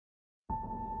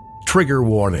Trigger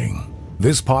warning.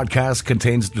 This podcast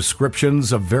contains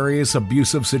descriptions of various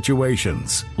abusive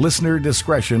situations. Listener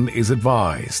discretion is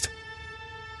advised.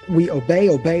 We obey,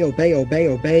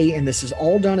 and this is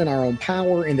all done in our own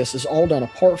power, and this is all done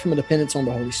apart from a dependence on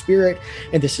the Holy Spirit,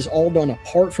 and this is all done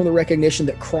apart from the recognition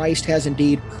that Christ has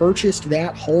indeed purchased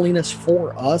that holiness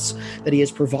for us, that he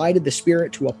has provided the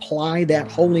Spirit to apply that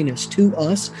holiness to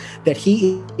us, that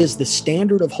he is the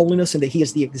standard of holiness and that he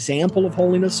is the example of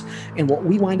holiness. And what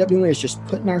we wind up doing is just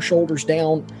putting our shoulders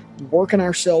down, working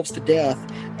ourselves to death,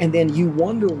 and then you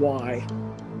wonder why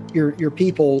your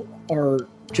people are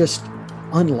just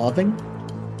unloving,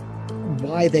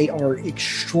 why they are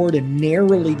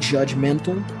extraordinarily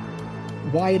judgmental,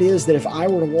 why it is that if I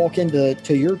were to walk into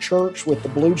your church with the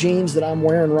blue jeans that I'm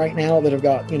wearing right now that have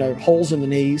got, holes in the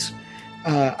knees,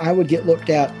 I would get looked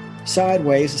at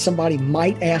sideways. Somebody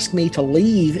might ask me to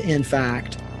leave, in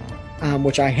fact,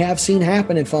 which I have seen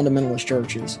happen in fundamentalist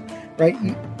churches, right?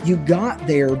 You got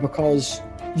there because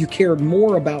you cared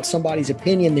more about somebody's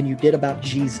opinion than you did about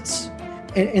Jesus.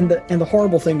 And the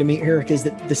horrible thing to me, Eric, is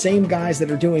that the same guys that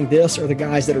are doing this are the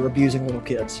guys that are abusing little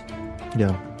kids.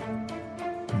 Yeah.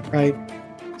 Right?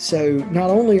 So not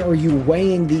only are you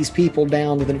weighing these people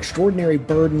down with an extraordinary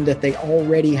burden that they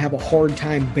already have a hard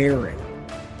time bearing,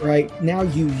 right? Now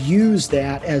you use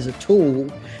that as a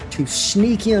tool to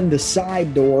sneak in the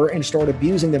side door and start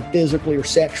abusing them physically or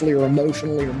sexually or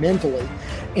emotionally or mentally.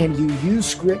 And you use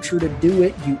Scripture to do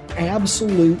it, you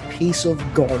absolute piece of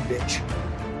garbage.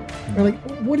 You're like,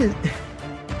 what is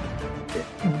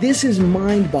this? Is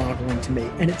mind-boggling to me,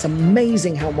 and it's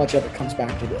amazing how much of it comes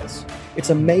back to this. It's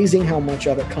amazing how much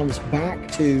of it comes back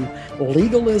to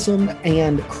legalism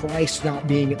and Christ not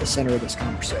being at the center of this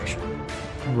conversation.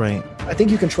 Right. I think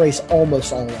you can trace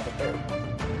almost all of it there.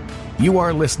 You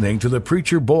are listening to the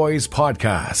Preacher Boys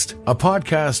Podcast, a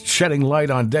podcast shedding light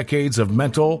on decades of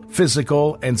mental,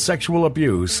 physical, and sexual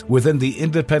abuse within the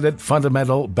independent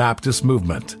fundamental Baptist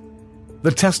movement. The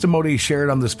testimonies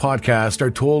shared on this podcast are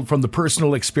told from the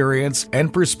personal experience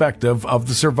and perspective of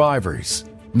the survivors.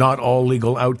 Not all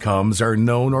legal outcomes are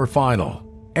known or final.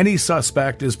 Any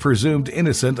suspect is presumed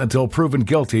innocent until proven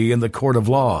guilty in the court of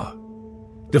law.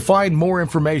 To find more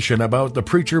information about the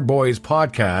Preacher Boys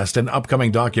Podcast and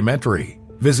upcoming documentary,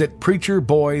 visit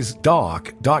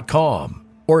preacherboysdoc.com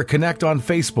or connect on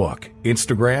Facebook,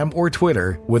 Instagram, or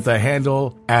Twitter with the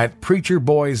handle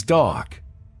 @preacherboysdoc.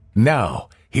 Now,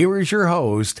 here is your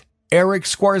host, Eric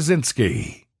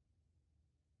Skwarczynski.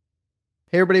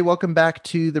 Hey, everybody. Welcome back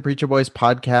to the Preacher Boys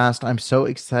Podcast. I'm so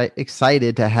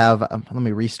excited to have, let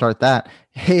me restart that.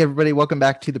 Hey, everybody. Welcome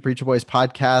back to the Preacher Boys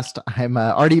Podcast. I'm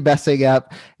already messing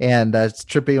up and it's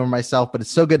tripping over myself, but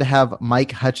it's so good to have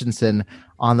Mike Hutchinson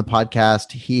on the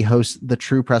podcast. He hosts the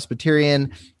True Presbyterian.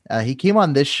 He came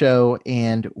on this show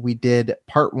and we did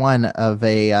part one of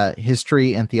a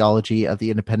history and theology of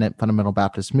the independent fundamental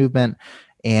Baptist movement.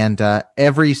 And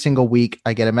every single week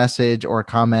I get a message or a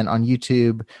comment on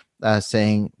YouTube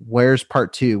saying, where's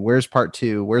part two? Where's part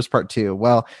two? Where's part two?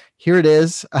 Well, here it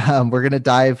is. We're going to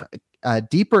dive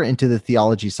deeper into the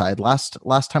theology side. Last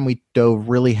time we dove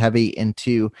really heavy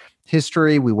into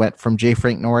history. We went from J.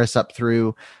 Frank Norris up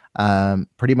through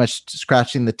pretty much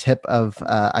scratching the tip of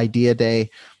Idea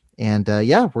Day. And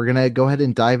we're going to go ahead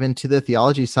and dive into the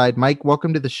theology side. Mike,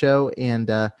 welcome to the show.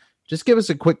 And just give us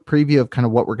a quick preview of kind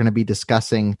of what we're going to be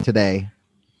discussing today.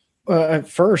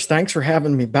 First, thanks for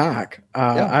having me back.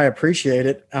 I appreciate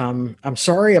it. I'm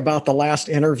sorry about the last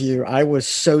interview. I was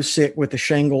so sick with the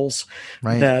shingles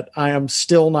that I am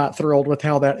still not thrilled with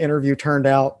how that interview turned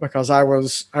out because I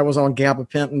was on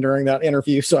gabapentin during that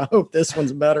interview. So I hope this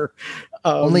one's better.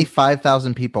 Only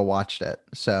 5,000 people watched it.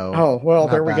 So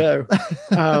there we go.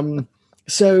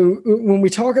 So when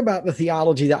we talk about the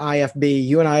theology, the IFB,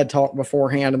 you and I had talked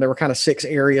beforehand, and there were kind of 6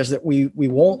 areas that we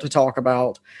want to talk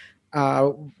about.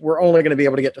 We're only going to be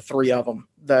able to get to 3 of them,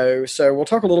 though. So we'll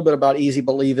talk a little bit about easy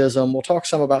believism. We'll talk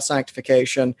some about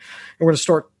sanctification. And we're going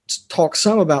to talk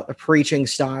some about the preaching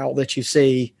style that you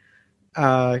see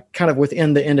kind of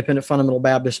within the independent fundamental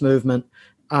Baptist movement.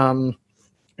 And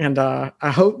I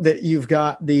hope that you've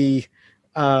got the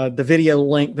video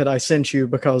link that I sent you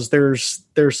because there's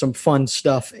some fun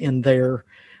stuff in there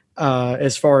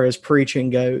as far as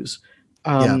preaching goes.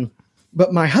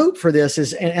 But my hope for this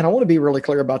is, and I want to be really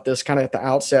clear about this kind of at the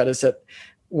outset, is that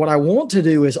what I want to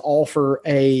do is offer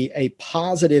a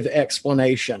positive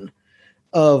explanation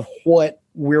of what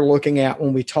we're looking at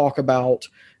when we talk about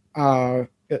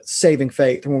saving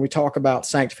faith, when we talk about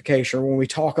sanctification, when we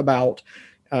talk about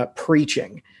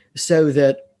preaching, so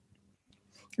that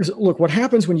Look, what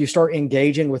happens when you start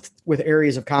engaging with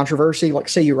areas of controversy, like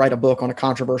say you write a book on a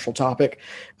controversial topic,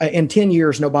 in 10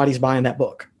 years, nobody's buying that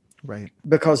book. Right.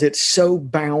 Because it's so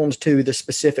bound to the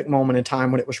specific moment in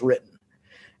time when it was written.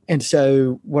 And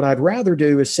so what I'd rather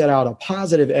do is set out a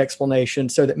positive explanation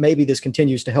so that maybe this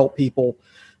continues to help people,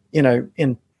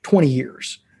 in 20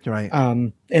 years. Right.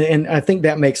 And I think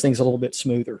that makes things a little bit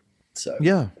smoother. So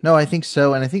yeah, no, I think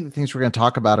so. And I think the things we're going to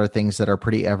talk about are things that are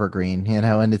pretty evergreen,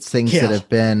 and it's things that have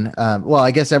been, well,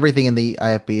 I guess everything in the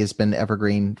IFB has been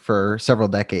evergreen for several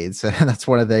decades. And that's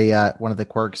one of the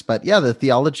quirks, but yeah, the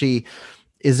theology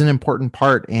is an important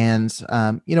part. And,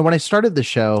 when I started the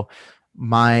show,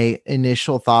 my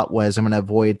initial thought was I'm going to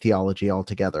avoid theology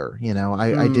altogether.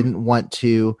 I didn't want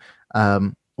to,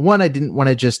 I didn't want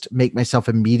to just make myself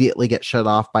immediately get shut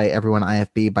off by everyone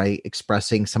IFB by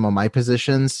expressing some of my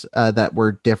positions that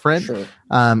were different. Sure.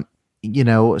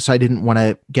 So I didn't want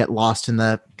to get lost in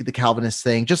the Calvinist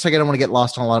thing, just like I don't want to get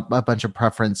lost on a bunch of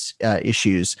preference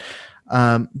issues.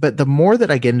 But the more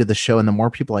that I get into the show and the more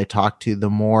people I talk to, the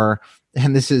more,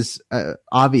 and this is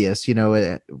obvious,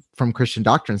 from Christian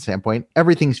doctrine standpoint,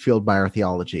 everything's fueled by our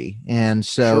theology. And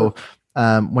so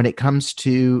when it comes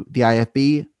to the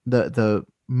IFB, the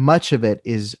much of it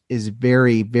is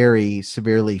very, very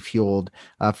severely fueled,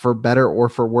 for better or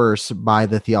for worse, by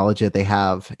the theology that they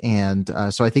have. And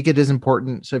so I think it is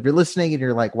important. So if you're listening and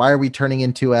you're like, why are we turning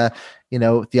into a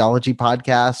theology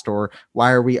podcast, or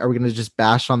why are we going to just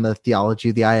bash on the theology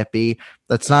of the IFB?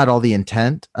 That's not all the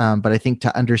intent. But I think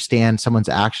to understand someone's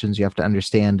actions, you have to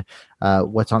understand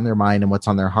what's on their mind and what's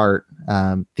on their heart,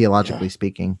 theologically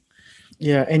speaking.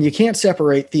 Yeah, and you can't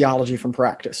separate theology from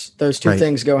practice. Those two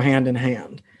things go hand in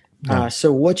hand. Yeah.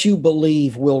 So what you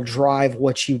believe will drive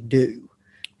what you do,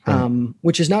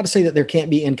 which is not to say that there can't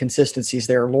be inconsistencies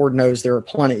there. Lord knows there are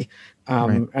plenty.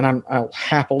 And I'll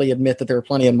happily admit that there are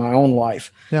plenty in my own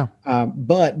life. Yeah.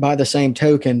 But by the same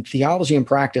token, theology and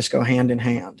practice go hand in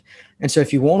hand. And so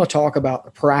if you want to talk about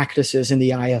the practices in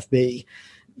the IFB,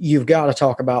 you've got to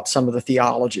talk about some of the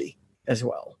theology as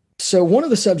well. So one of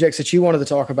the subjects that you wanted to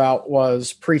talk about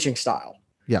was preaching style.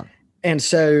 Yeah. And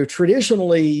so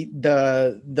traditionally,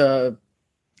 the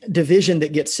division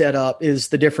that gets set up is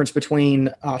the difference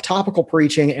between topical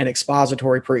preaching and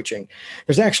expository preaching.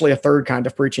 There's actually a third kind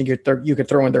of preaching you could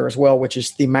throw in there as well, which is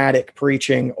thematic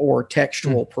preaching or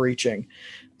textual preaching.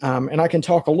 And I can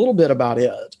talk a little bit about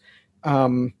it.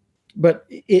 But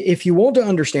if you want to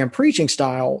understand preaching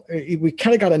style, we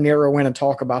kind of got to narrow in and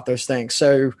talk about those things.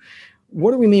 So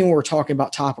what do we mean when we're talking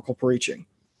about topical preaching?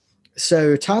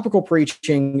 So topical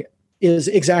preaching is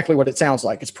exactly what it sounds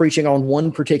like. It's preaching on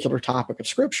one particular topic of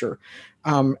Scripture.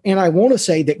 And I want to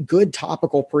say that good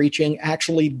topical preaching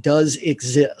actually does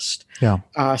exist. Yeah.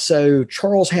 So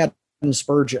Charles Haddon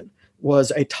Spurgeon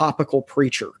was a topical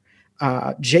preacher.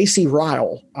 J.C.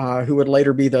 Ryle, who would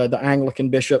later be the Anglican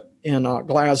bishop in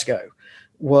Glasgow,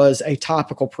 was a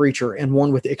topical preacher and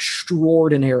one with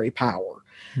extraordinary power.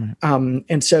 Right.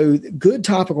 And so good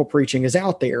topical preaching is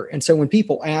out there. And so when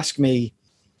people ask me,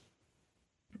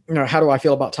 how do I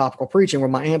feel about topical preaching? Well,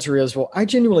 my answer is, well, I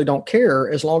genuinely don't care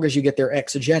as long as you get there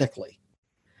exegetically.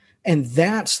 And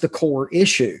that's the core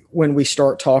issue when we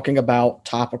start talking about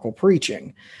topical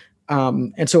preaching.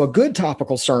 And so a good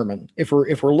topical sermon, if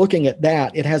we're looking at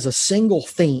that, it has a single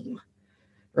theme,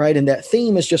 right? And that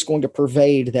theme is just going to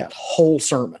pervade that whole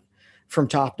sermon from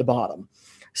top to bottom.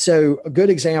 So a good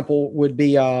example would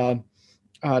be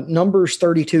Numbers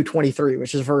 32:23,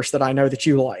 which is a verse that I know that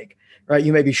you like, right?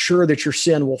 You may be sure that your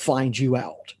sin will find you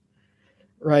out,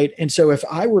 right? And so if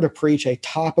I were to preach a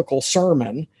topical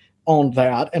sermon on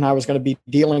that, and I was going to be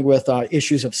dealing with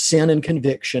issues of sin and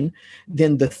conviction,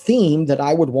 then the theme that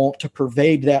I would want to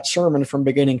pervade that sermon from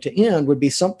beginning to end would be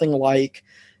something like,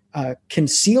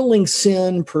 concealing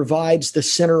sin provides the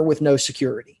sinner with no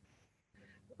security.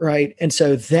 Right. And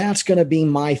so that's going to be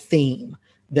my theme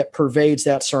that pervades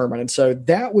that sermon. And so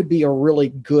that would be a really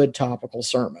good topical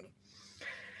sermon.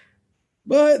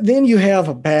 But then you have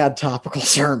a bad topical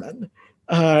sermon.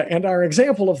 And our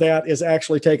example of that is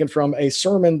actually taken from a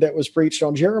sermon that was preached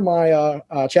on Jeremiah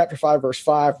chapter 5, verse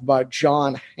 5 by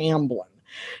John Hamblin.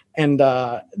 And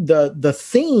the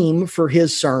theme for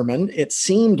his sermon, it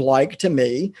seemed like to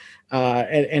me,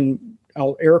 and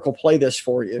Eric will play this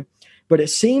for you, but it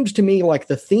seems to me like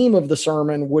the theme of the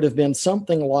sermon would have been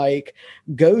something like,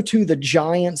 go to the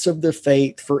giants of the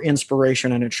faith for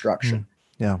inspiration and instruction.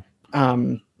 Yeah.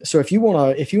 So if you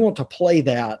want to play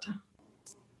that.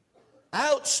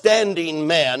 Outstanding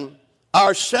men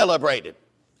are celebrated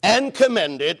and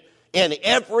commended in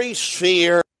every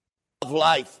sphere of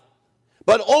life,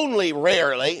 but only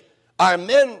rarely are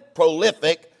men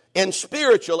prolific in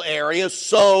spiritual areas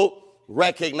so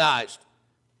recognized.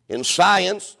 In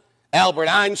science, Albert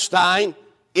Einstein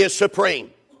is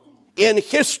supreme. In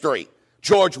history,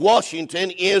 George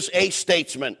Washington is a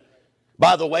statesman.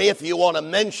 By the way, if you want to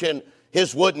mention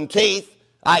his wooden teeth,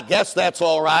 I guess that's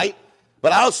all right,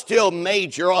 but I'll still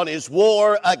major on his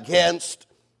war against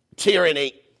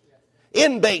tyranny.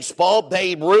 In baseball,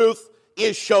 Babe Ruth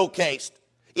is showcased.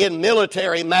 In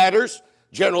military matters,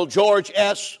 General George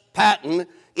S. Patton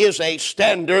is a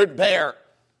standard bearer.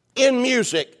 In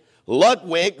music,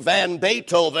 Ludwig van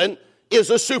Beethoven is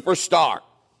a superstar.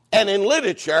 And in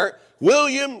literature,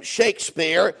 William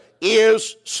Shakespeare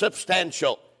is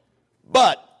substantial.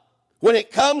 But when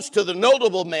it comes to the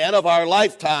notable men of our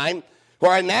lifetime who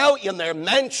are now in their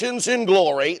mansions in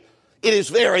glory, it is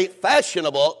very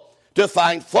fashionable to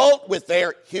find fault with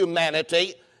their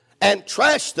humanity and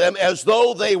trash them as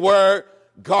though they were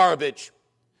garbage.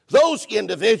 Those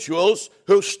individuals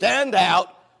who stand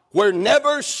out were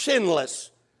never sinless,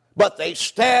 but they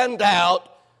stand out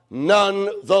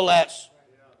nonetheless.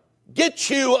 Get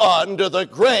you under the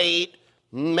great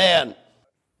men.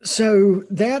 So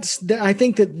I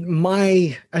think that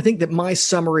my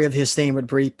summary of his theme would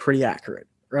be pretty accurate,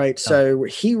 right? So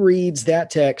he reads that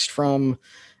text from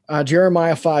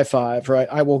Jeremiah 5:5, right?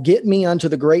 I will get me unto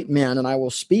the great men, and I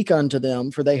will speak unto them,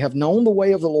 for they have known the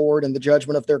way of the Lord and the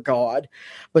judgment of their God,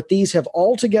 but these have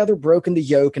altogether broken the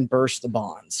yoke and burst the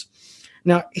bonds.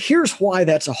 Now, here's why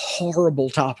that's a horrible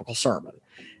topical sermon.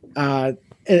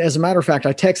 As a matter of fact,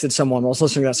 I texted someone, I was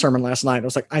listening to that sermon last night. I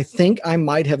was like, I think I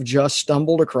might have just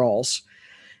stumbled across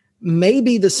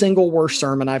maybe the single worst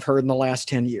sermon I've heard in the last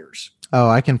 10 years. Oh,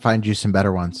 I can find you some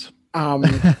better ones.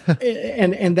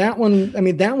 And that one, I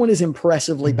mean, that one is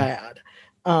impressively bad.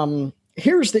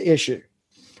 Here's the issue,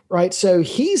 right? So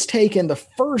he's taken the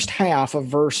first half of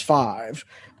verse 5,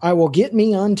 I will get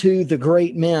me unto the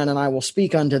great men, and I will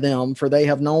speak unto them, for they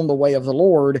have known the way of the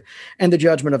Lord and the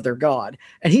judgment of their God.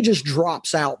 And he just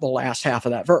drops out the last half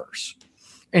of that verse.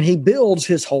 And he builds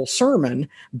his whole sermon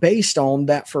based on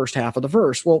that first half of the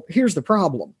verse. Well, here's the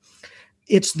problem.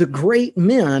 It's the great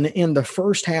men in the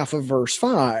first half of verse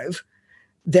 5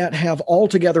 that have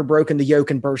altogether broken the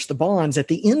yoke and burst the bonds at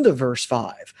the end of verse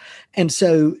 5. And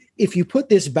so if you put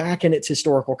this back in its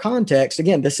historical context,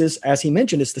 again, this is, as he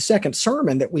mentioned, it's the second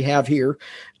sermon that we have here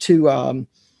to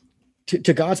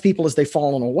God's people as they've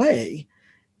fallen away.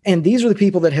 And these are the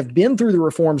people that have been through the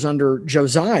reforms under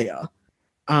Josiah.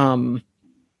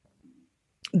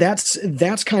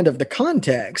 That's kind of the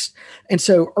context. And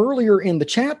so earlier in the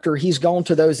chapter, he's gone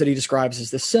to those that he describes as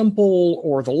the simple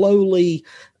or the lowly,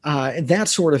 that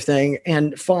sort of thing,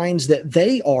 and finds that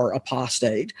they are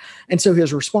apostate. And so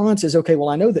his response is, okay, well,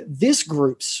 I know that this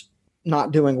group's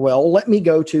not doing well. Let me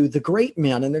go to the great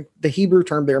men. And the Hebrew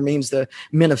term there means the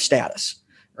men of status,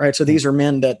 right? So these are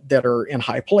men that are in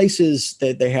high places,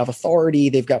 that they have authority,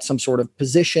 they've got some sort of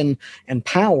position and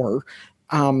power.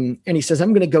 And he says,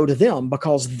 I'm going to go to them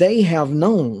because they have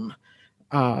known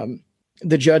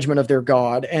the judgment of their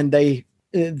God, and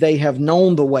they have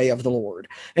known the way of the Lord.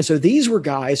 And so these were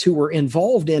guys who were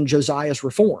involved in Josiah's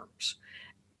reforms,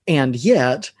 and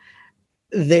yet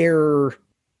their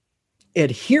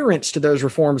adherence to those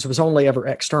reforms was only ever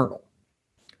external.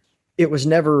 It was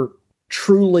never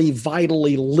truly,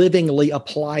 vitally, livingly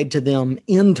applied to them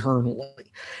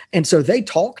internally. And so they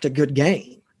talked a good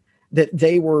game, that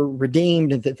they were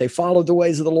redeemed and that they followed the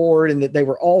ways of the Lord and that they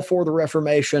were all for the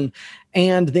Reformation.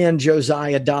 And then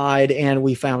Josiah died and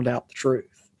we found out the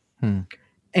truth.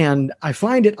 And I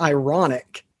find it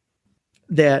ironic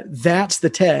that that's the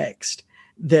text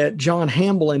that John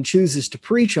Hamblin chooses to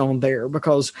preach on there,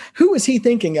 because who is he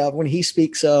thinking of when he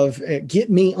speaks of get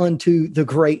me unto the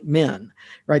great men,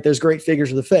 right? Those great figures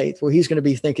of the faith. Well, he's going to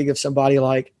be thinking of somebody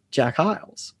like Jack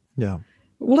Hyles. Yeah.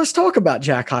 Well, let's talk about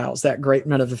Jack Hyles, that great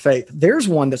man of the faith. There's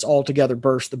one that's altogether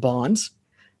burst the bonds,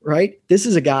 right? This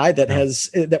is a guy that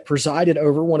that presided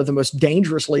over one of the most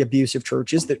dangerously abusive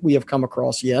churches that we have come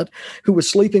across yet, who was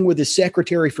sleeping with his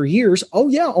secretary for years. Oh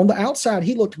yeah, on the outside,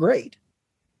 he looked great,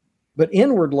 but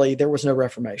inwardly there was no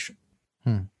reformation,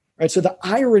 right? So the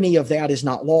irony of that is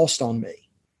not lost on me.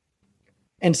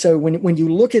 And so when you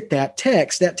look at that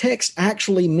text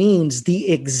actually means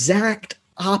the exact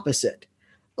opposite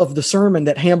of the sermon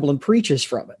that Hamblin preaches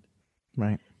from it.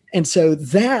 Right. And so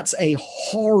that's a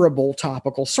horrible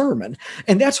topical sermon.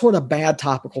 And that's what a bad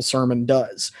topical sermon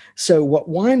does. So what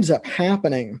winds up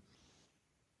happening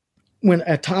when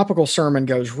a topical sermon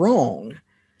goes wrong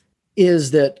is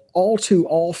that all too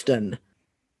often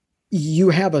you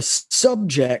have a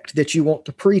subject that you want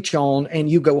to preach on and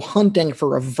you go hunting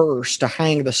for a verse to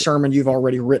hang the sermon you've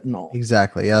already written on.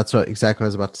 Exactly. Yeah, that's exactly what I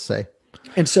was about to say.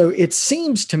 And so it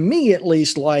seems to me, at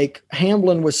least, like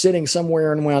Hamblin was sitting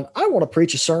somewhere and went, I want to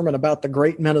preach a sermon about the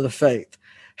great men of the faith.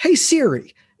 Hey,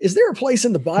 Siri, is there a place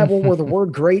in the Bible where the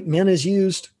word great men is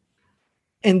used?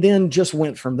 And then just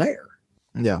went from there.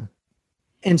 Yeah.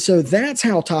 And so that's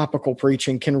how topical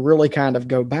preaching can really kind of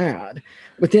go bad.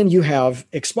 But then you have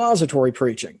expository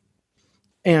preaching.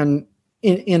 And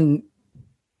in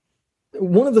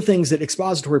one of the things that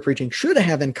expository preaching should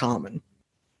have in common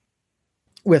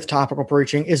with topical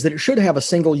preaching is that it should have a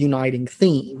single uniting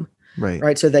theme.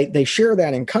 Right. So they share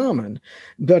that in common,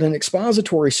 but an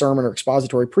expository sermon or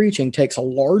expository preaching takes a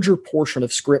larger portion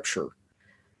of Scripture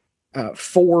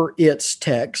for its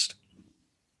text.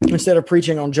 Instead of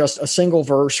preaching on just a single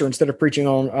verse, or instead of preaching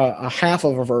on a half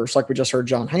of a verse, like we just heard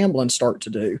John Hamblin start to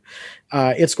do,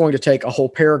 it's going to take a whole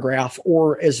paragraph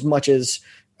or as much as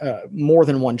more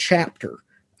than one chapter,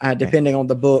 depending on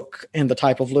the book and the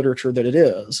type of literature that it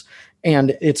is.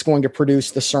 And it's going to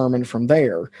produce the sermon from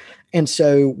there. And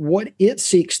so what it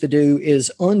seeks to do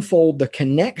is unfold the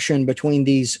connection between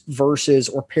these verses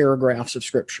or paragraphs of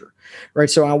Scripture, right?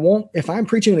 So if I'm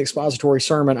preaching an expository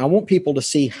sermon, I want people to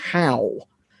see how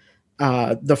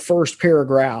the first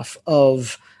paragraph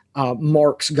of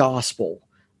Mark's gospel,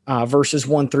 verses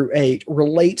 1 through 8,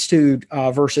 relates to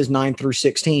verses 9 through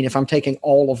 16, if I'm taking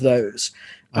all of those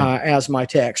as my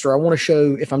text. Or I want to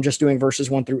show, if I'm just doing verses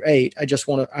 1 through 8,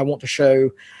 I want to show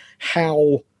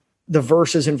how the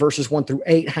verses in verses 1 through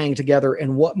 8 hang together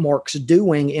and what Mark's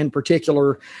doing in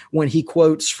particular when he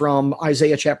quotes from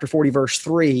Isaiah chapter 40, verse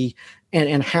 3,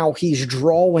 and how he's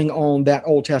drawing on that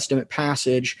Old Testament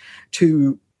passage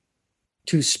to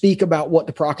speak about what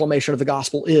the proclamation of the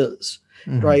gospel is,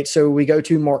 right? So we go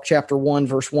to Mark chapter 1,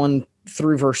 verse 1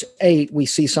 through verse 8. We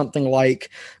see something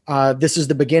like, this is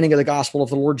the beginning of the gospel of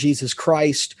the Lord Jesus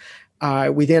Christ.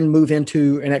 We then move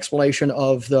into an explanation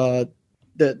of the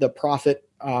prophet,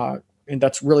 and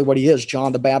that's really what he is,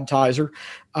 John the Baptizer.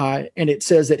 And it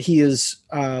says that he is,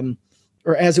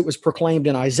 or as it was proclaimed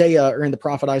in Isaiah, or in the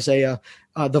prophet Isaiah,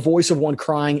 the voice of one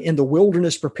crying, in the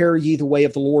wilderness, prepare ye the way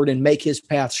of the Lord and make his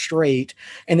path straight.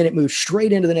 And then it moves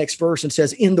straight into the next verse and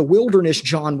says, in the wilderness,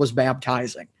 John was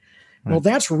baptizing. Right. Well,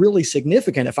 that's really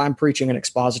significant if I'm preaching an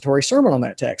expository sermon on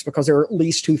that text, because there are at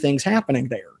least two things happening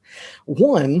there.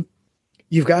 One,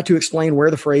 you've got to explain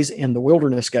where the phrase in the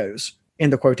wilderness goes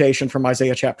in the quotation from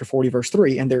Isaiah chapter 40, verse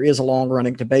 3. And there is a long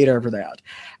running debate over that.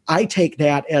 I take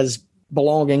that as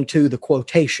belonging to the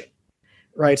quotation,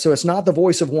 right? So it's not the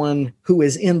voice of one who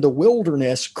is in the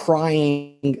wilderness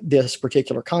crying this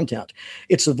particular content.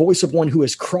 It's the voice of one who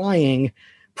is crying,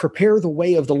 prepare the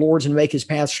way of the Lord and make his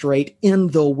path straight in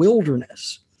the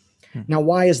wilderness. Now,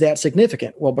 why is that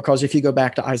significant? Well, because if you go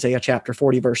back to Isaiah chapter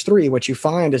 40, verse 3, what you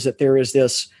find is that there is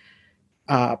this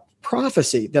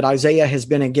prophecy that Isaiah has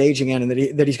been engaging in, and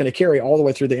that he's going to carry all the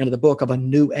way through the end of the book, of a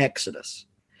new Exodus.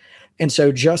 And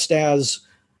so just as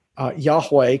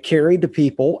Yahweh carried the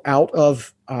people out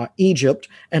of Egypt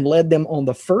and led them on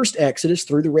the first Exodus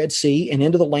through the Red Sea and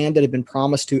into the land that had been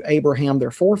promised to Abraham, their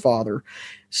forefather,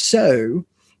 so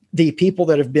the people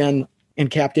that have been in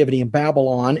captivity in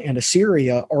Babylon and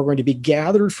Assyria are going to be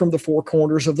gathered from the four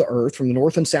corners of the earth, from the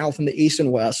north and south and the east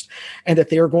and west, and that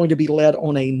they are going to be led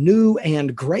on a new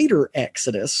and greater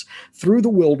Exodus through the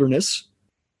wilderness,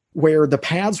 where the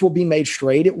paths will be made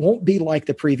straight. It won't be like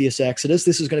the previous Exodus.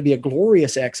 This is going to be a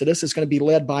glorious Exodus. It's going to be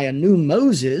led by a new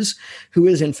Moses, who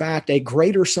is in fact a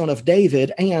greater son of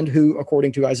David, and who,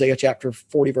 according to Isaiah chapter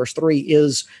 40, verse 3,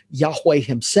 is Yahweh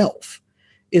himself,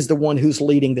 is the one who's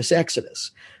leading this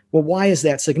Exodus. Well, why is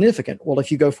that significant? Well,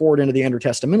 if you go forward into the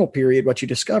intertestamental period, what you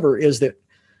discover is that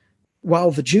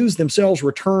while the Jews themselves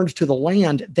returned to the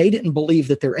land, they didn't believe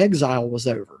that their exile was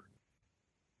over.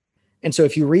 And so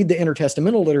if you read the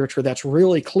intertestamental literature, that's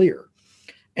really clear.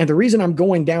 And the reason I'm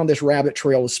going down this rabbit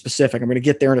trail is specific. I'm going to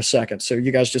get there in a second. So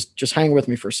you guys just hang with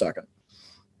me for a second.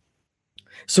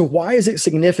 So why is it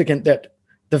significant that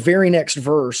the very next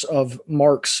verse of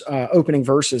Mark's opening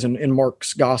verses in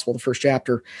Mark's gospel, the first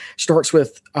chapter, starts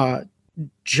with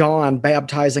John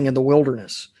baptizing in the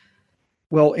wilderness?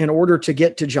 Well, in order to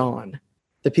get to John,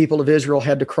 the people of Israel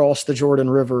had to cross the Jordan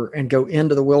River and go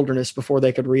into the wilderness before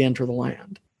they could re-enter the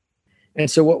land. And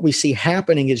so what we see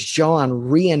happening is John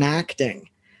reenacting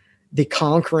the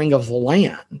conquering of the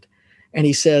land. And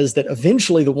he says that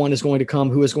eventually the one is going to come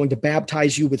who is going to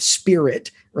baptize you with Spirit,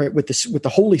 right? With the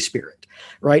Holy Spirit,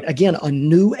 right? Again, a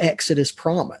new Exodus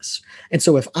promise. And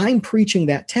so if I'm preaching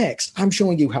that text, I'm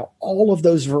showing you how all of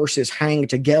those verses hang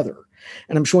together.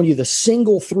 And I'm showing you the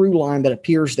single through line that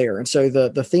appears there. And so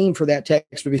the theme for that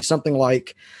text would be something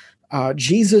like,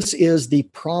 Jesus is the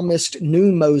promised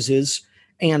new Moses,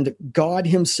 and God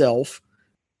himself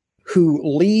who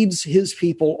leads his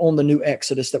people on the new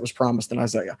Exodus that was promised in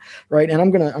Isaiah, right? And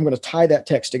I'm gonna tie that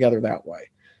text together that way.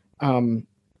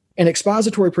 And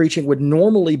expository preaching would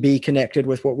normally be connected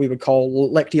with what we would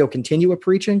call lectio continua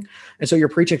preaching, and so you're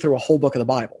preaching through a whole book of the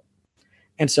Bible.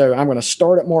 And so I'm going to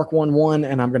start at Mark 1:1,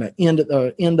 and I'm going to end at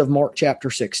the end of Mark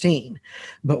chapter 16.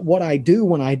 But what I do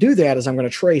when I do that is I'm going to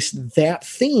trace that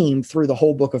theme through the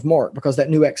whole book of Mark, because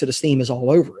that new Exodus theme is all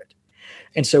over it.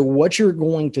 And so what you're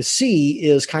going to see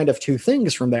is kind of two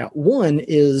things from that. One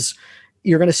is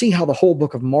you're going to see how the whole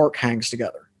book of Mark hangs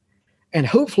together. And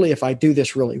hopefully, if I do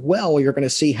this really well, you're going to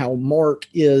see how Mark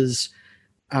is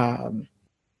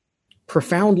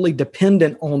profoundly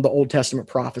dependent on the Old Testament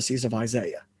prophecies of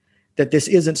Isaiah. That this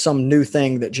isn't some new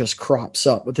thing that just crops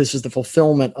up, but this is the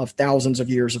fulfillment of thousands of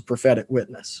years of prophetic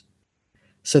witness.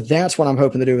 So that's what I'm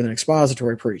hoping to do in an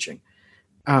expository preaching.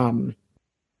 And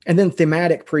then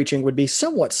thematic preaching would be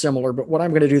somewhat similar, but what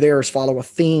I'm going to do there is follow a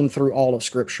theme through all of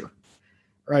Scripture,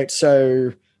 right?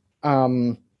 So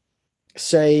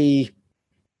say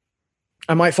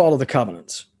I might follow the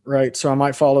covenants, right? So I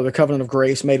might follow the covenant of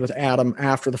grace made with Adam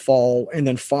after the fall, and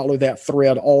then follow that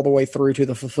thread all the way through to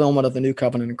the fulfillment of the new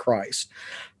covenant in Christ.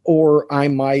 Or I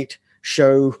might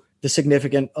show the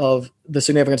significance of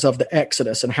the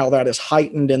Exodus and how that is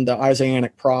heightened in the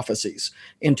Isaianic prophecies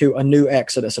into a new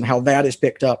Exodus, and how that is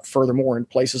picked up furthermore in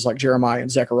places like Jeremiah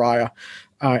and Zechariah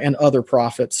and other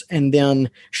prophets, and then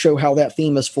show how that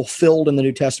theme is fulfilled in the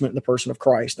New Testament in the person of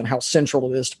Christ, and how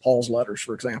central it is to Paul's letters,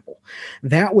 for example.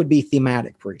 That would be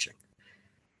thematic preaching.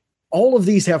 All of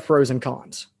these have pros and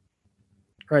cons,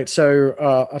 right?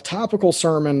 So a topical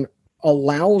sermon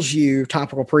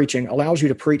topical preaching allows you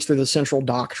to preach through the central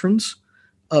doctrines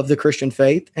of the Christian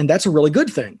faith. And that's a really good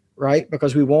thing, right?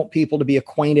 Because we want people to be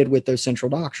acquainted with those central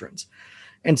doctrines.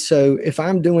 And so if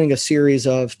I'm doing a series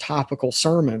of topical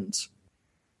sermons,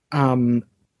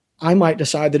 I might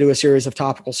decide to do a series of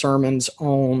topical sermons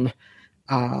on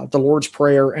the Lord's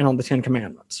Prayer and on the Ten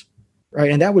Commandments,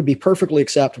 right? And that would be perfectly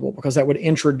acceptable, because that would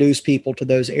introduce people to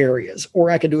those areas.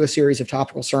 Or I could do a series of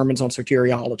topical sermons on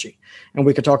soteriology, and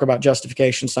we could talk about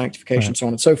justification, sanctification, right, so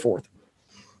on and so forth.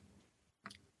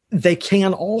 They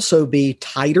can also be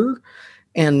tighter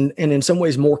and in some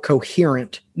ways more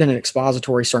coherent than an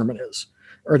expository sermon is,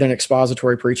 or than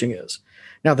expository preaching is.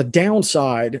 Now, the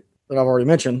downside that I've already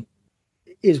mentioned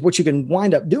is what you can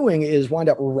wind up doing is wind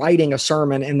up writing a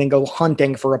sermon and then go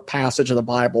hunting for a passage of the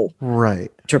Bible, right,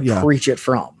 to preach it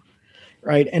from,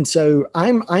 right? And so I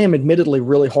am admittedly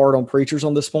really hard on preachers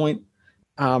on this point,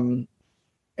 and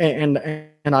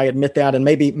I admit that, and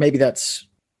maybe that's,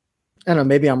 I don't know,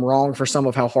 maybe I'm wrong for some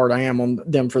of how hard I am on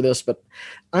them for this, but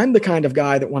I'm the kind of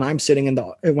guy that when I'm sitting in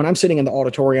the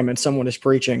auditorium and someone is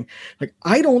preaching, like,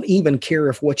 I don't even care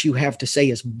if what you have to say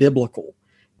is biblical,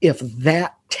 if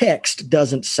that text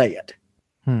doesn't say it.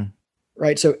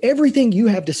 Right? So everything you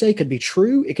have to say could be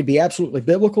true. It could be absolutely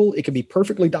biblical. It could be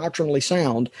perfectly doctrinally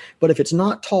sound. But if it's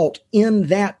not taught in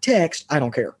that text, I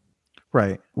don't care.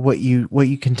 Right. What you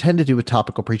can tend to do with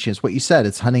topical preaching is what you said,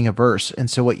 it's hunting a verse. And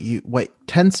so what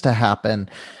tends to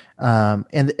happen,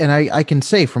 and I can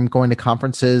say from going to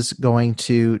conferences, going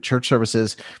to church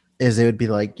services, is they would be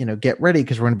like, get ready,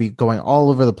 because we're going to be going all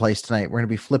over the place tonight. We're going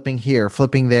to be flipping here,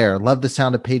 flipping there. Love the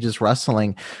sound of pages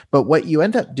rustling. But what you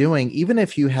end up doing, even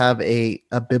if you have a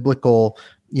biblical,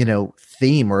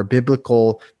 theme, or a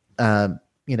biblical, a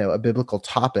biblical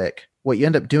topic, what you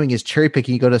end up doing is cherry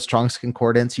picking. You go to Strong's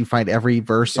Concordance, you find every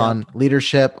verse on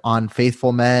leadership, on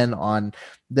faithful men, on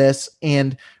this.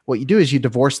 And what you do is you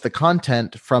divorce the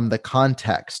content from the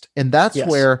context. And that's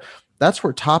where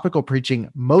topical preaching,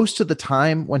 most of the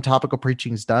time when topical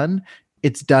preaching is done,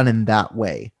 it's done in that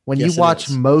way. When you watch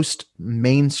most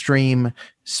mainstream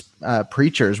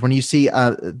preachers, when you see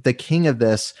the king of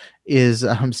this is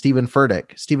Stephen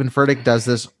Furtick. Stephen Furtick does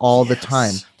this all the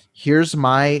time. Here's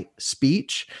my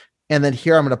speech, and then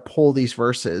here I'm going to pull these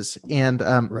verses. And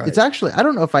it's actually, I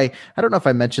don't know if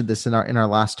I mentioned this in our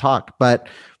last talk, but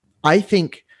I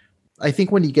think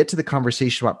when you get to the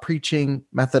conversation about preaching,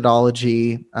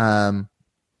 methodology,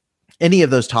 any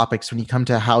of those topics, when you come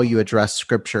to how you address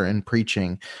scripture and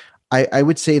preaching, I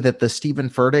would say that the Stephen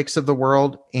Furticks of the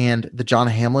world and the John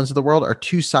Hamlins of the world are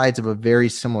two sides of a very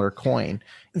similar coin.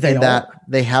 That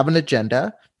they have an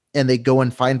agenda, and they go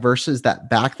and find verses that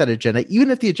back that agenda. Even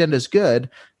if the agenda is good,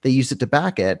 they use it to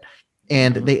back it.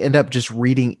 And they end up just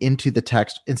reading into the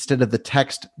text instead of the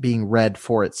text being read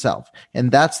for itself. And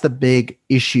that's the big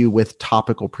issue with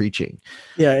topical preaching.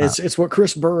 Yeah, it's what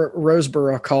Chris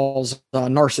Roseborough calls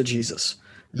narcigesis.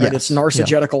 Right? It's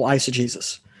narcegetical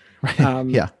eisegesis.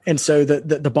 Yeah. And so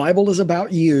the Bible is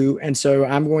about you. And so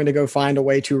I'm going to go find a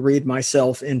way to read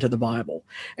myself into the Bible.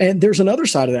 And there's another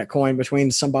side of that coin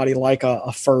between somebody like a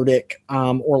Furtick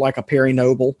or like a Perry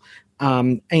Noble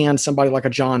and somebody like a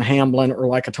John Hamlin or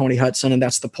like a Tony Hudson. And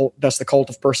that's the cult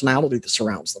of personality that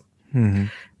surrounds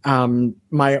them.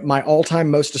 My all-time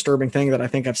most disturbing thing that I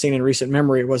think I've seen in recent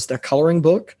memory was the coloring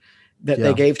book that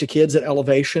they gave to kids at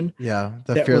Elevation. Yeah.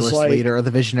 The fearless leader or the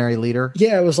visionary leader.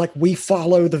 Yeah. It was like, we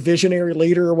follow the visionary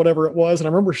leader or whatever it was. And I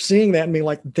remember seeing that and being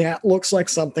like, that looks like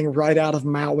something right out of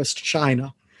Maoist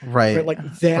China. Right. Like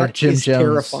that is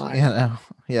terrifying.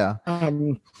 Yeah.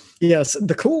 Yes.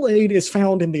 The Kool-Aid is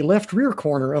found in the left rear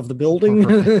corner of the building.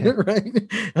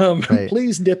 Right.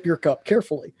 Please dip your cup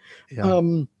carefully. Yeah.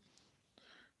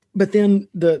 But then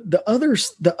the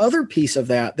other piece of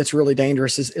that that's really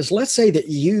dangerous is let's say that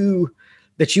you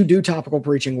do topical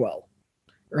preaching well,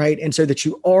 right? And so that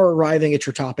you are arriving at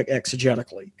your topic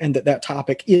exegetically and that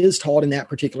topic is taught in that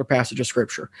particular passage of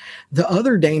scripture. The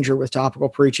other danger with topical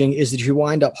preaching is that you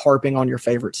wind up harping on your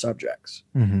favorite subjects.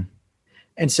 Mm-hmm.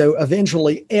 And so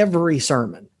eventually every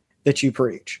sermon that you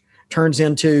preach turns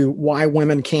into why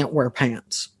women can't wear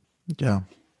pants. Yeah.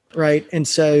 Right. And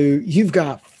so you've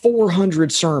got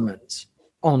 400 sermons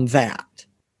on that.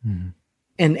 Mm-hmm.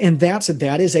 And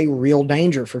that is a real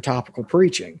danger for topical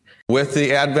preaching. With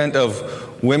the advent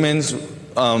of women's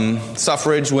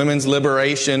suffrage, women's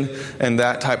liberation, and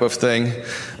that type of thing,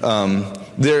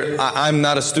 I'm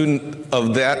not a student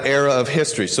of that era of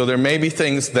history. So there may be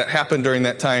things that happened during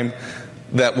that time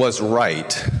that was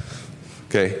right.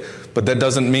 Okay. But that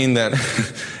doesn't mean that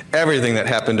everything that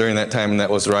happened during that time that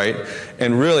was right.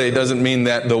 And really, it doesn't mean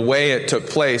that the way it took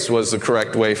place was the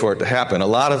correct way for it to happen. A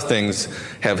lot of things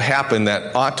have happened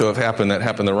that ought to have happened that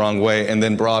happened the wrong way and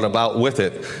then brought about with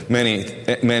it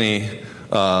many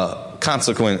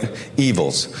consequent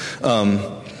evils.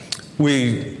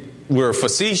 We were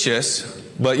facetious,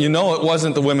 but it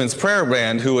wasn't the women's prayer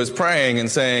band who was praying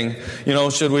and saying,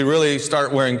 should we really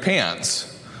start wearing pants?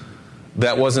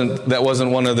 That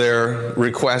wasn't one of their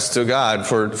requests to God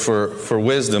for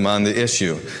wisdom on the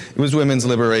issue. It was women's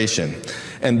liberation.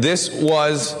 And this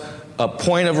was a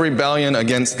point of rebellion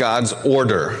against God's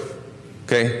order.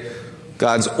 Okay?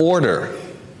 God's order.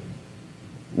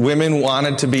 Women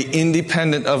wanted to be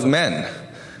independent of men.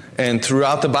 And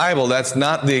throughout the Bible, that's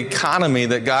not the economy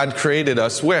that God created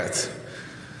us with.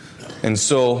 And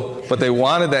so, but they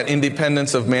wanted that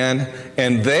independence of man,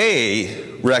 and they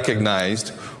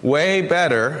recognized way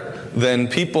better than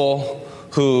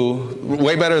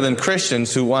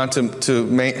Christians who want to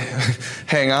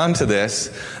hang on to this,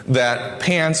 that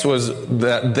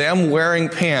them wearing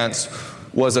pants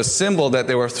was a symbol that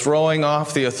they were throwing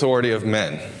off the authority of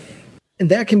men. And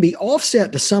that can be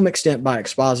offset to some extent by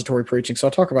expository preaching. So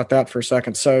I'll talk about that for a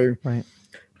second. So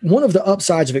one of the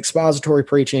upsides of expository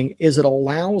preaching is it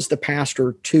allows the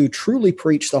pastor to truly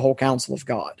preach the whole counsel of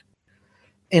God.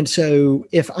 And so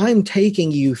if I'm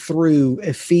taking you through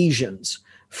Ephesians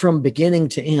from beginning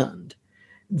to end,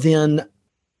 then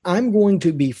I'm going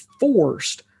to be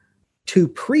forced to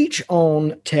preach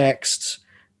on texts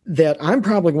that I'm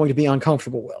probably going to be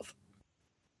uncomfortable with.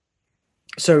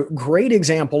 So great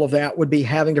example of that would be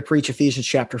having to preach Ephesians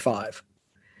chapter 5,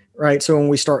 right? So when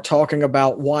we start talking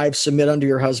about wives submit unto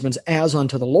your husbands as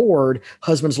unto the Lord,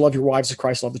 husbands love your wives as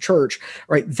Christ loved the church,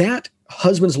 right? That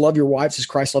husbands love your wives as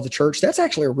Christ loved the church, that's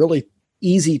actually a really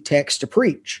easy text to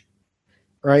preach,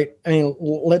 right? I mean,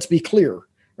 let's be clear,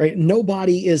 right?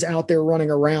 Nobody is out there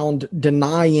running around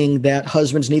denying that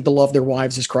husbands need to love their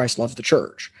wives as Christ loves the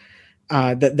church.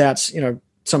 That's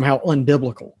somehow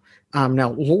unbiblical. Now,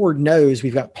 Lord knows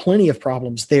we've got plenty of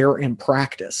problems there in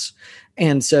practice.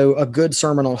 And so a good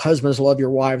sermon on husbands love your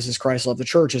wives as Christ loved the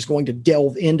church is going to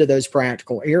delve into those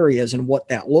practical areas and what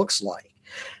that looks like.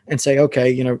 And say,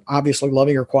 okay, obviously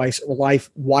loving your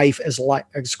wife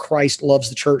as Christ loves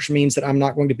the church means that I'm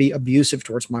not going to be abusive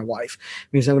towards my wife.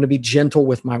 It means I'm going to be gentle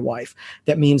with my wife.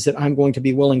 That means that I'm going to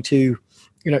be willing to,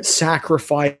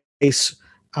 sacrifice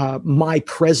my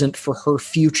present for her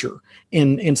future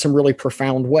in some really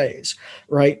profound ways,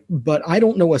 right? But I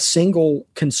don't know a single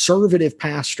conservative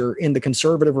pastor in the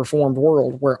conservative Reformed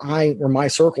world where my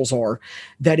circles are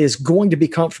that is going to be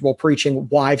comfortable preaching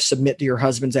wives submit to your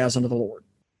husbands as unto the Lord.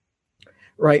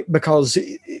 Right? Because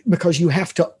you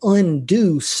have to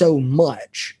undo so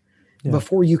much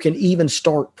before you can even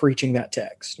start preaching that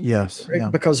text. Yes. Right? Yeah.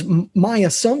 Because my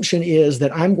assumption is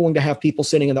that I'm going to have people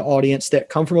sitting in the audience that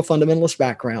come from a fundamentalist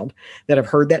background that have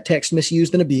heard that text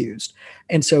misused and abused.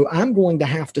 And so I'm going to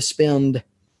have to spend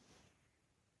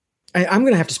I'm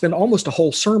going to have to spend almost a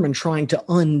whole sermon trying to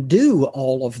undo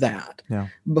all of that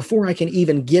before I can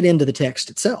even get into the text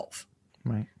itself.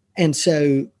 Right. And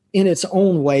so in its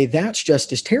own way, that's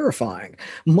just as terrifying,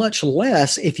 much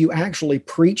less if you actually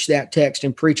preach that text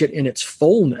and preach it in its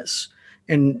fullness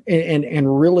and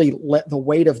really let the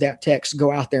weight of that text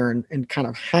go out there and kind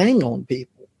of hang on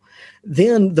people.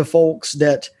 Then the folks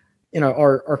that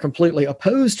are completely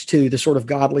opposed to the sort of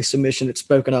godly submission that's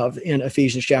spoken of in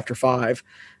Ephesians chapter 5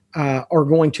 are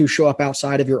going to show up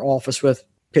outside of your office with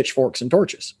pitchforks and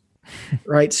torches,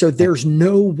 right? So there's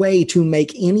no way to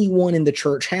make anyone in the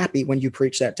church happy when you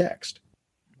preach that text.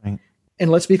 Right.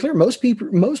 And let's be clear,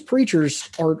 most preachers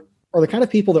are the kind of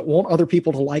people that want other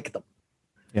people to like them.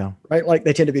 Yeah. Right. Like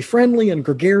they tend to be friendly and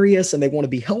gregarious and they want to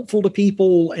be helpful to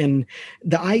people. And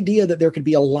the idea that there could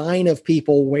be a line of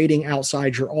people waiting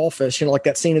outside your office, like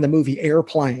that scene in the movie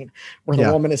Airplane where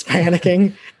the woman is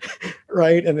panicking,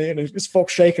 right? And then there's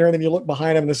folks shaking her. And then you look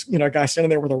behind him, this, guy standing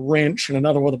there with a wrench and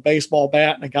another with a baseball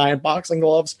bat and a guy in boxing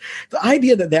gloves. The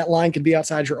idea that line could be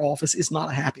outside your office is not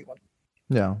a happy one.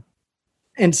 Yeah.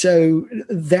 And so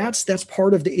that's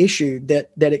part of the issue that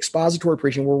expository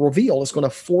preaching will reveal. It's going to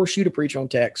force you to preach on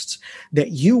texts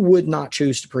that you would not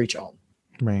choose to preach on.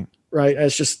 Right. Right.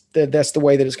 It's just that's the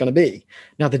way that it's going to be.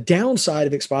 Now, the downside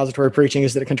of expository preaching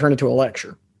is that it can turn into a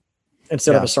lecture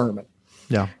instead of a sermon.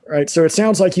 Yeah. Right. So it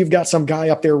sounds like you've got some guy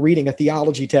up there reading a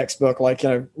theology textbook, like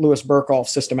Louis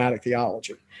Berkhof's Systematic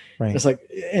Theology. Right. It's like,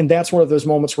 and that's one of those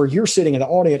moments where you're sitting in the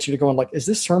audience, you're going like, is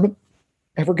this sermon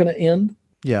ever going to end?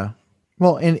 Yeah.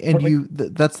 Well, and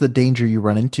that's the danger you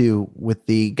run into with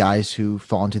the guys who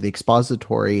fall into the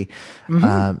expository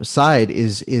side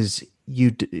is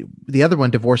the other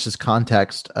one divorces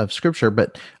context of scripture,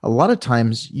 but a lot of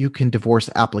times you can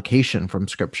divorce application from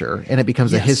scripture and it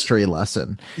becomes a history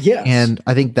lesson. Yes. And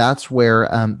I think that's where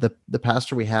the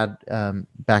pastor we had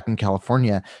back in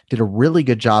California did a really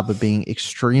good job of being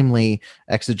extremely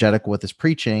exegetical with his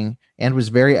preaching and was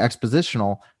very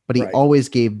expositional. But he always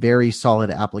gave very solid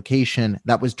application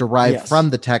that was derived from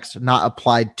the text, not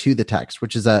applied to the text,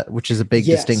 which is a big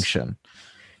distinction.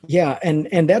 Yeah,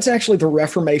 and that's actually the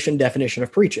Reformation definition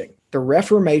of preaching. The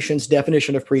Reformation's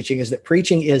definition of preaching is that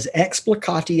preaching is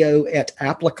explicatio et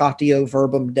applicatio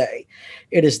verbum Dei.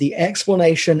 It is the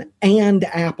explanation and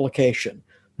application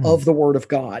of the Word of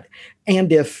God.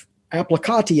 And if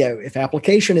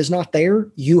application is not there,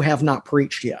 you have not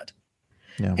preached yet.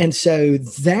 Yeah. And so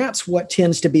that's what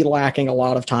tends to be lacking a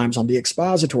lot of times on the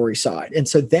expository side. And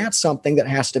so that's something that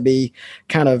has to be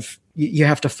kind of, you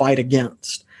have to fight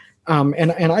against.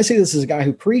 And I say this as a guy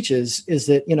who preaches is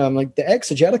that, like the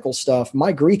exegetical stuff,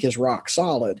 my Greek is rock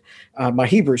solid. My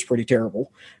Hebrew is pretty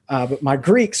terrible, but my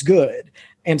Greek's good.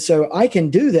 And so I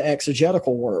can do the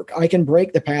exegetical work. I can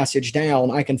break the passage down.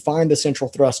 I can find the central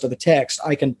thrust of the text.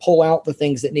 I can pull out the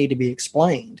things that need to be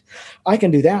explained. I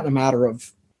can do that in a matter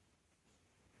of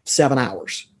 7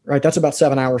 hours, right? That's about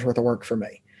 7 hours worth of work for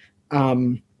me.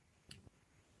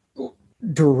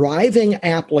 Deriving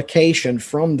application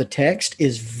from the text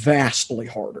is vastly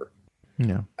harder.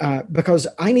 Yeah. Because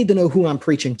I need to know who I'm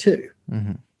preaching to.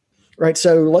 Mm-hmm. Right.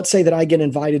 So let's say that I get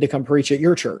invited to come preach at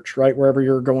your church, right? Wherever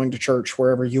you're going to church,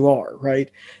 wherever you are, right?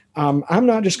 I'm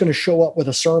not just going to show up with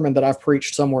a sermon that I've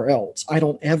preached somewhere else. I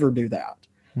don't ever do that.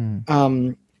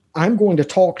 Mm. I'm going to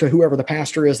talk to whoever the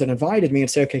pastor is that invited me and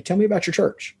say, okay, tell me about your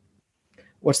church.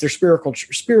 What's their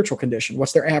spiritual condition?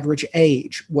 What's their average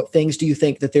age? What things do you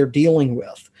think that they're dealing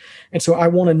with? And so I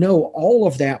want to know all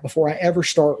of that before I ever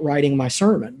start writing my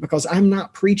sermon, because I'm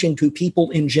not preaching to people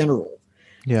in general.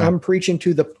 Yeah. I'm preaching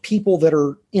to the people that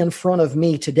are in front of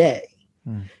me today.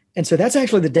 Mm. And so that's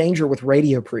actually the danger with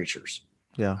radio preachers.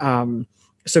 Yeah.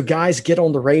 So guys get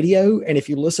on the radio, and if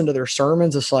you listen to their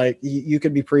sermons, it's like you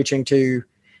could be preaching to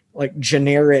like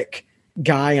generic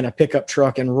guy in a pickup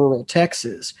truck in rural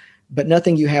Texas, but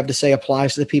nothing you have to say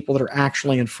applies to the people that are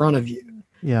actually in front of you.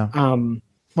 Yeah.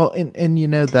 Well, and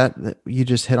that you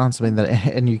just hit on something that,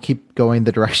 and you keep going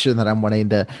the direction that I'm wanting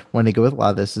to go with a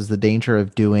lot of this, is the danger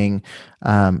of doing,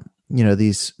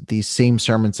 these same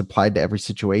sermons applied to every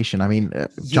situation. I mean,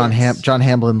 John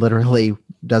Hamblin literally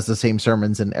does the same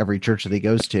sermons in every church that he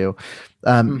goes to.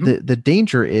 The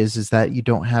danger is that you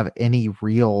don't have any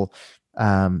real,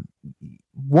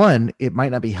 one, it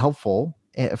might not be helpful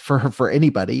for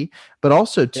anybody, but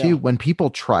also too, when people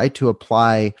try to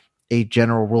apply a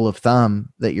general rule of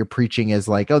thumb that you're preaching is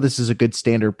like, oh, this is a good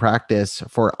standard practice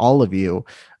for all of you.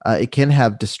 It can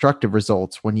have destructive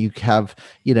results when you have,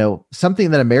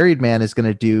 something that a married man is going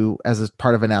to do as a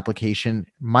part of an application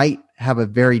might have a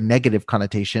very negative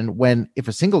connotation, when if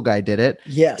a single guy did it,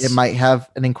 it might have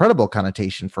an incredible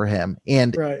connotation for him.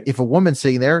 And if a woman's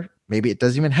sitting there, maybe it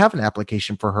doesn't even have an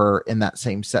application for her in that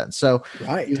same sense. So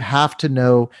Right. you have to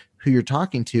know who you're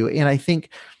talking to. And I think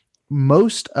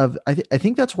I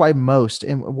think that's why most,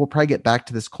 and we'll probably get back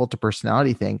to this cult of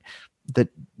personality thing, that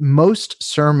most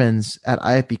sermons at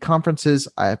IFB conferences,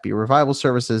 IFB revival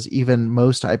services, even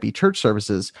most IFB church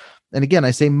services, and again,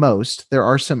 I say most, there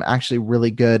are some actually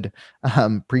really good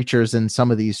preachers in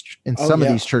some of these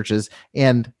these churches,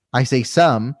 and I say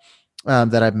some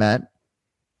that I've met.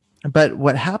 But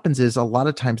what happens is a lot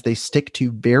of times they stick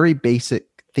to very basic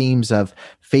themes of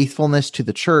faithfulness to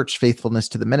the church, faithfulness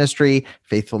to the ministry,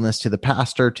 faithfulness to the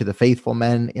pastor, to the faithful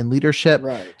men in leadership.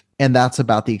 Right. And that's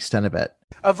about the extent of it.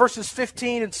 Verses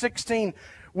 15 and 16,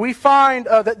 we find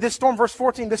that this storm, verse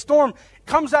 14, this storm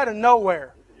comes out of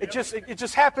nowhere. It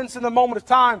just happens in the moment of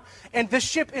time. And this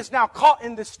ship is now caught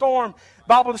in this storm. The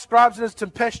Bible describes it as a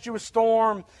tempestuous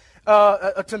storm,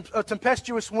 a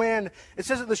tempestuous wind. It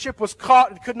says that the ship was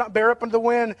caught and could not bear up under the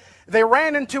wind. They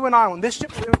ran into an island. This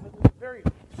ship, it was very,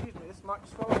 excuse me, this mic is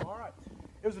falling. All right.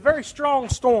 It was a very strong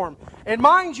storm. And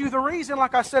mind you, the reason,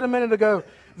 like I said a minute ago,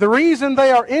 the reason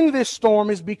they are in this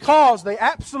storm is because they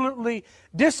absolutely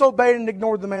disobeyed and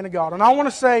ignored the man of God. And I want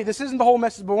to say, this isn't the whole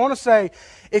message, but I want to say,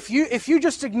 if you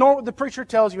just ignore what the preacher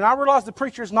tells you, and I realize the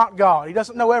preacher is not God. He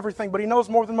doesn't know everything, but he knows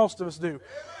more than most of us do.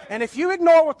 And if you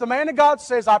ignore what the man of God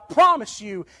says, I promise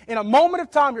you, in a moment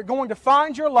of time, you're going to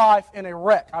find your life in a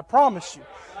wreck. I promise you.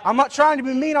 I'm not trying to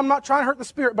be mean. I'm not trying to hurt the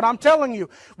Spirit. But I'm telling you,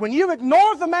 when you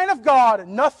ignore the man of God,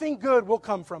 nothing good will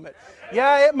come from it.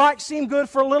 Yeah, it might seem good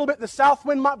for a little bit. The south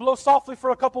wind might blow softly for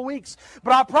a couple weeks.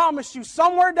 But I promise you,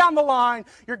 somewhere down the line,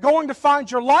 you're going to find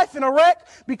your life in a wreck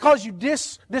because you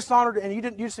dishonored and you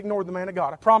just ignored the man of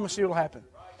God. I promise you it'll happen.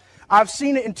 I've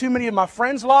seen it in too many of my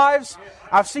friends' lives.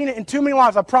 I've seen it in too many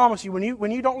lives. I promise you,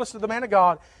 when you don't listen to the man of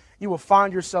God, you will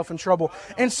find yourself in trouble.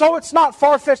 And so it's not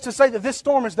far-fetched to say that this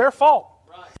storm is their fault.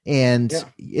 And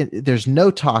there's no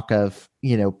talk of,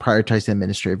 prioritizing the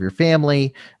ministry of your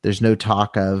family. There's no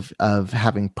talk of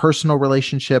having personal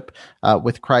relationship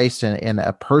with Christ and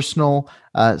a personal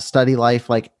study life.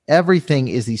 Like everything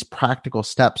is these practical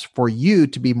steps for you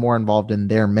to be more involved in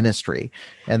their ministry.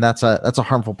 And that's a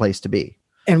harmful place to be.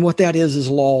 And what that is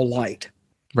law light.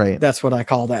 Right. That's what I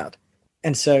call that.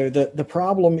 And so the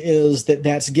problem is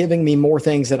that's giving me more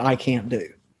things that I can't do.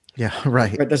 Yeah,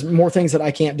 right. There's more things that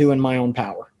I can't do in my own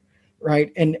power.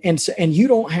 Right. And you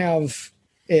don't have,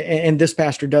 and this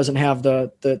pastor doesn't have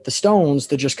the stones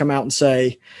to just come out and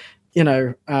say,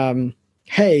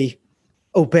 hey,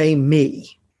 obey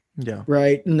me. Yeah.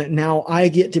 Right. Now I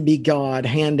get to be God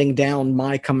handing down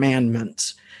my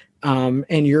commandments.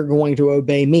 And you're going to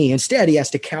obey me. Instead, he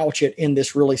has to couch it in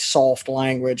this really soft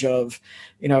language of,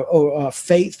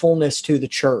 faithfulness to the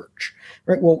church.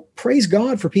 Right. Well, praise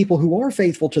God for people who are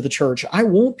faithful to the church. I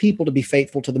want people to be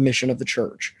faithful to the mission of the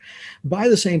church. By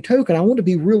the same token, I want to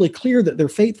be really clear that their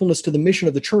faithfulness to the mission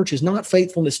of the church is not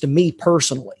faithfulness to me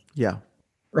personally. Yeah.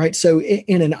 Right. So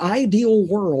in an ideal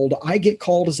world, I get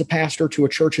called as a pastor to a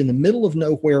church in the middle of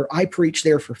nowhere. I preach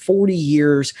there for 40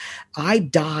 years. I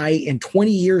die in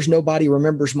 20 years. Nobody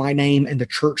remembers my name and the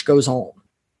church goes on.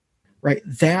 Right.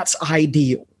 That's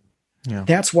ideal. Yeah.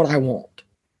 That's what I want.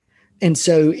 And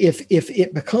so if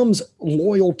it becomes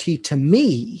loyalty to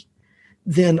me,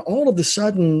 then all of a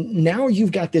sudden now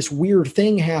you've got this weird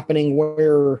thing happening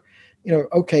where,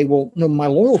 my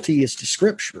loyalty is to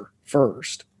Scripture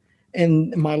first.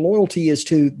 And my loyalty is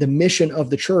to the mission of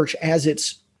the church as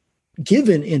it's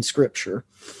given in Scripture.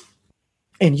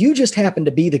 And you just happen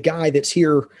to be the guy that's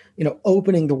here,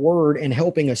 opening the Word and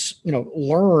helping us,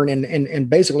 learn. And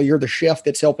basically you're the chef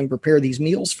that's helping prepare these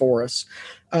meals for us.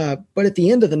 But at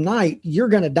the end of the night, you're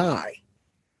going to die.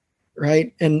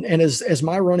 Right. And as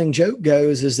my running joke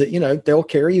goes is that, they'll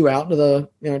carry you out into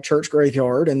the, church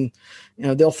graveyard and,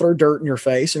 they'll throw dirt in your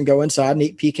face and go inside and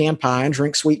eat pecan pie and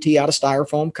drink sweet tea out of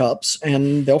styrofoam cups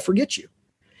and they'll forget you.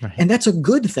 Right. And that's a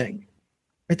good thing.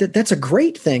 Right? That's a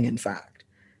great thing, in fact,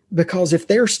 because if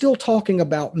they're still talking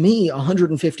about me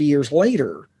 150 years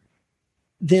later,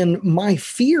 then my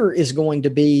fear is going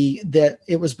to be that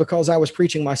it was because I was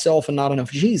preaching myself and not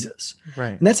enough Jesus. Right.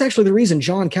 And that's actually the reason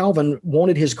John Calvin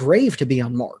wanted his grave to be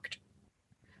unmarked.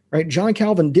 Right. John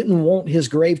Calvin didn't want his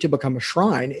grave to become a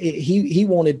shrine. He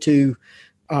wanted to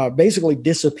basically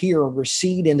disappear or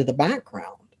recede into the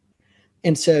background.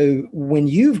 And so when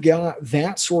you've got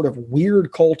that sort of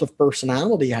weird cult of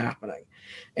personality happening,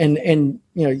 and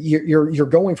you're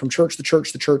going from church to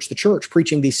church to church to church,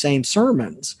 preaching these same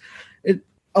sermons,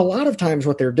 a lot of times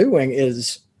what they're doing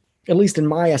is, at least in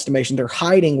my estimation, they're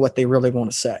hiding what they really want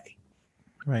to say.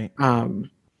 Right.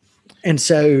 And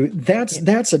so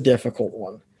that's a difficult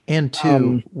one. And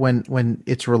two, when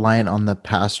it's reliant on the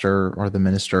pastor or the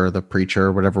minister or the preacher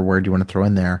or whatever word you want to throw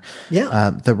in there,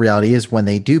 the reality is when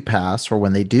they do pass or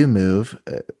when they do move,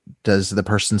 does the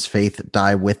person's faith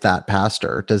die with that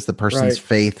pastor? Does the person's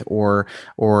faith or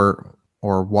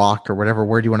walk or whatever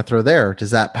word you want to throw there,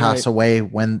 does that pass away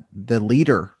when the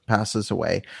leader passes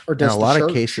away? Or does in a lot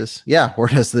of cases, or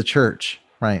does the church?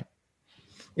 Right.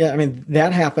 Yeah, I mean,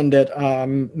 that happened at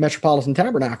Metropolitan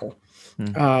Tabernacle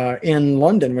in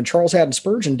London when Charles Haddon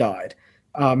Spurgeon died.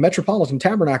 Metropolitan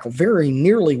Tabernacle very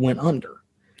nearly went under.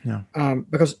 Yeah.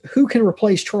 Because who can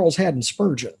replace Charles Haddon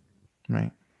Spurgeon?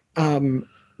 Right.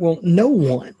 Well, no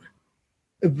one.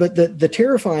 But the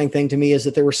terrifying thing to me is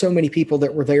that there were so many people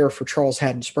that were there for Charles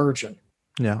Haddon Spurgeon.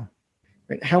 Yeah.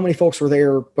 Right? How many folks were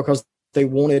there because they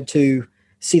wanted to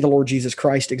see the Lord Jesus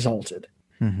Christ exalted?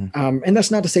 Mm-hmm. And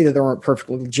that's not to say that there aren't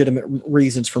perfectly legitimate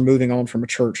reasons for moving on from a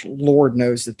church. Lord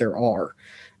knows that there are.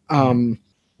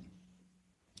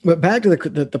 But back to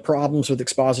the problems with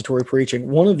expository preaching,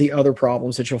 one of the other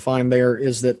problems that you'll find there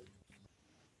is that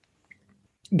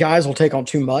guys will take on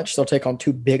too much. They'll take on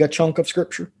too big a chunk of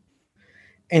scripture.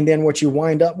 And then what you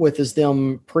wind up with is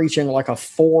them preaching like a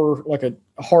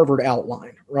Harvard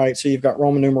outline, right? So you've got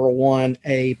Roman numeral 1,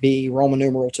 A, B, Roman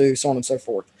numeral 2, so on and so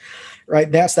forth, right?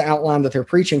 That's the outline that they're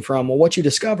preaching from. Well, what you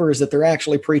discover is that they're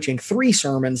actually preaching 3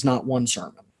 sermons, not 1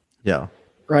 sermon. Yeah.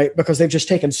 Right? Because they've just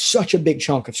taken such a big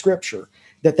chunk of scripture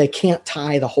that they can't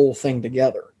tie the whole thing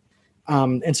together.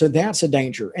 And so that's a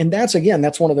danger. And that's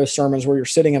one of those sermons where you're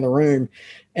sitting in the room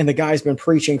and the guy's been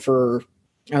preaching for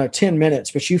 10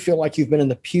 minutes, but you feel like you've been in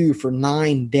the pew for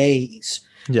 9 days,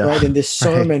 right? And this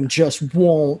sermon just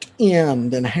won't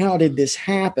end. And how did this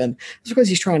happen? It's because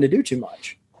he's trying to do too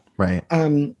much. Right.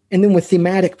 And then with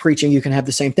thematic preaching, you can have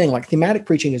the same thing. Like thematic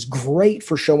preaching is great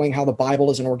for showing how the Bible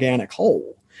is an organic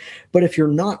whole. But if you're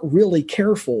not really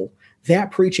careful,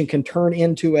 that preaching can turn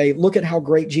into a look at how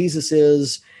great Jesus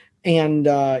is and,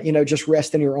 just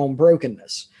rest in your own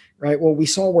brokenness, right? Well, we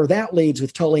saw where that leads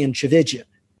with Tully and Tchividjian.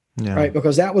 Yeah. Right,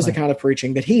 because that was the kind of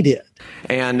preaching that he did.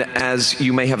 And as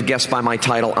you may have guessed by my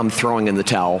title, I'm throwing in the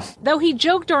towel. Though he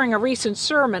joked during a recent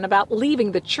sermon about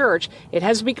leaving the church, it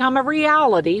has become a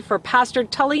reality for Pastor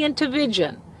Tully and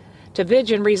Tchividjian.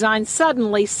 Tchividjian resigned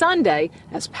suddenly Sunday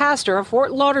as pastor of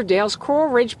Fort Lauderdale's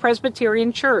Coral Ridge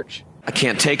Presbyterian Church. I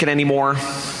can't take it anymore.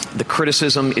 The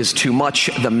criticism is too much.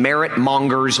 The merit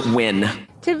mongers win.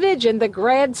 Tchividjian, the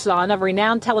grandson of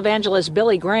renowned televangelist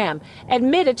Billy Graham,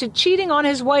 admitted to cheating on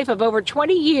his wife of over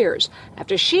 20 years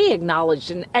after she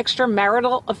acknowledged an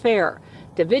extramarital affair.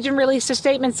 Tchividjian released a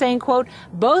statement saying, quote,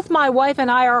 "Both my wife and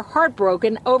I are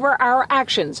heartbroken over our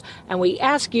actions, and we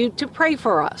ask you to pray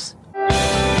for us."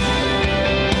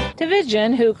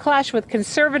 Tchividjian, who clashed with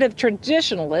conservative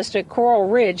traditionalists at Coral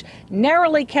Ridge,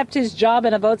 narrowly kept his job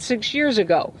in a vote 6 years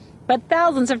ago. But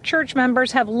thousands of church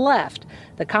members have left,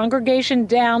 the congregation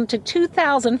down to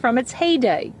 2,000 from its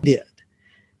heyday.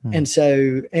 And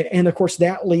so, and of course,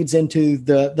 that leads into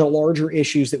the larger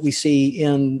issues that we see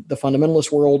in the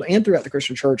fundamentalist world and throughout the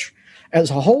Christian church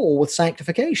as a whole with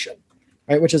sanctification,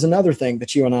 right? Which is another thing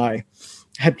that you and I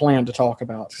had planned to talk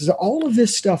about. Because all of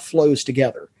this stuff flows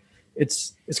together.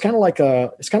 It's kind of like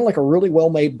a really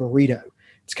well-made burrito.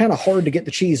 It's kind of hard to get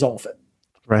the cheese off it.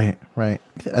 Right.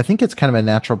 I think it's kind of a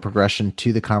natural progression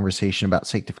to the conversation about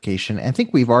sanctification. I think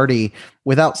we've already,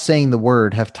 without saying the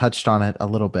word, have touched on it a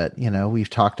little bit. We've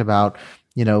talked about,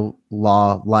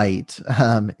 law, light.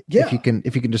 If you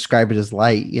can describe it as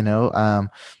light,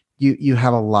 you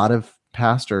have a lot of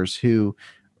pastors who,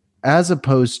 as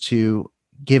opposed to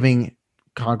giving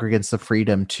congregants the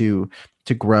freedom to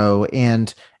grow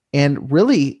and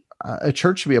really a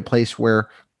church should be a place where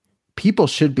people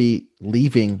should be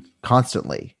leaving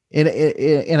constantly.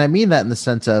 And I mean that in the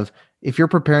sense of if you're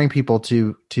preparing people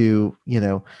to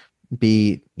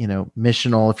be,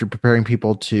 missional, if you're preparing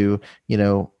people to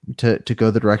go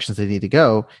the directions they need to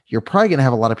go, you're probably going to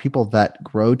have a lot of people that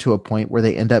grow to a point where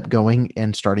they end up going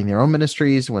and starting their own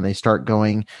ministries, when they start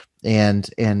going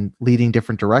and leading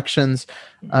different directions.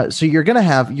 So you're going to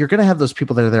have those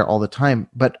people that are there all the time.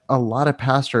 But a lot of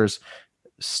pastors,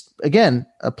 again,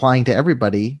 applying to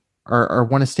everybody, or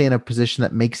want to stay in a position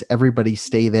that makes everybody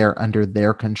stay there under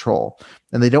their control.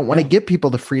 And they don't want to give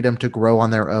people the freedom to grow on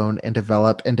their own and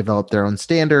develop their own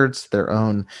standards, their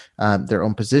own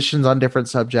positions on different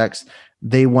subjects.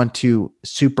 They want to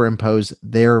superimpose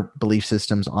their belief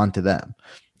systems onto them.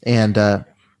 And sorry,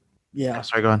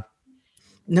 go on.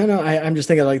 No, I'm just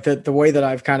thinking like the way that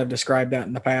I've kind of described that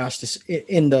in the past is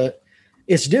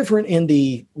it's different in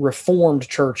the Reformed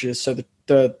churches. So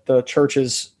the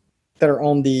churches that are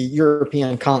on the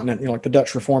European continent, like the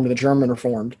Dutch Reformed and the German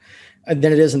Reformed,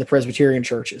 than it is in the Presbyterian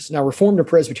churches. Now, Reformed and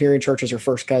Presbyterian churches are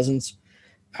first cousins.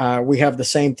 We have the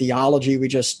same theology. We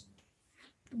just,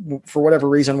 for whatever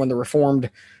reason, when the Reformed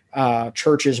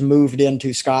churches moved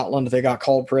into Scotland, they got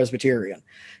called Presbyterian.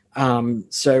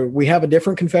 So we have a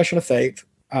different confession of faith.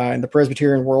 In the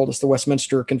Presbyterian world, it's the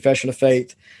Westminster Confession of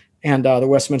Faith and the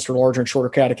Westminster Larger and Shorter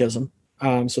Catechism.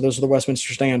 So those are the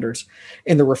Westminster standards.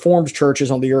 In the Reformed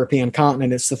churches on the European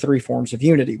continent, it's the three forms of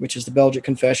unity, which is the Belgic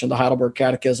Confession, the Heidelberg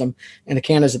Catechism, and the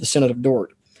Canons of the Synod of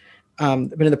Dort.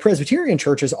 But in the Presbyterian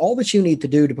churches, all that you need to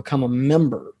do to become a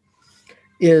member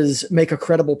is make a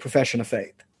credible profession of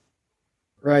faith,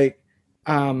 right?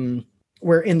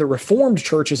 Where in the Reformed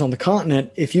churches on the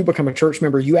continent, if you become a church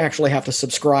member, you actually have to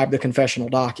subscribe the confessional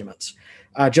documents,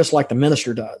 just like the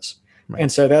minister does. Right.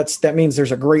 And so that means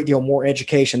there's a great deal more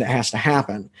education that has to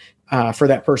happen for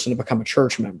that person to become a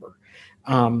church member.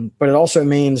 But it also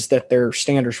means that their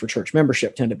standards for church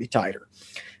membership tend to be tighter.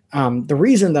 The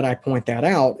reason that I point that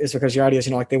out is because the idea is,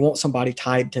 like they want somebody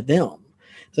tied to them.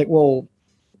 It's like, well,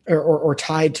 or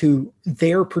tied to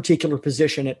their particular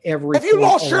position at every. Have you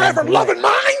lost your ever-loving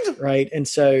mind? Right. And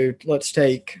so let's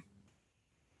take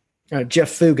Jeff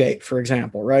Fugate, for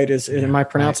example, right? Am I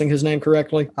pronouncing his name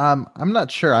correctly? I'm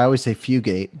not sure. I always say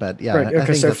Fugate, but yeah. Right.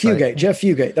 Okay, so Fugate, right. Jeff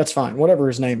Fugate, that's fine. Whatever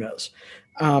his name is.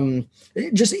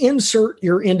 Just insert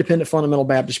your independent fundamental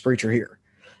Baptist preacher here,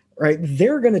 right?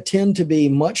 They're going to tend to be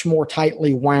much more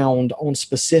tightly wound on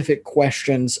specific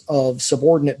questions of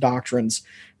subordinate doctrines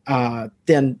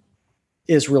than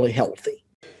is really healthy.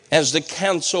 As the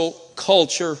cancel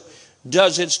culture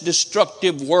does its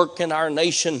destructive work in our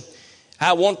nation,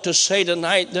 I want to say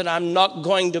tonight that I'm not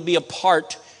going to be a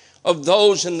part of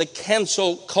those in the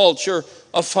cancel culture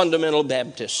of fundamental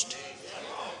Baptist.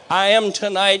 I am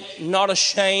tonight not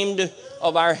ashamed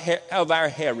of our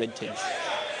heritage.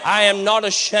 I am not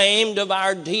ashamed of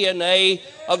our DNA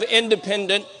of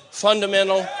independent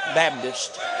fundamental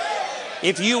Baptist.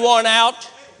 If you want out,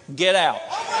 get out.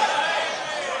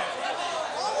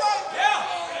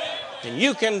 And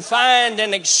you can find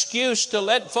an excuse to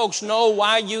let folks know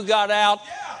why you got out,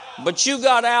 but you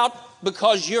got out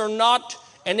because you're not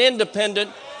an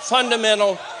independent,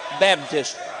 fundamental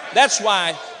Baptist. That's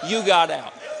why you got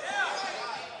out.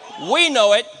 We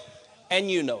know it, and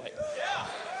you know it.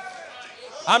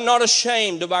 I'm not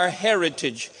ashamed of our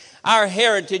heritage. Our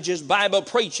heritage is Bible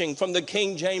preaching from the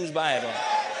King James Bible.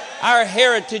 Our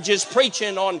heritage is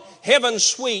preaching on heaven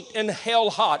sweet and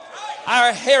hell hot.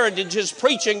 Our heritage is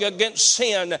preaching against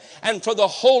sin and for the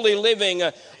holy living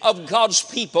of God's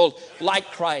people like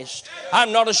Christ.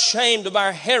 I'm not ashamed of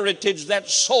our heritage,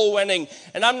 that's soul winning.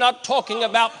 And I'm not talking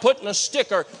about putting a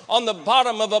sticker on the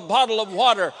bottom of a bottle of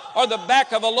water or the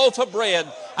back of a loaf of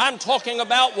bread. I'm talking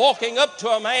about walking up to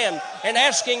a man and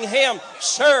asking him,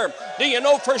 "Sir, do you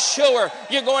know for sure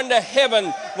you're going to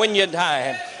heaven when you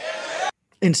die?"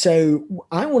 And so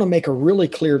I want to make a really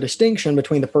clear distinction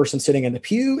between the person sitting in the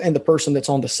pew and the person that's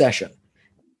on the session,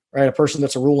 right? A person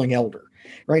that's a ruling elder,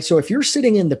 right? So if you're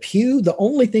sitting in the pew, the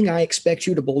only thing I expect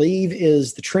you to believe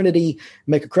is the Trinity,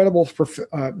 make a credible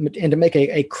and to make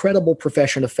a credible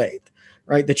profession of faith,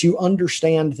 right? That you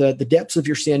understand the depths of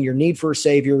your sin, your need for a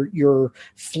Savior, you're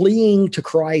fleeing to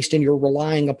Christ, and you're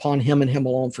relying upon Him and Him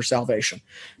alone for salvation.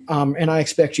 And I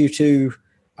expect you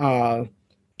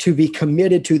to be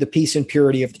committed to the peace and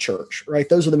purity of the church, right?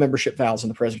 Those are the membership vows in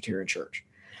the Presbyterian Church.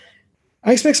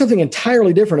 I expect something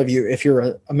entirely different of you if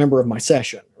you're a member of my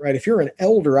session, right? If you're an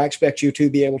elder, I expect you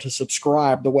to be able to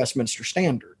subscribe the Westminster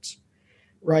standards,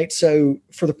 right? So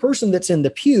for the person that's in the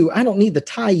pew, I don't need to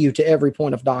tie you to every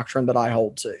point of doctrine that I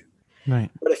hold to. Right.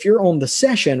 But if you're on the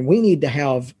session, we need to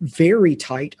have very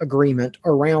tight agreement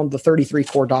around the 33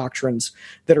 core doctrines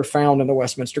that are found in the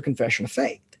Westminster Confession of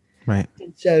Faith. Right.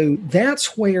 And so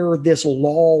that's where this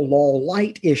law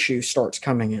light issue starts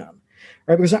coming in,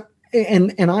 right? Because I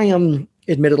am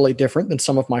admittedly different than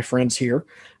some of my friends here.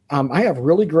 I have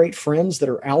really great friends that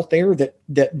are out there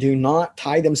that do not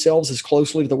tie themselves as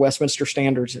closely to the Westminster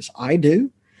standards as I do.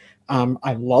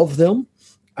 I love them.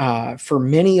 For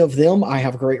many of them, I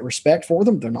have great respect for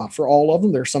them. They're not for all of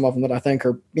them. There's some of them that I think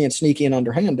are being sneaky and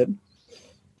underhanded.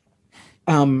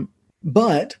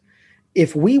 But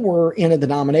if we were in a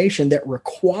denomination that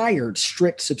required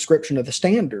strict subscription to the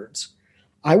standards,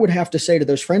 I would have to say to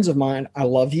those friends of mine, I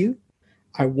love you.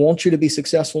 I want you to be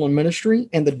successful in ministry,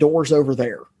 and the door's over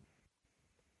there,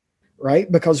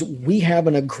 right? Because we have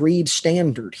an agreed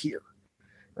standard here,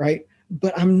 right?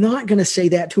 But I'm not going to say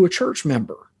that to a church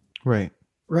member. Right.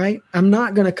 Right. I'm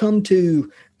not going to come to,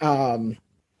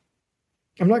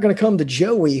 I'm not going to come to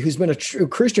Joey, who's been a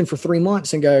Christian for 3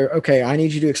 months, and go, okay, I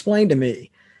need you to explain to me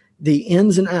the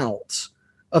ins and outs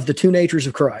of the two natures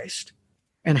of Christ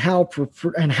and how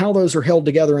those are held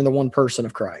together in the one person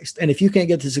of Christ. And if you can't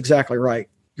get this exactly right,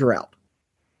 you're out.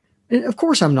 And of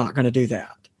course, I'm not going to do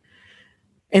that.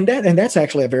 And that's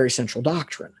actually a very central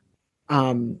doctrine.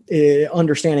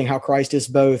 Understanding how Christ is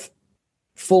both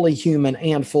fully human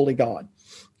and fully God.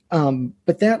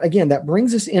 But that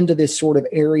brings us into this sort of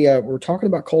area. We're talking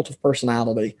about cult of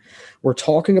personality. We're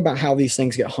talking about how these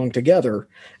things get hung together.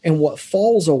 And what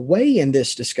falls away in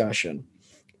this discussion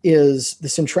is the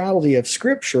centrality of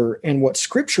Scripture and what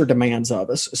Scripture demands of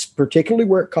us, particularly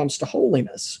where it comes to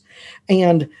holiness,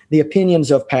 and the opinions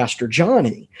of Pastor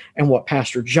Johnny and what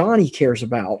Pastor Johnny cares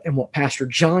about and what Pastor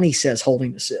Johnny says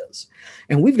holiness is.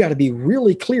 And we've got to be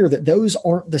really clear that those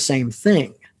aren't the same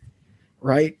thing,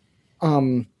 right?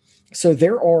 So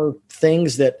there are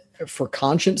things that, for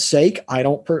conscience sake, I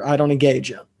don't engage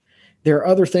in. There are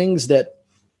other things that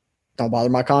don't bother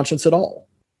my conscience at all.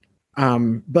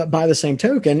 But by the same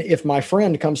token, if my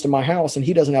friend comes to my house and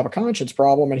he doesn't have a conscience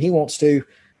problem and he wants to,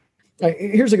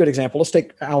 here's a good example. Let's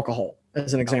take alcohol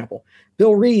as an example.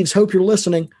 Bill Reeves, hope you're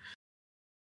listening.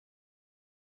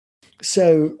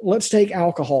 So let's take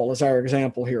alcohol as our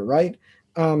example here, right?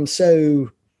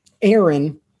 So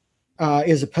Aaron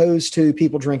is opposed to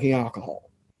people drinking alcohol,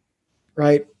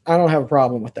 right? I don't have a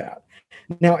problem with that.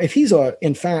 Now, if he's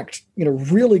in fact,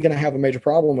 really going to have a major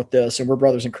problem with this, and we're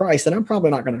brothers in Christ, then I'm probably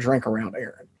not going to drink around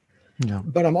Aaron. Yeah.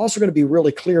 But I'm also going to be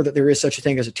really clear that there is such a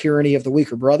thing as a tyranny of the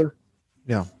weaker brother.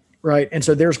 Yeah. Right. And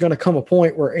so there's going to come a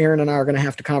point where Aaron and I are going to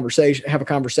have a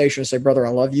conversation and say, brother, I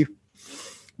love you,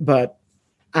 but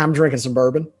I'm drinking some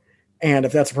bourbon. And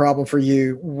if that's a problem for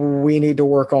you, we need to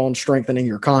work on strengthening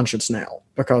your conscience now,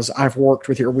 because I've worked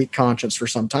with your weak conscience for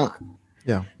some time.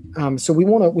 Yeah. So we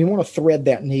want to thread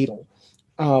that needle.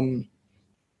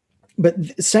 But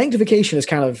sanctification is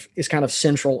kind of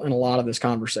central in a lot of this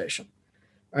conversation.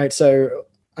 All right. So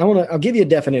I'll give you a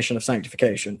definition of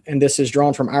sanctification, and this is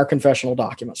drawn from our confessional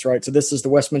documents, right? So this is the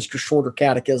Westminster Shorter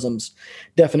Catechism's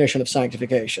definition of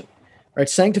sanctification, right?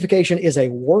 Sanctification is a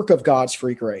work of God's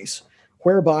free grace,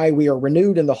 whereby we are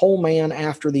renewed in the whole man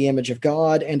after the image of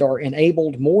God and are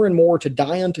enabled more and more to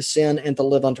die unto sin and to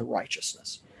live unto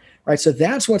righteousness, right? So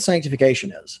that's what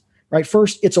sanctification is, right?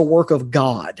 First, it's a work of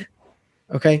God,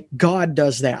 okay? God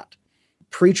does that.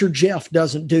 Preacher Jeff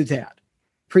doesn't do that.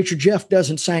 Preacher Jeff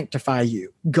doesn't sanctify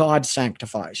you. God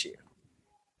sanctifies you.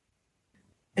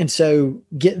 And so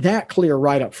get that clear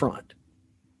right up front,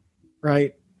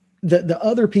 right? The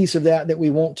other piece of that we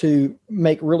want to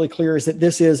make really clear is that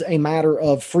this is a matter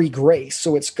of free grace.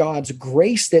 So it's God's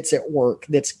grace that's at work,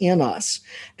 that's in us,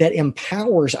 that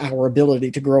empowers our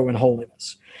ability to grow in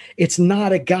holiness. It's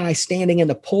not a guy standing in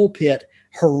the pulpit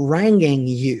haranguing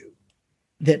you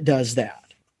that does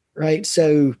that, right?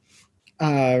 So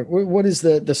what is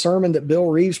the sermon that Bill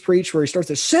Reeves preached where he starts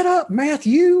to sit up,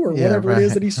 Matthew, or whatever it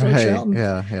is that he starts shouting?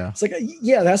 Yeah. It's like,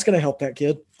 yeah, that's going to help that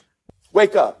kid.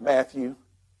 Wake up, Matthew.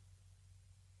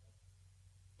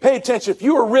 Pay attention. If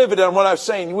you were riveted on what I was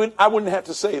saying, I wouldn't have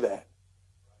to say that.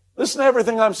 Listen to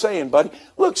everything I'm saying, buddy.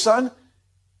 Look, son,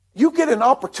 you get an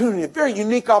opportunity, a very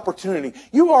unique opportunity.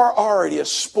 You are already a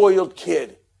spoiled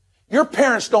kid. Your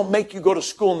parents don't make you go to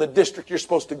school in the district you're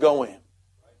supposed to go in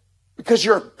because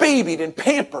you're babied and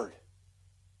pampered.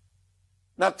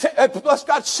 Now, bless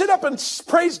God, sit up and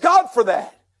praise God for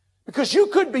that, because you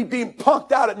could be being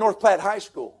punked out at North Platte High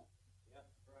School.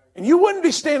 And you wouldn't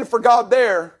be standing for God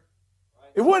there.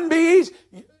 It wouldn't be easy.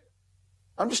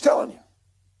 I'm just telling you.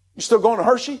 You still going to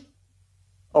Hershey?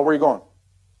 Oh, where are you going?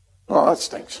 Oh, that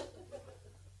stinks.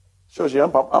 Shows you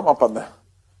I'm up on that.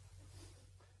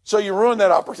 So you ruined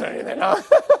that opportunity then, huh?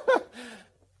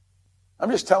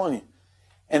 I'm just telling you.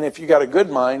 And if you got a good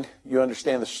mind, you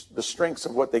understand the strengths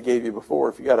of what they gave you before.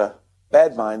 If you got a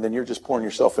bad mind, then you're just pouring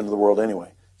yourself into the world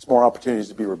anyway. It's more opportunities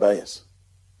to be rebellious.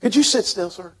 Could you sit still,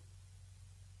 sir?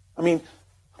 I mean,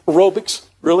 aerobics,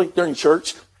 really, during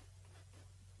church?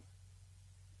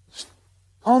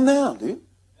 Calm down, dude.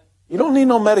 You don't need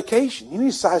no medication. You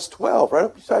need size 12 right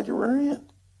up beside your rear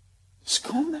end. Just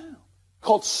calm down.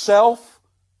 Called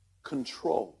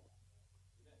self-control.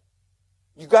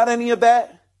 You got any of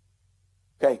that?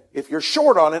 Okay, if you're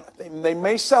short on it, they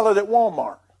may sell it at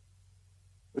Walmart.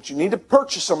 But you need to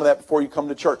purchase some of that before you come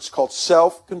to church. It's called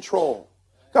self-control.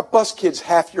 Got bus kids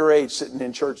half your age sitting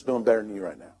in church doing better than you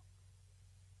right now.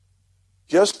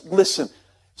 Just listen.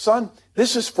 Son,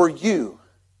 this is for you.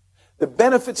 The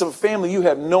benefits of a family you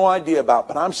have no idea about,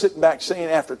 but I'm sitting back saying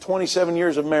after 27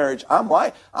 years of marriage, I'm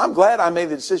glad I made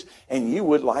the decision, and you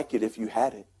would like it if you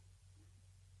had it.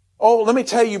 Oh, let me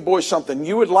tell you boys something.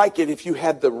 You would like it if you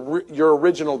had your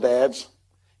original dads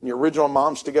and your original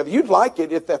moms together. You'd like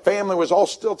it if the family was all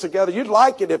still together. You'd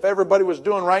like it if everybody was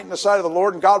doing right in the sight of the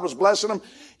Lord and God was blessing them.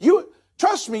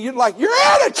 Trust me, you'd like your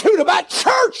attitude about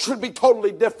church would be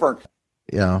totally different.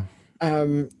 Yeah.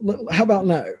 How about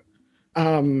no?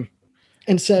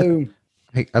 And so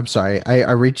I'm sorry.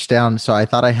 I reached down, so I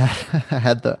thought I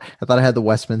had the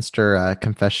Westminster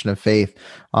Confession of Faith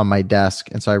on my desk,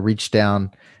 and so I reached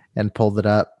down and pulled it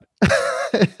up.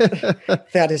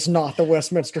 That is not the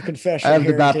Westminster Confession. I have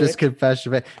the Baptist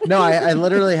Confession of Faith. No, I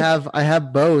literally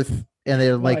have both, and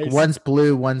they're like Nice. One's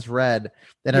blue, one's red.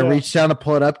 And I reached down to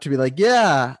pull it up to be like,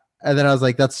 yeah. And then I was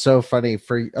like, that's so funny. Of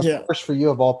course, for you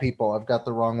of all people, I've got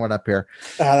the wrong one up here.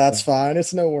 That's fine.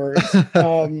 It's no worries.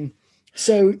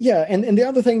 So yeah, and the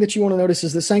other thing that you want to notice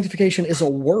is that sanctification is a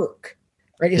work,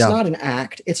 right? It's not an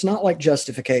act. It's not like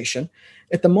justification.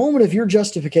 At the moment of your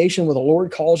justification, where the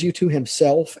Lord calls you to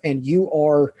himself and you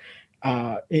are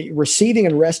receiving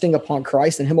and resting upon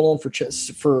Christ and him alone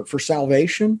for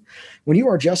salvation, when you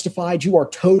are justified, you are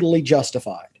totally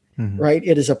justified, right?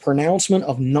 It is a pronouncement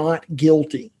of not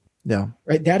guilty. Yeah.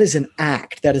 Right. That is an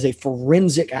act. That is a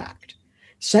forensic act.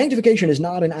 Sanctification is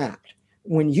not an act.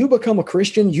 When you become a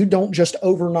Christian, you don't just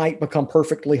overnight become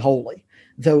perfectly holy.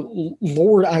 Though,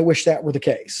 Lord, I wish that were the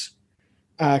case,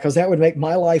 because that would make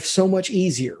my life so much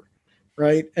easier,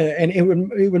 right? And it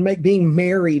would make being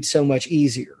married so much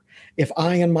easier if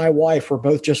I and my wife were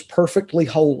both just perfectly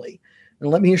holy. And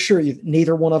let me assure you,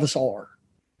 neither one of us are,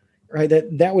 right?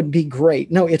 That would be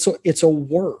great. No, it's a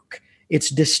work. It's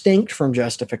distinct from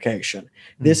justification.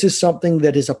 This is something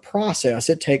that is a process.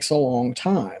 It takes a long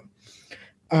time.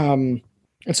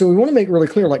 And so we want to make really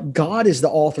clear, like, God is the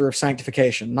author of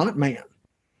sanctification, not man.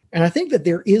 And I think that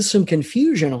there is some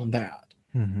confusion on that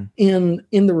in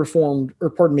the Reformed, or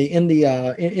pardon me, in the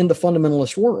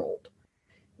fundamentalist world,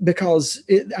 because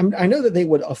I know that they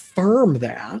would affirm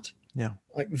that,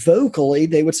 like vocally,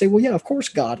 they would say, well, yeah, of course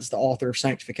God is the author of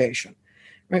sanctification,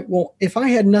 right? Well, if I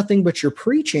had nothing but your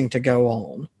preaching to go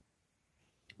on,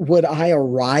 would I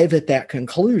arrive at that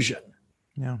conclusion?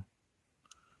 Yeah.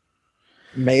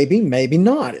 Maybe, maybe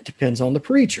not. It depends on the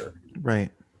preacher.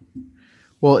 Right.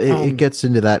 Well, it gets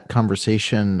into that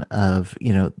conversation of,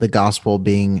 the gospel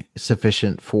being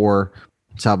sufficient for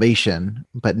salvation,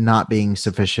 but not being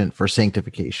sufficient for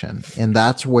sanctification. And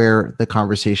that's where the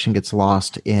conversation gets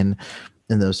lost in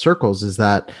those circles, is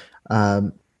that,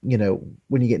 when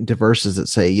you get into verses that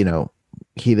say,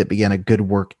 he that began a good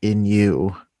work in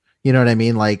you, you know what I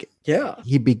mean? Like,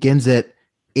 he begins it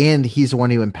and he's the one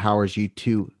who empowers you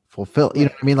to fulfill, you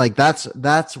know what I mean? Like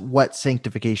that's what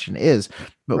sanctification is.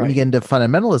 But when you get into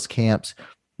fundamentalist camps,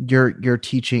 you're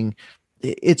teaching,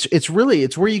 it's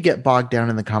where you get bogged down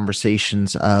in the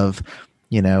conversations of,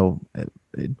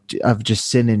 of just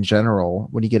sin in general.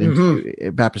 When you get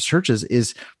into Baptist churches,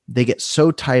 is they get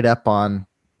so tied up on,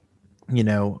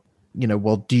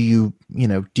 well, do you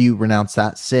renounce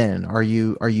that sin? Are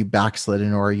you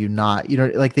backslidden, or are you not?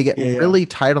 Like they get really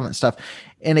tight on that stuff.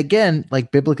 And again, like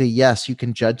biblically, yes, you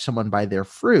can judge someone by their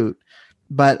fruit,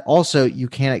 but also you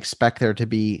can't expect there to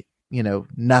be,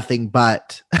 nothing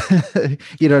but,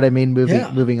 you know what I mean?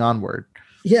 Moving onward.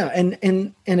 Yeah.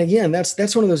 And again,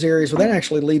 that's one of those areas where that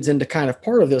actually leads into kind of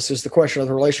part of this is the question of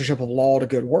the relationship of law to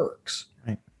good works.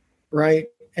 Right.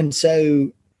 And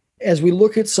so as we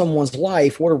look at someone's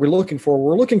life, what are we looking for?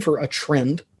 We're looking for a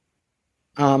trend.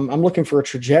 I'm looking for a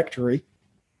trajectory.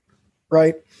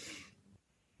 Right.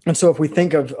 And so if we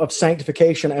think of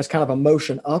sanctification as kind of a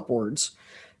motion upwards,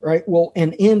 right? Well,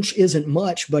 an inch isn't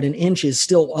much, but an inch is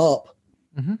still up.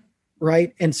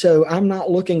 Right. And so I'm not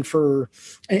looking for,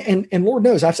 and Lord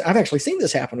knows, I've actually seen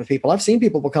this happen with people. I've seen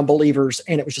people become believers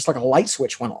and it was just like a light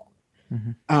switch went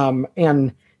on.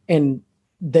 And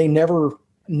they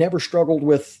never struggled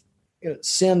with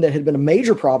sin that had been a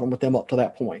major problem with them up to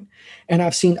that point. And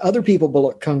I've seen other people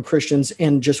become Christians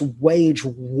and just wage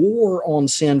war on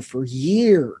sin for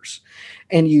years.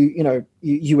 And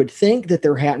you would think that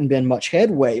there hadn't been much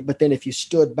headway, but then if you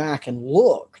stood back and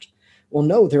looked, well,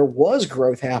 no, there was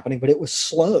growth happening, but it was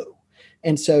slow.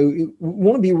 And so we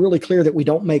want to be really clear that we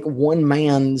don't make one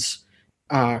man's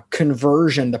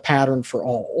conversion the pattern for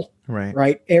all.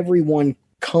 Right. Everyone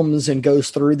comes and goes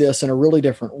through this in a really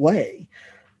different way.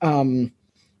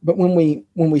 But when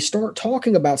we start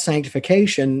talking about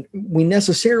sanctification, we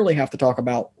necessarily have to talk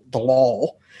about the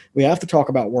law. We have to talk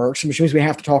about works, which means we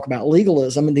have to talk about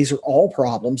legalism. And these are all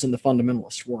problems in the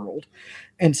fundamentalist world.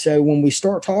 And so when we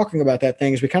start talking about that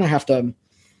things, we kind of have to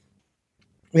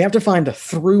find a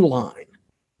through line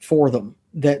for them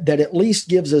that at least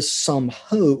gives us some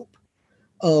hope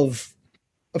of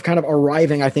kind of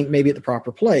arriving, I think, maybe at the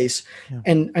proper place. Yeah.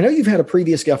 And I know you've had a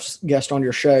previous guest on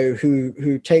your show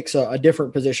who takes a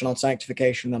different position on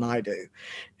sanctification than I do.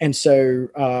 And so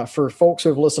for folks who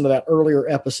have listened to that earlier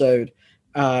episode,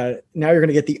 now you're going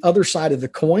to get the other side of the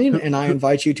coin, and I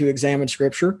invite you to examine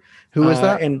Scripture. Who was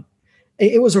that? And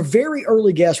it was a very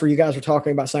early guest where you guys were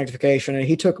talking about sanctification, and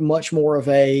he took much more of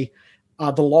the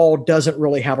law doesn't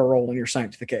really have a role in your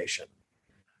sanctification.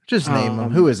 Just name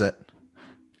him. Who is it?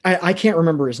 I can't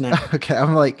remember his name. Okay,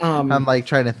 I'm like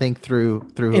trying to think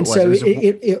through. Who and so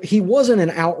he wasn't an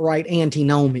outright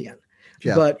antinomian,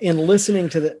 but in listening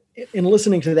to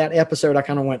that episode, I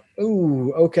kind of went,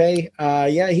 "Ooh, okay,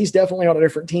 yeah, he's definitely on a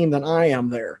different team than I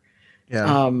am there."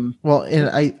 Yeah. Well,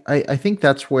 and I think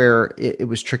that's where it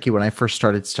was tricky when I first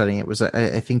started studying. It was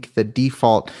I think the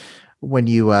default when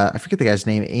you I forget the guy's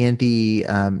name, Andy,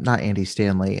 not Andy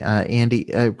Stanley,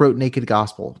 Andy wrote Naked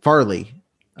Gospel, Farley.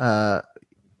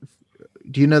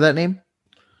 Do you know that name?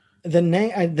 The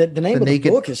name of the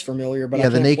book is familiar, but I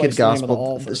can't the Naked Gospel. The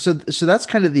name of the author. So that's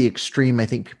kind of the extreme I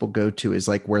think people go to, is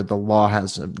like where the law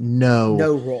has no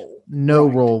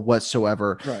role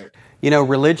whatsoever. Right. You know,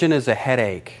 religion is a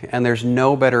headache, and there's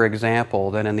no better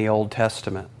example than in the Old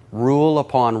Testament. Rule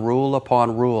upon rule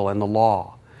upon rule in the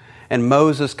law. And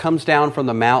Moses comes down from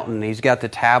the mountain. He's got the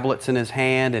tablets in his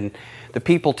hand, and the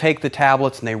people take the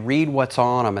tablets and they read what's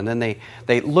on them, and then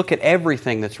they look at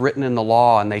everything that's written in the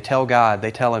law, and they tell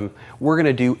him, we're going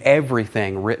to do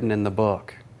everything written in the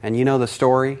book. And you know the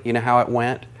story? You know how it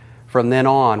went? From then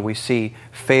on, we see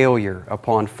failure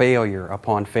upon failure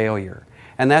upon failure.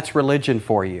 And that's religion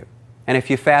for you. And if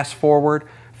you fast forward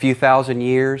a few thousand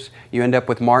years, you end up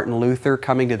with Martin Luther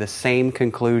coming to the same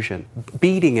conclusion,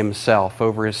 beating himself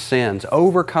over his sins,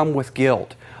 overcome with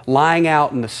guilt, lying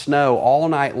out in the snow all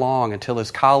night long until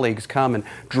his colleagues come and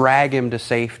drag him to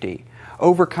safety,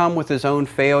 overcome with his own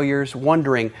failures,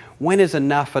 wondering, when is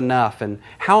enough enough, and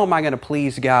how am I going to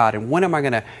please God, and when am I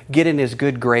going to get in His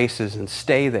good graces and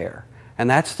stay there? And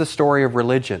that's the story of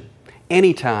religion.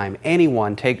 Anytime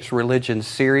anyone takes religion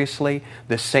seriously,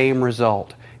 the same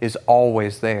result is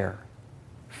always there: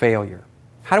 failure.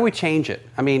 How do we change it?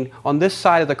 I mean, on this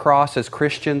side of the cross as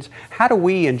Christians, how do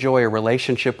we enjoy a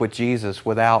relationship with Jesus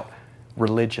without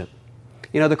religion?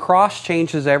 You know, the cross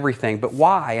changes everything, but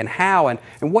why and how and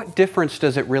what difference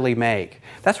does it really make?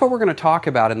 That's what we're going to talk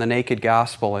about in the Naked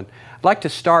Gospel. And I'd like to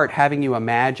start having you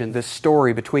imagine this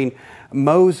story between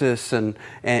Moses and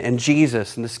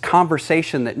Jesus, and this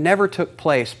conversation that never took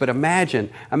place. But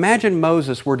imagine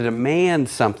Moses were to demand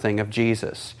something of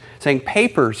Jesus, saying,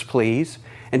 papers, please.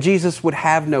 And Jesus would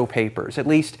have no papers, at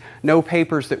least no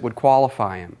papers that would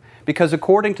qualify him. Because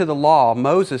according to the law,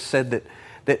 Moses said that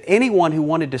anyone who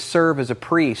wanted to serve as a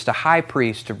priest, a high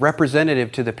priest, a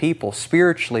representative to the people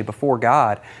spiritually before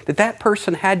God, that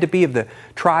person had to be of the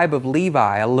tribe of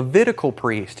Levi, a Levitical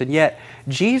priest. And yet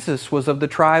Jesus was of the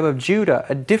tribe of Judah,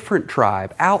 a different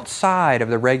tribe, outside of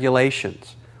the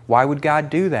regulations. Why would God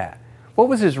do that? What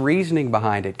was His reasoning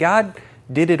behind it? God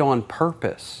did it on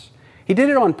purpose. He did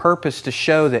it on purpose to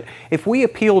show that if we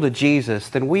appeal to Jesus,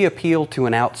 then we appeal to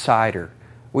an outsider.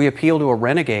 We appeal to a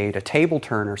renegade, a table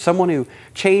turner, someone who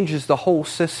changes the whole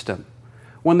system.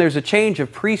 When there's a change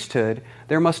of priesthood,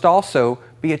 there must also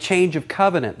be a change of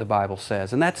covenant, the Bible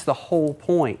says. And that's the whole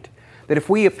point. That if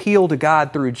we appeal to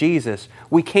God through Jesus,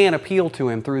 we can't appeal to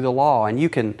Him through the law. And you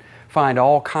can find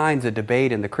all kinds of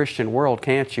debate in the Christian world,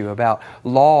 can't you, about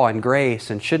law and grace,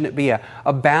 and shouldn't it be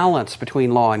a balance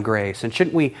between law and grace, and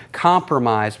shouldn't we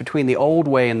compromise between the old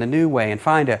way and the new way and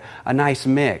find a nice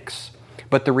mix?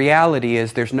 But the reality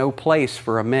is there's no place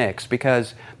for a mix,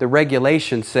 because the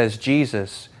regulation says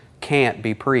Jesus can't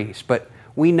be priest, but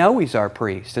we know He's our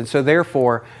priest, and so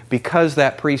therefore, because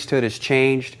that priesthood has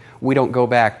changed, we don't go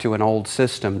back to an old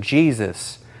system.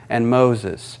 Jesus and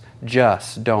Moses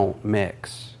just don't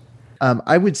mix.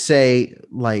 I would say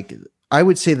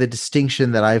the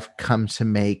distinction that I've come to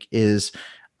make is,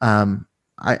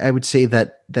 I would say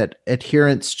that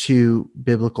adherence to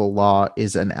biblical law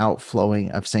is an outflowing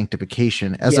of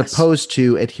sanctification, as opposed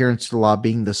to adherence to the law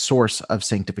being the source of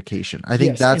sanctification. I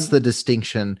think that's the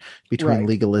distinction between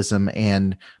legalism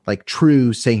and like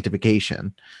true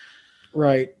sanctification.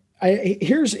 Right.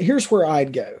 Here's where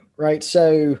I'd go. Right.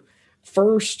 So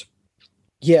first,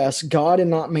 yes, God and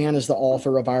not man is the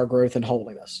author of our growth and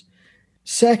holiness.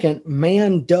 Second,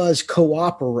 man does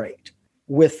cooperate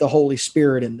with the Holy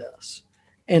Spirit in this.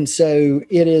 And so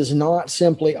it is not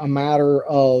simply a matter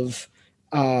of,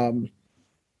 I'm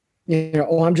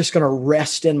just going to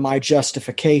rest in my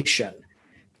justification.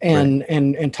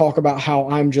 and talk about how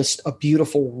I'm just a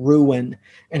beautiful ruin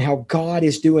and how God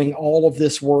is doing all of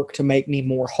this work to make me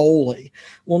more holy.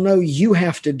 Well, no, you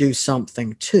have to do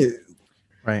something too.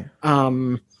 Right.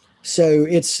 So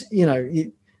it's,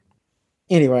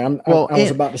 anyway, I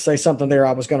was about to say something there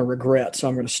I was going to regret, so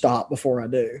I'm going to stop before I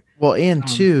do. Well, and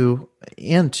two,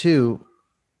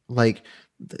 like,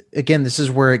 again, this is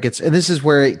where it gets, and this is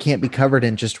where it can't be covered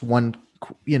in just one,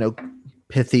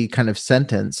 pithy kind of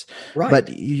sentence, right?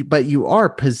 But you are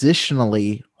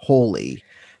positionally holy.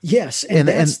 Yes. And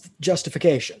that's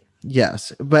justification.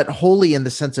 Yes. But holy in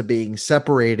the sense of being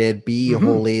separated, be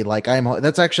holy. Like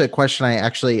that's actually a question I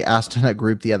actually asked in a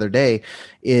group the other day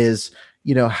is,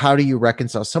 how do you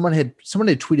reconcile? Someone had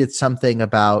tweeted something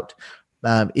about,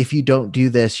 if you don't do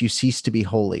this, you cease to be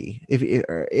holy.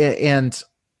 And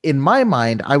in my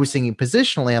mind, I was thinking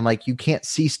positionally, I'm like, you can't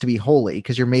cease to be holy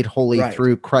because you're made holy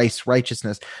through Christ's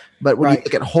righteousness. But when you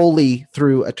look at holy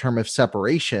through a term of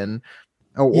separation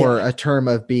or a term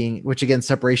of being, which again,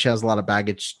 separation has a lot of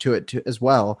baggage to it too, as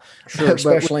well. Sure,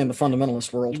 especially in the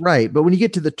fundamentalist world. Right. But when you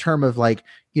get to the term of like,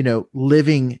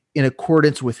 living in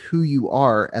accordance with who you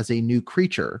are as a new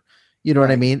creature, you know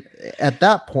what I mean? At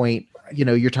that point,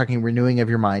 you're talking renewing of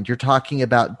your mind. You're talking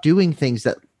about doing things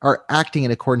that are acting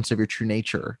in accordance of your true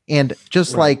nature. And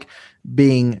just like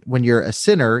when you're a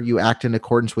sinner, you act in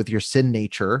accordance with your sin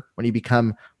nature. When you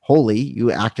become holy,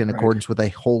 you act in accordance with a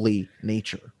holy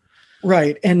nature.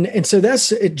 Right. And so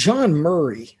that's John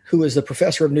Murray, who is the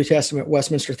professor of New Testament at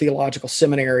Westminster Theological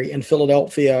Seminary in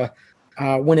Philadelphia,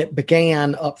 when it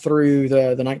began up through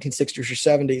the 1960s or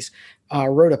 70s,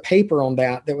 wrote a paper on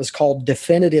that was called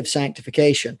Definitive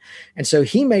Sanctification. And so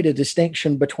he made a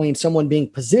distinction between someone being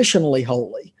positionally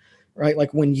holy, right?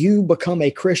 Like when you become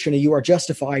a Christian and you are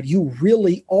justified, you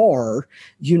really are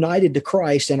united to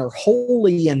Christ and are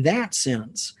holy in that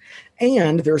sense.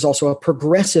 And there's also a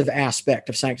progressive aspect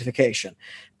of sanctification.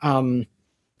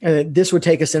 This would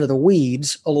take us into the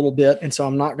weeds a little bit. And so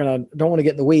don't want to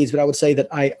get in the weeds, but I would say that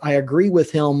I agree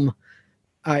with him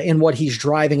in what he's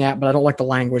driving at, but I don't like the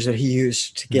language that he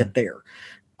used to get there.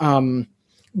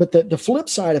 But the flip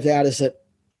side of that is that,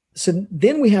 so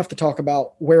then we have to talk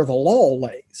about where the law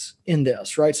lays in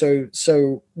this, right?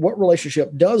 So what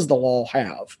relationship does the law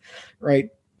have, right?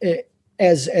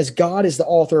 As God is the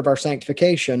author of our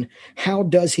sanctification, how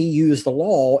does he use the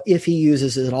law if he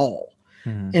uses it all?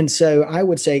 And so I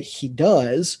would say he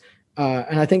does.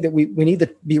 And I think that we need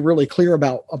to be really clear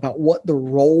about what the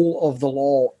role of the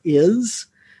law is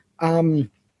when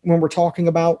we're talking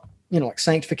about, like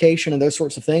sanctification and those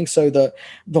sorts of things. So the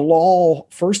law,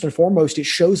 first and foremost, it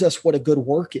shows us what a good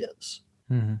work is,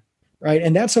 right?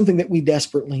 And that's something that we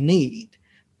desperately need.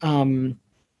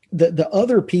 The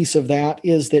other piece of that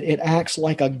is that it acts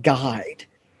like a guide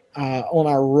on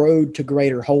our road to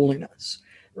greater holiness.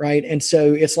 Right. And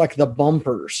so it's like the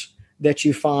bumpers that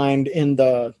you find in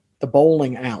the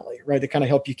bowling alley, right? They kind of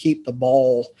help you keep the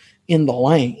ball in the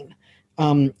lane.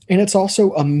 And it's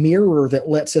also a mirror that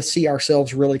lets us see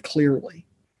ourselves really clearly.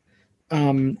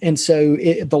 And so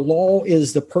the law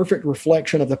is the perfect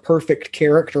reflection of the perfect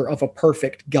character of a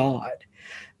perfect God.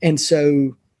 And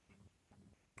so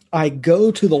I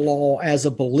go to the law as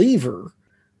a believer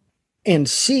and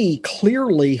see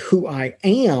clearly who I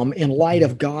am in light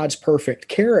of God's perfect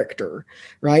character,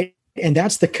 right? And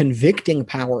that's the convicting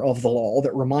power of the law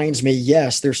that reminds me,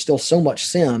 yes, there's still so much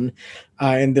sin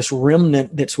and this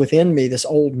remnant that's within me, this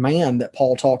old man that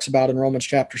Paul talks about in Romans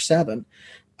chapter 7.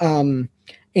 And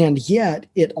yet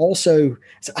it also,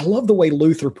 I love the way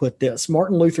Luther put this.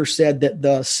 Martin Luther said that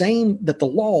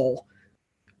the law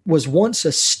was once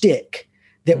a stick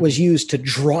that was used to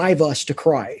drive us to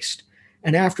Christ.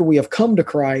 And after we have come to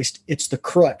Christ, it's the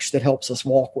crutch that helps us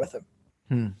walk with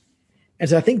him. And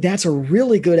so I think that's a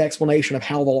really good explanation of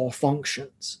how the law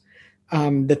functions,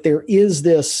 that there is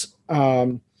this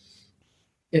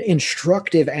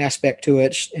instructive aspect to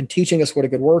it and teaching us what a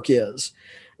good work is.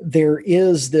 There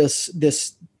is this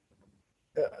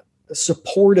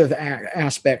supportive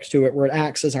aspect to it where it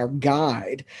acts as our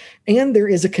guide. And there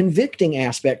is a convicting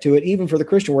aspect to it, even for the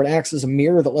Christian, where it acts as a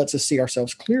mirror that lets us see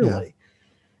ourselves clearly. Yeah.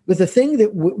 But the thing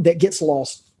that gets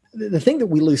lost, the thing that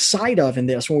we lose sight of in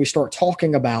this when we start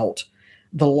talking about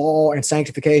the law and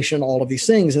sanctification, all of these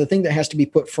things, and the thing that has to be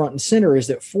put front and center is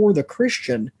that for the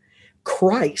Christian,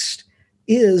 Christ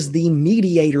is the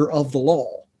mediator of the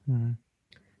law.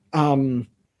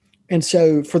 And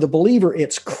so for the believer,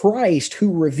 it's Christ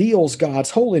who reveals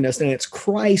God's holiness, and it's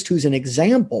Christ who's an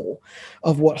example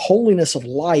of what holiness of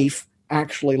life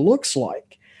actually looks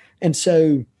like. And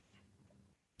so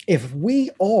if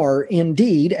we are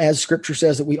indeed, as Scripture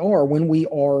says that we are, when we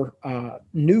are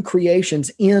new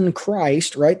creations in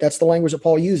Christ, right? That's the language that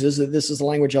Paul uses, that this is the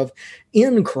language of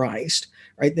in Christ,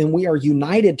 right? Then we are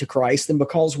united to Christ. Then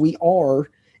because we are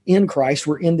in Christ,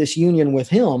 we're in this union with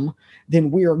him,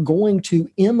 then we are going to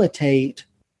imitate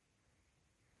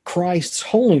Christ's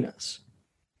holiness.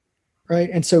 Right?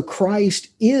 And so Christ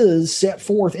is set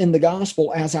forth in the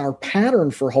gospel as our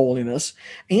pattern for holiness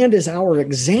and as our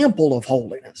example of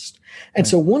holiness. And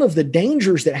so one of the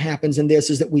dangers that happens in this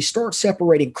is that we start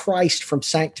separating Christ from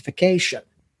sanctification.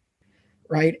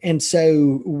 Right? And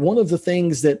so one of the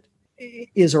things that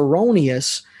is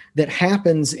erroneous that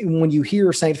happens when you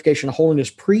hear sanctification and holiness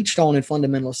preached on in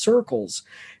fundamentalist circles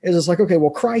is it's like, okay, well,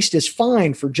 Christ is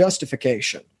fine for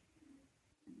justification.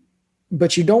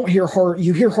 But you hear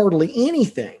hardly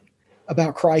anything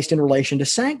about Christ in relation to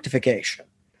sanctification,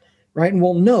 right? And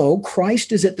well, no,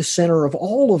 Christ is at the center of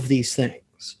all of these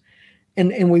things.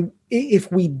 And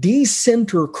if we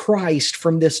decenter Christ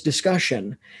from this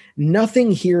discussion,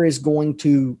 nothing here is going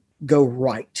to go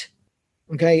right.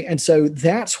 Okay. And so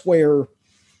that's where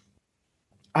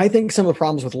I think some of the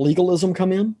problems with legalism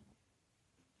come in,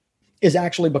 is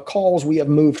actually because we have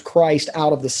moved Christ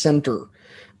out of the center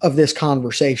of this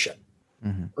conversation.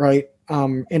 Mm-hmm. Right.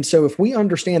 And so if we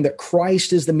understand that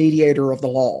Christ is the mediator of the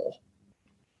law,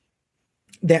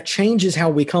 that changes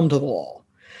how we come to the law.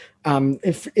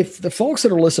 If the folks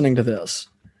that are listening to this,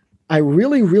 I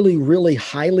really, really, really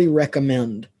highly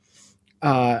recommend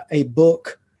a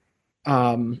book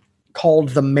called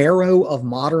The Marrow of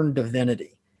Modern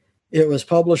Divinity. It was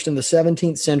published in the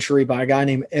 17th century by a guy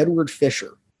named Edward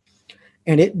Fisher.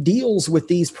 And it deals with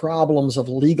these problems of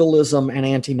legalism and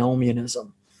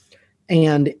antinomianism.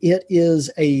 And it is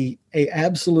a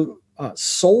absolute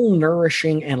soul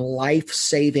nourishing and life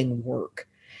saving work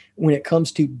when it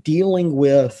comes to dealing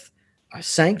with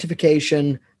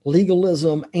sanctification,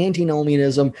 legalism,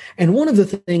 antinomianism. And one of the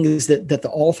things that the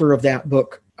author of that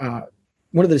book,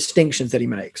 one of the distinctions that he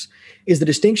makes is the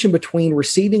distinction between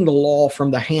receiving the law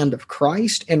from the hand of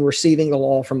Christ and receiving the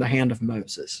law from the hand of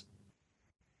Moses.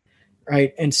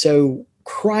 Right. And so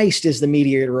Christ is the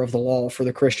mediator of the law for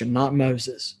the Christian, not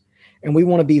Moses. And we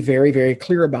want to be very, very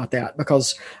clear about that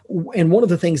and one of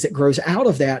the things that grows out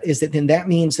of that is that then that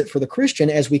means that for the Christian,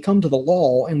 as we come to the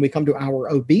law and we come to our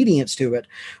obedience to it,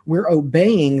 we're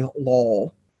obeying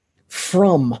law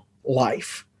from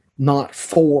life, not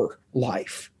for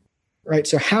life, right?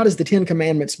 So how does the Ten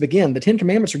Commandments begin? The Ten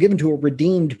Commandments are given to a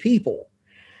redeemed people.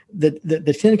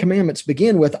 The Ten Commandments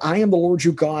begin with, I am the Lord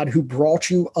your God who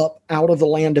brought you up out of the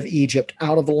land of Egypt,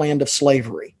 out of the land of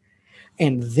slavery.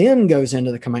 And then goes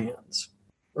into the commands,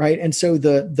 right? And so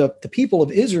the people of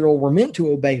Israel were meant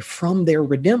to obey from their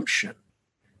redemption,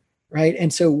 right?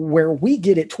 And so where we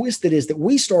get it twisted is that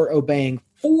we start obeying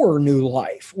for new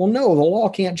life. Well, no, the law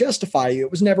can't justify you.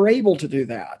 It was never able to do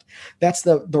that. That's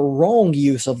the wrong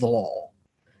use of the law,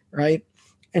 right?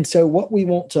 And so what we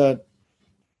want to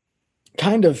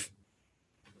kind of,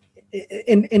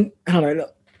 and I don't know,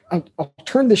 I'll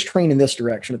turn this train in this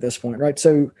direction at this point, right?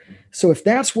 So if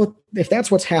that's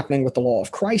what's happening with the law,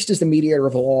 if Christ is the mediator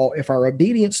of the law, if our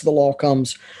obedience to the law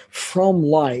comes from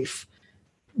life,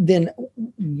 then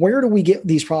where do we get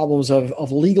these problems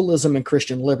of legalism and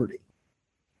Christian liberty,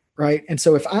 right? And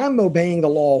so if I'm obeying the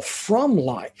law from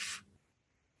life,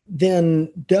 then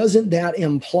doesn't that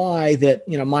imply that,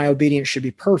 my obedience should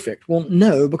be perfect? Well,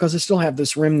 no, because I still have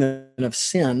this remnant of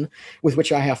sin with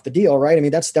which I have to deal, right? I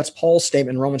mean, that's Paul's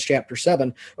statement in Romans chapter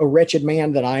 7, "O wretched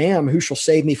man that I am, who shall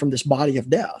save me from this body of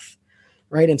death?"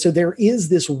 Right? And so there is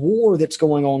this war that's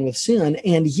going on with sin,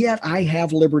 and yet I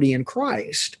have liberty in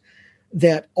Christ,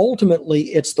 that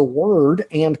ultimately it's the word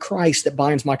and Christ that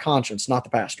binds my conscience, not the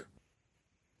pastor.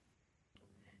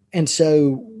 And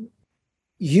so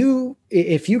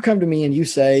if you come to me and you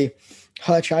say,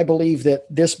 Hutch, I believe that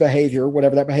this behavior,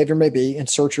 whatever that behavior may be,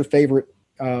 insert your favorite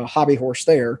hobby horse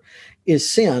there, is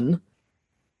sin,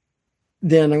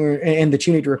 then, and that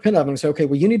you need to repent of it, and say, okay,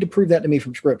 well, you need to prove that to me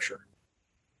from Scripture.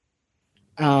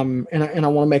 And I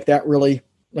want to make that really,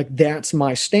 that's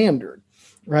my standard,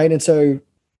 right? And so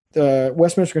the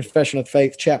Westminster Confession of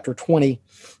Faith, chapter 20,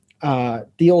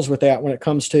 deals with that when it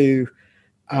comes to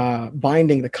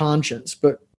binding the conscience.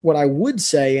 But what I would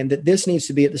say, and that this needs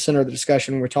to be at the center of the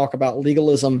discussion when we talk about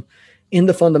legalism in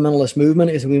the fundamentalist movement,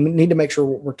 is we need to make sure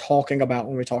what we're talking about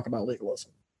when we talk about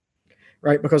legalism,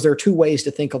 right? Because there are two ways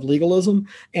to think of legalism,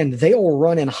 and they'll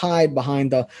run and hide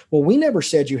behind well, we never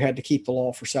said you had to keep the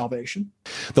law for salvation.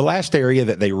 The last area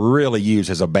that they really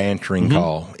use as a bantering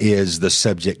call is the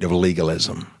subject of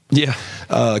legalism. Yeah.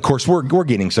 Of course, we're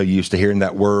getting so used to hearing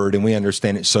that word, and we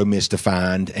understand it's so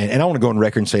misdefined. And I want to go on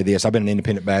record and say this. I've been an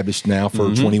independent Baptist now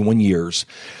for 21 years.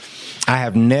 I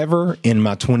have never in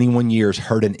my 21 years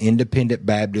heard an independent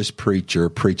Baptist preacher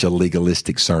preach a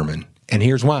legalistic sermon. And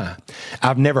here's why.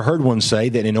 I've never heard one say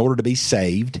that in order to be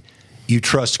saved, you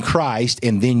trust Christ,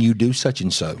 and then you do such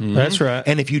and so. That's right.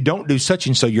 And if you don't do such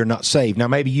and so, you're not saved. Now,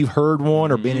 maybe you've heard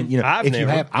one or been in, you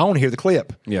have, I want to hear the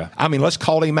clip. Yeah. I mean, let's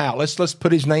call him out. Let's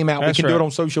put his name out. That's we can right. do it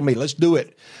on social media. Let's do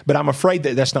it. But I'm afraid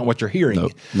that that's not what you're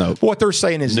hearing. No. What they're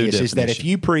saying is New this, is that definition. if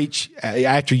you preach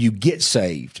after you get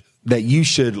saved, that you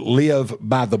should live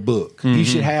by the book. You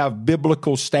should have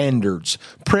biblical standards,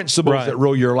 principles that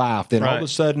rule your life. Then all of a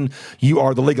sudden, you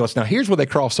are the legalist. Now, here's where they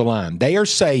cross the line. They are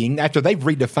saying, after they've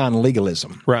redefined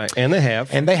legalism. Right, and they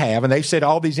have. And they've said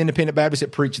all these independent Baptists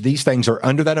that preach these things are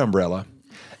under that umbrella.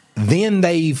 Then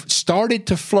they've started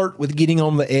to flirt with getting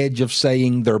on the edge of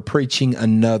saying they're preaching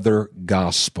another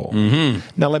gospel.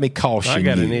 Now, let me caution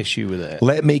you. I got an issue with that.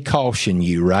 Let me caution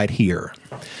you right here.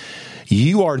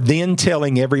 You are then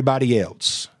telling everybody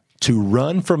else to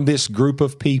run from this group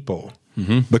of people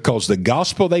because the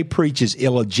gospel they preach is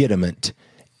illegitimate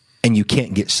and you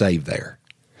can't get saved there.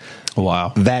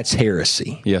 Wow. That's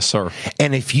heresy. Yes, sir.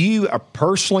 And if you are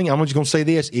personally, I'm just going to say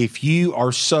this, if you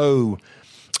are so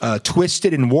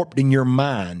twisted and warped in your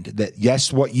mind that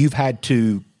that's what you've had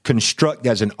to construct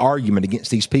as an argument against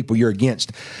these people you're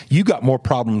against, you got more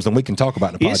problems than we can talk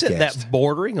about in a podcast. Isn't that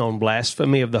bordering on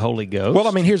blasphemy of the Holy Ghost? Well,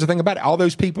 I mean, here's the thing about it. All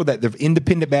those people that the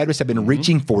independent Baptists have been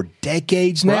reaching for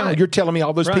decades now, Right. you're telling me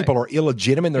all those people are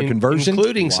illegitimate in their conversion?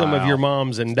 Including some of your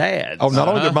moms and dads. Oh, not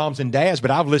only their moms and dads, but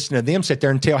I've listened to them sit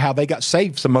there and tell how they got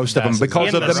saved, most of them,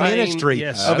 because of the ministry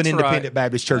of an independent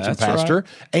Baptist church and pastor.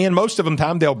 And most of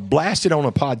them they'll blast it on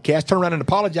a podcast, turn around and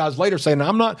apologize later saying,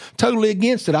 I'm not totally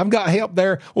against it. I've got help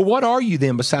there. Well, what are you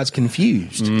then besides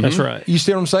confused? That's right. You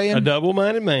see what I'm saying? A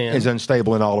double-minded man is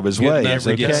unstable in all of his ways.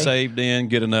 Never get saved in,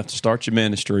 get enough to start your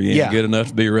ministry in, get enough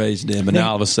to be raised in, but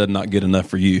now all of a sudden not good enough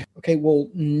for you. Okay, well,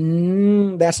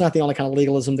 that's not the only kind of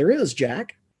legalism there is,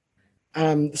 Jack.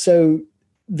 So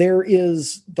there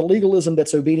is the legalism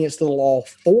that's obedience to the law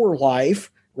for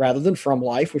life rather than from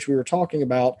life, which we were talking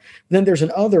about. Then there's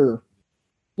another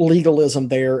legalism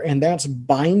there, and that's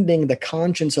binding the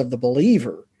conscience of the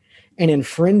believer and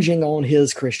infringing on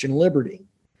his Christian liberty.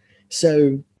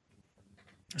 So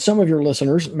some of your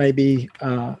listeners may be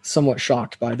somewhat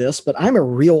shocked by this, but I'm a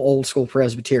real old school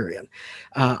Presbyterian.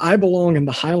 I belong in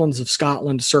the Highlands of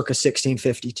Scotland circa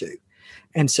 1652.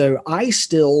 And so I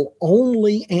still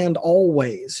only and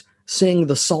always sing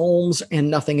the Psalms and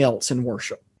nothing else in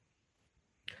worship.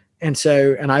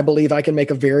 And I believe I can make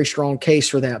a very strong case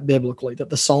for that biblically, that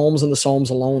the Psalms and the Psalms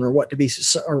alone are what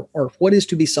is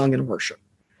to be sung in worship.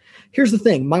 Here's the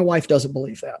thing. My wife doesn't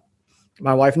believe that.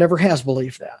 My wife never has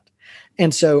believed that.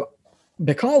 And so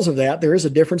because of that, there is a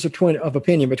difference of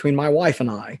opinion between my wife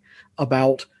and I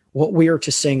about what we are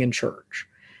to sing in church.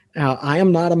 Now, I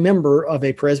am not a member of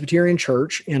a Presbyterian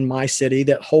church in my city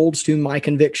that holds to my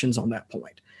convictions on that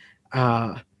point.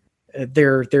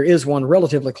 There is one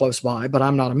relatively close by, but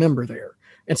I'm not a member there.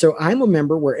 And so I'm a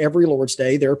member where every Lord's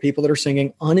Day, there are people that are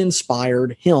singing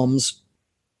uninspired hymns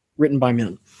written by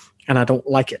men, and I don't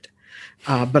like it.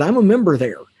 But I'm a member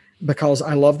there because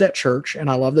I love that church and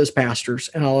I love those pastors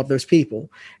and I love those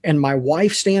people. And my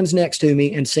wife stands next to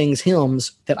me and sings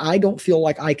hymns that I don't feel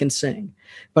like I can sing,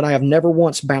 but I have never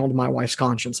once bound my wife's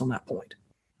conscience on that point.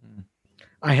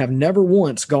 I have never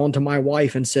once gone to my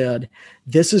wife and said,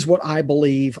 this is what I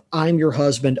believe. I'm your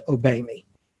husband. Obey me.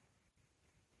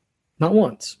 Not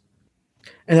once.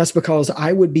 And that's because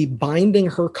I would be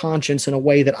binding her conscience in a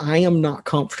way that I am not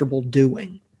comfortable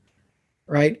doing.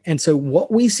 Right. And so what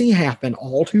we see happen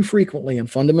all too frequently in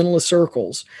fundamentalist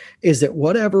circles is that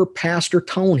whatever Pastor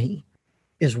Tony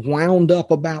is wound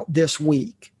up about this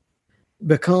week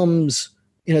becomes,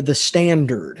 the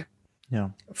standard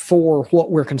for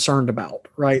what we're concerned about.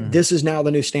 Right. Mm-hmm. This is now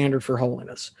the new standard for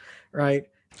holiness. Right.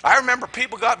 I remember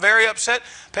people got very upset.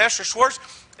 Pastor Schwartz,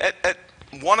 at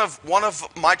one of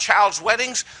my child's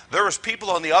weddings, there was people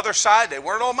on the other side. They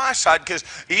weren't on my side because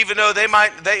even though they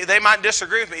might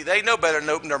disagree with me, they know better than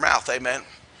open their mouth. Amen.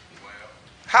 Well.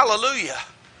 Hallelujah.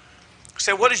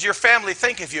 Say, what does your family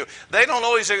think of you? They don't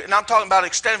always, and I'm talking about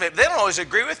extended family, they don't always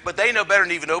agree with, but they know better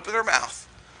than even open their mouth.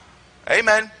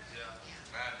 Amen.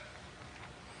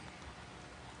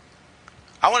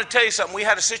 I want to tell you something. We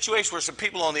had a situation where some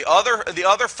people on the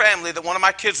other family that one of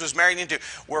my kids was married into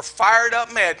were fired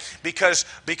up mad because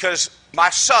my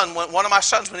son, one of my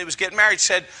sons when he was getting married,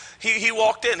 said, he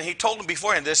walked in and he told them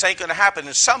beforehand, this ain't going to happen.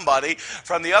 And somebody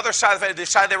from the other side of the family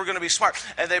decided they were going to be smart.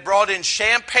 And they brought in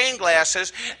champagne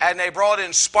glasses and they brought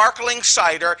in sparkling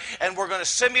cider, and we're going to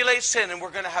simulate sin and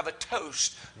we're going to have a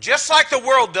toast, just like the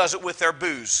world does it with their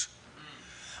booze.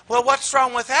 Well, what's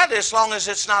wrong with that as long as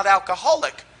it's not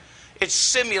alcoholic? It's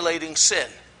simulating sin.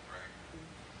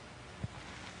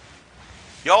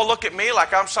 Y'all look at me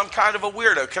like I'm some kind of a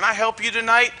weirdo. Can I help you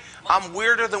tonight? I'm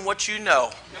weirder than what you know.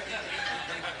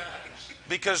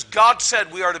 Because God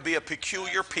said we are to be a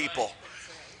peculiar people.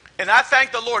 And I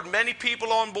thank the Lord, many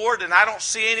people on board, and I don't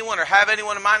see anyone or have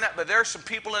anyone in mind that, but there's some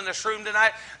people in this room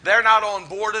tonight, they're not on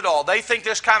board at all. They think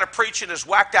this kind of preaching is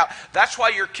whacked out. That's why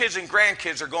your kids and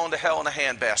grandkids are going to hell in a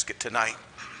handbasket tonight.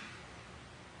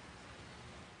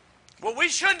 Well, we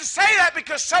shouldn't say that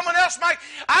because someone else might.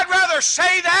 I'd rather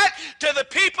say that to the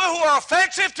people who are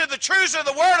offensive to the truths of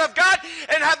the Word of God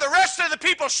and have the rest of the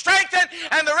people strengthened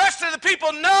and the rest of the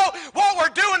people know what we're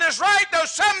doing is right, though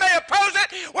some may oppose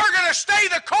it. We're going to stay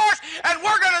the course, and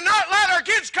we're going to not let our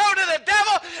kids go to the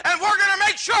devil, and we're going to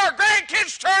make sure our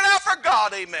grandkids turn out for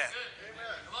God. Amen.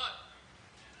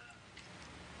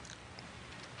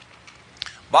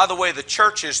 By the way, the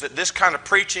churches that this kind of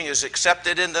preaching is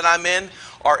accepted in that I'm in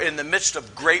are in the midst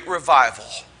of great revival.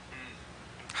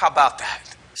 How about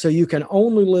that? So you can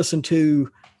only listen to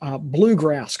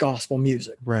bluegrass gospel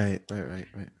music. Right.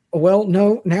 Well,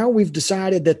 no, now we've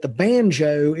decided that the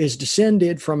banjo is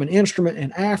descended from an instrument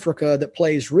in Africa that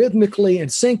plays rhythmically and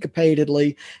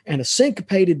syncopatedly, and a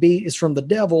syncopated beat is from the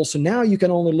devil. So now you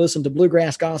can only listen to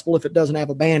bluegrass gospel if it doesn't have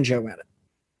a banjo in it.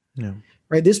 Yeah.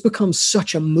 Right. This becomes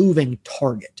such a moving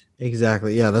target.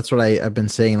 Exactly. Yeah, that's what I've been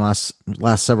saying last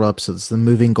several episodes. The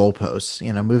moving goalposts,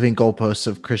 moving goalposts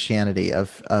of Christianity,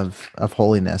 of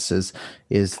holiness is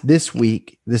this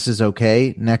week this is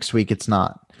okay, next week it's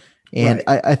not. And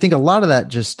right. I think a lot of that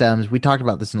just stems. We talked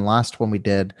about this in the last one we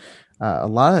did. A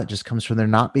lot of that just comes from there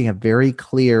not being a very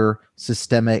clear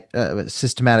systematic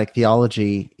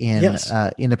theology in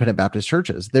independent Baptist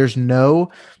churches. There's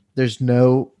no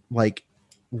like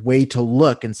way to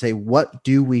look and say, what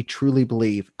do we truly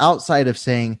believe outside of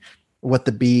saying what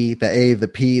the B, the A, the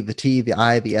P, the T, the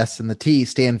I, the S, and the T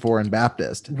stand for in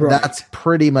Baptist. Right. That's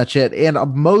pretty much it. And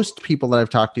most people that I've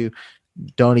talked to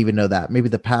don't even know that. Maybe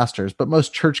the pastors, but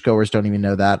most churchgoers don't even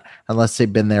know that unless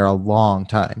they've been there a long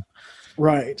time.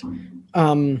 Right.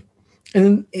 And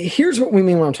here's what we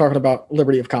mean when I'm talking about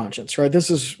liberty of conscience, right? This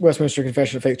is Westminster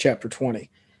Confession of Faith, chapter 20.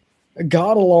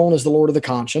 God alone is the Lord of the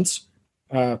conscience.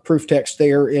 Proof text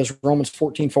there is Romans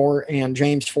 14:4 and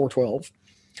James 4:12,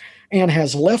 and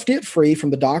has left it free from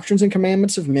the doctrines and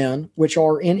commandments of men, which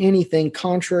are in anything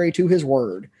contrary to his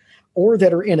word, or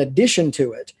that are in addition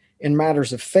to it in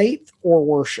matters of faith or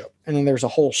worship. And then there's a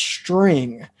whole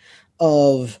string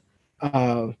of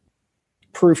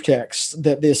proof texts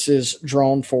that this is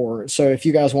drawn for. So if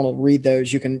you guys want to read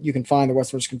those, you can find the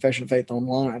Westminster Confession of Faith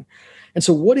online. And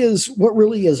so what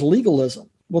really is legalism?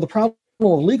 Well, the problem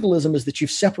of legalism is that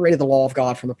you've separated the law of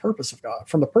God from the purpose of God,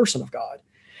 from the person of God.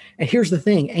 And here's the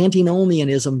thing,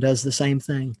 antinomianism does the same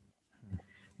thing.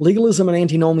 Legalism and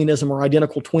antinomianism are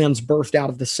identical twins birthed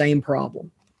out of the same problem.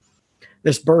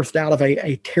 This birthed out of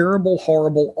a terrible,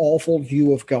 horrible, awful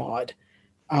view of God.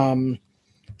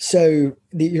 So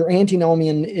your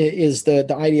antinomian is the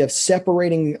idea of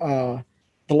separating the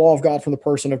law of God from the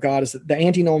person of God. Is that the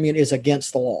antinomian is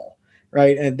against the law.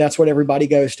 Right. And that's what everybody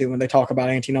goes to when they talk about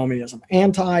antinomianism.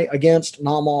 Anti, against,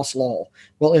 nomos, law.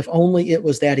 Well, if only it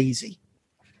was that easy.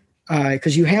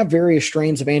 Because you have various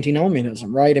strains of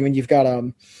antinomianism, right? I mean, you've got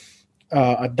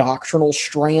a doctrinal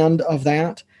strand of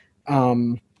that.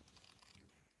 But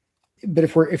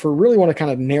if we really want to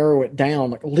kind of narrow it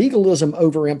down, like legalism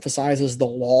overemphasizes the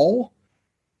law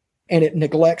and it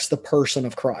neglects the person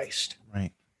of Christ.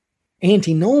 Right.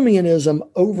 Antinomianism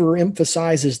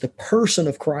overemphasizes the person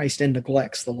of Christ and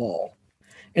neglects the law.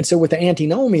 And so with the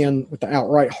antinomian, with the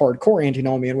outright hardcore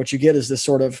antinomian, what you get is this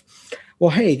sort of,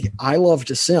 well, hey, I love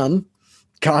to sin.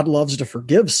 God loves to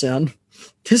forgive sin.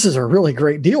 This is a really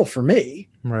great deal for me.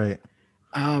 Right.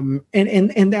 And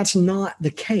that's not the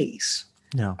case.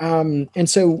 No. And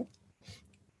so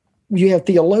you have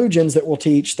theologians that will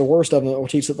teach, the worst of them, that will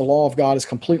teach that the law of God is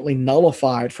completely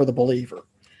nullified for the believer,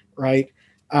 right?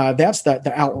 That's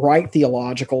the outright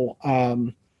theological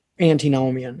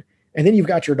antinomian. And then you've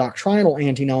got your doctrinal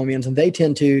antinomians, and they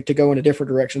tend to go in a different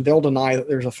direction. They'll deny that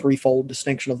there's a threefold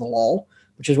distinction of the law,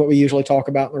 which is what we usually talk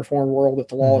about in the Reformed world, that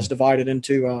the law is divided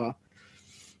into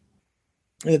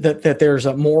that there's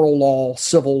a moral law,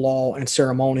 civil law, and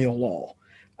ceremonial law.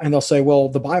 And they'll say, well,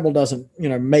 the Bible doesn't,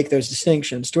 make those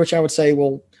distinctions, to which I would say,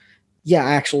 well, yeah,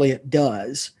 actually it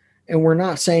does. And we're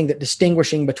not saying that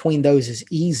distinguishing between those is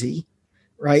easy,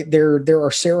 right? There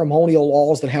are ceremonial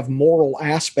laws that have moral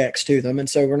aspects to them. And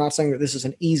so we're not saying that this is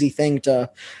an easy thing to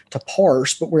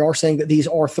parse, but we are saying that these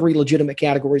are three legitimate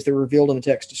categories that are revealed in the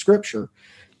text of Scripture.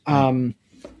 And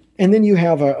then you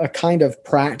have a kind of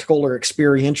practical or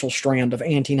experiential strand of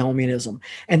antinomianism.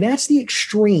 And that's the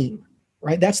extreme,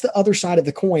 right? That's the other side of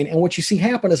the coin. And what you see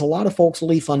happen is a lot of folks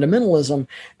leave fundamentalism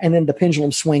and then the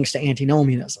pendulum swings to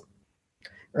antinomianism,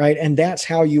 right? And that's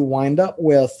how you wind up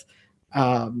with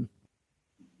kind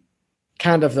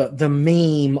of the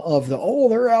meme of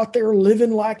they're out there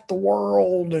living like the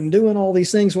world and doing all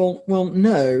these things. Well,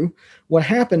 no. What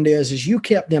happened is you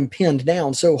kept them pinned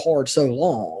down so hard, so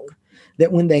long,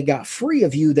 that when they got free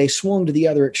of you, they swung to the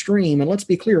other extreme. And let's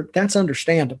be clear, that's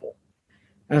understandable.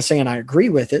 I'm not saying I agree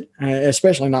with it,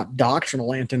 especially not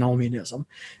doctrinal antinomianism,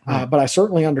 but I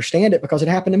certainly understand it because it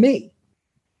happened to me.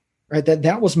 Right?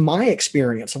 That was my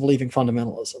experience of leaving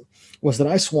fundamentalism, was that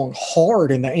I swung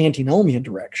hard in the antinomian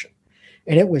direction.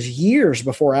 And it was years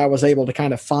before I was able to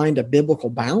kind of find a biblical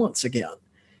balance again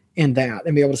in that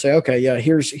and be able to say, okay, yeah,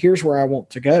 here's where I want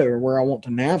to go or where I want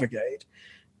to navigate.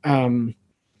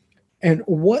 And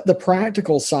what the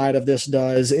practical side of this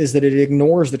does is that it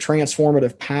ignores the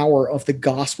transformative power of the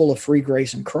gospel of free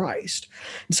grace in Christ.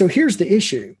 And so here's the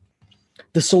issue.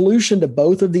 The solution to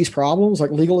both of these problems, like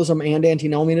legalism and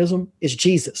antinomianism, is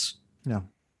Jesus. Yeah.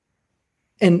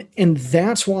 And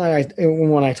that's why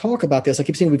when I talk about this, I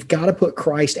keep saying we've got to put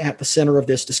Christ at the center of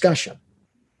this discussion,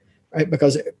 right?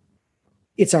 Because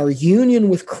it's our union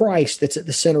with Christ that's at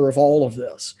the center of all of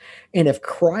this. And if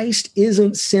Christ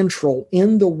isn't central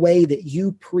in the way that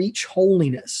you preach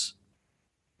holiness,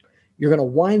 you're going to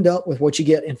wind up with what you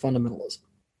get in fundamentalism.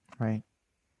 Right.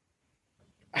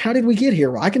 How did we get here?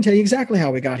 Well, I can tell you exactly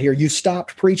how we got here. You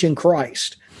stopped preaching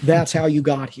Christ. That's how you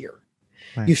got here.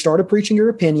 Right. You started preaching your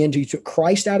opinions. You took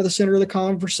Christ out of the center of the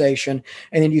conversation,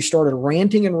 and then you started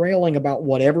ranting and railing about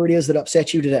whatever it is that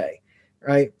upsets you today,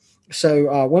 right?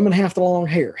 So women have to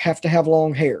have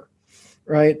long hair,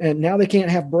 right? And now they can't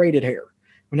have braided hair.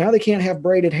 Well, now they can't have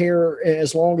braided hair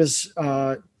as long as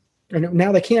now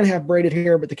they can have braided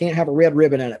hair, but they can't have a red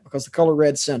ribbon in it because the color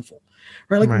red's sinful,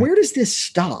 right? Like, right. Where does this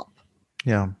stop?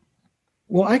 Yeah.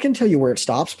 Well, I can tell you where it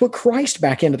stops. Put Christ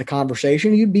back into the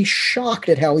conversation. You'd be shocked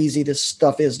at how easy this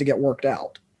stuff is to get worked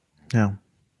out. Yeah.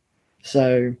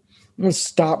 So I'm going to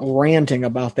stop ranting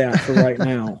about that for right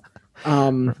now.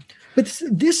 But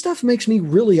this stuff makes me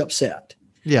really upset.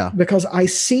 Yeah. Because I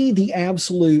see the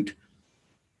absolute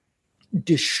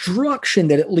destruction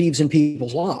that it leaves in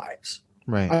people's lives.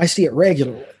 Right. I see it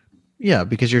regularly. Yeah,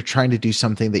 because you're trying to do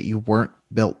something that you weren't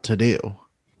built to do.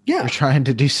 Yeah. You're trying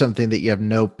to do something that you have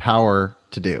no power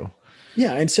to do.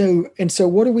 Yeah. And so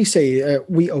what do we say?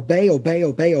 We obey,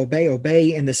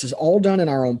 and this is all done in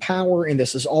our own power, and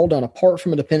this is all done apart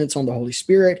from a dependence on the Holy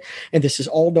Spirit, and this is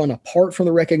all done apart from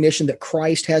the recognition that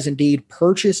Christ has indeed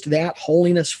purchased that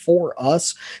holiness for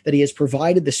us, that he has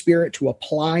provided the Spirit to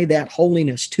apply that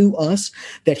holiness to us,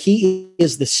 that he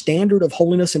is the standard of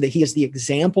holiness and that he is the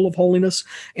example of holiness.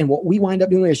 And what we wind up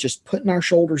doing is just putting our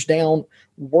shoulders down,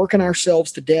 working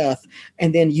ourselves to death,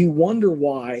 and then you wonder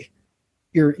why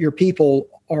your people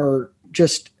are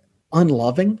just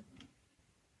unloving,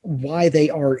 why they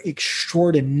are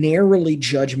extraordinarily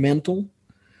judgmental,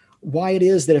 why it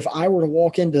is that if I were to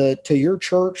walk into your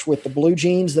church with the blue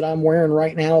jeans that I'm wearing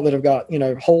right now that have got,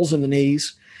 holes in the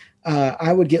knees,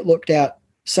 I would get looked at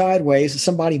sideways.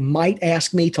 Somebody might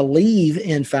ask me to leave,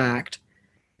 in fact,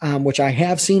 which I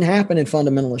have seen happen in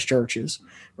fundamentalist churches,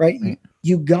 right?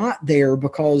 You got there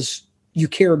because you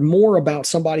cared more about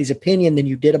somebody's opinion than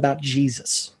you did about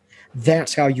Jesus.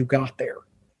 That's how you got there.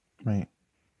 Right.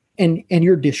 And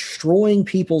you're destroying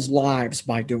people's lives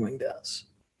by doing this.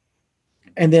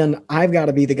 And then I've got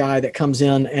to be the guy that comes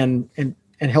in and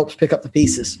helps pick up the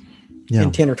pieces in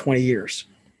 10 or 20 years.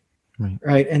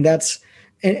 Right. And that's,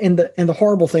 and the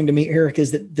horrible thing to me, Eric,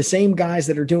 is that the same guys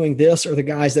that are doing this are the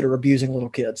guys that are abusing little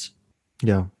kids.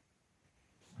 Yeah.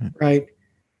 Right.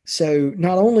 So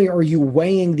not only are you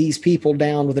weighing these people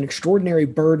down with an extraordinary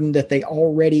burden that they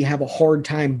already have a hard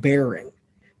time bearing,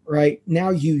 right? Now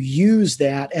you use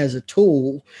that as a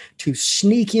tool to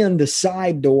sneak in the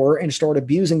side door and start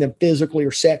abusing them physically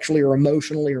or sexually or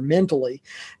emotionally or mentally.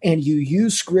 And you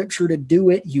use Scripture to do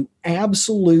it, you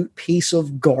absolute piece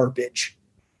of garbage.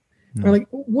 Like,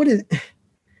 what is...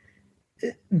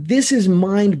 this is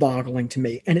mind-boggling to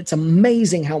me, and it's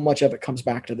amazing how much of it comes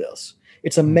back to this.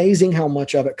 It's amazing how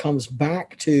much of it comes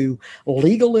back to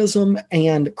legalism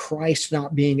and Christ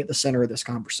not being at the center of this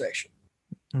conversation.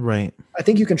 Right. I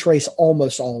think you can trace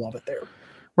almost all of it there.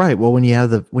 Right. Well, when you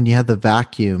have the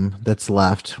vacuum that's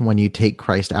left, when you take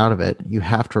Christ out of it, you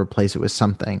have to replace it with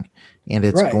something. And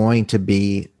it's going to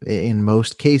be, in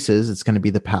most cases, it's going to be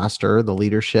the pastor, the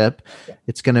leadership.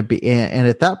 It's going to be, and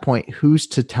at that point, who's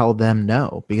to tell them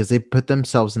no? Because they put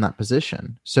themselves in that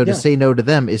position. So to say no to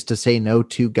them is to say no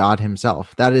to God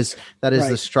himself. That is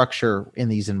the structure in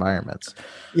these environments.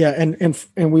 Yeah.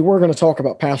 And we were going to talk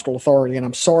about pastoral authority, and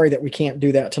I'm sorry that we can't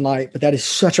do that tonight, but that is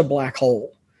such a black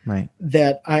hole. Right.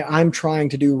 That I'm trying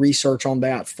to do research on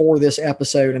that for this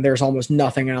episode, and there's almost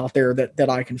nothing out there that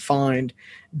I can find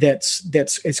that's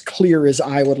as clear as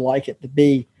I would like it to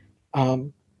be.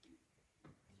 But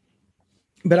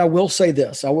I will say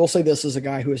this. I will say this as a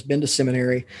guy who has been to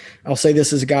seminary. I'll say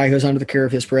this as a guy who is under the care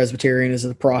of his Presbyterian, is in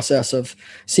the process of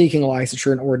seeking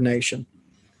licensure and ordination.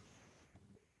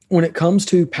 When it comes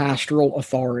to pastoral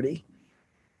authority,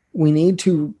 we need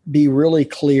to be really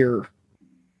clear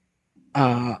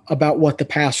about what the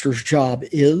pastor's job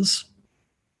is,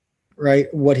 right?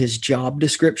 What his job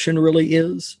description really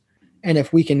is. And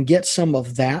if we can get some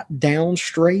of that down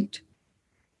straight,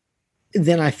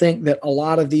 then I think that a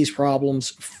lot of these problems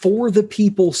for the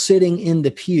people sitting in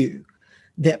the pew,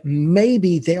 that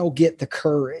maybe they'll get the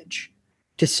courage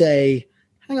to say,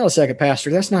 hang on a second, pastor,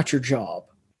 that's not your job,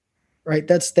 right?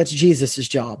 That's Jesus's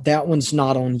job. That one's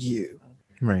not on you.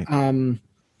 Right.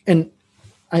 And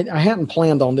I hadn't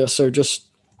planned on this, so just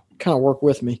kind of work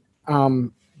with me.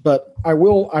 But I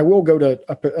will go to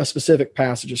a specific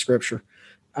passage of scripture.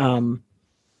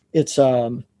 It's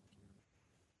 2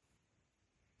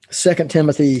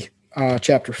 Timothy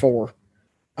chapter 4.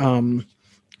 And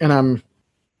I'm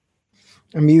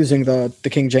using the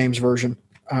King James version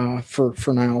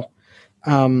for now.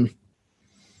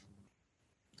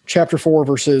 Chapter 4,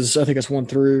 verses, I think it's 1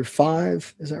 through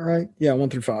 5. Is that right? Yeah, 1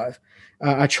 through 5.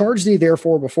 I charge thee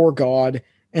therefore before God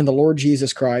and the Lord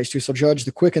Jesus Christ, who shall judge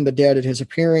the quick and the dead at his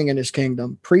appearing in his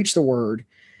kingdom. Preach the word.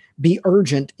 Be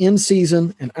urgent in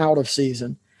season and out of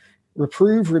season.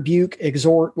 Reprove, rebuke,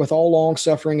 exhort with all long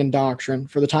suffering and doctrine.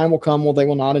 For the time will come when they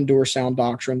will not endure sound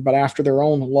doctrine, but after their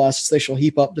own lusts they shall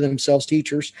heap up to themselves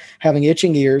teachers, having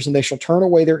itching ears, and they shall turn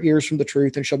away their ears from the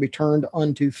truth, and shall be turned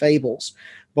unto fables.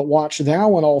 But watch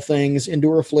thou in all things,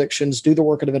 endure afflictions, do the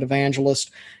work of an evangelist,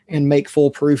 and make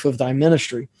full proof of thy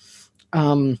ministry.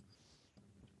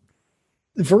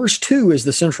 Verse 2 is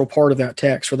the central part of that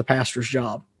text for the pastor's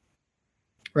job,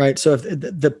 right? So if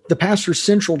the pastor's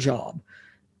central job,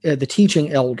 the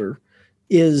teaching elder,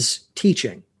 is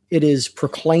teaching. It is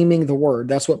proclaiming the word.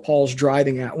 That's what Paul's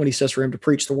driving at when he says for him to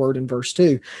preach the word in verse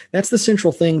 2. That's the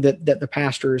central thing that the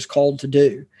pastor is called to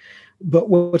do. But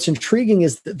what's intriguing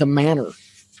is the manner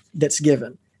that's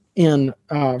given in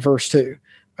verse 2,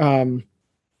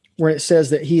 where it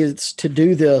says that he is to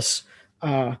do this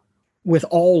with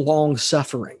all long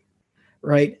suffering,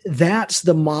 right? That's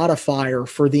the modifier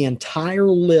for the entire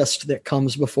list that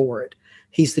comes before it.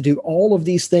 He's to do all of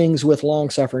these things with long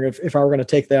suffering. If I were going to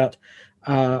take that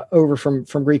over from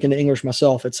Greek into English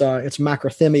myself, it's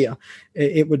macrothymia.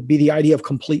 It would be the idea of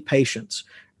complete patience.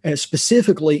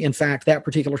 Specifically, in fact, that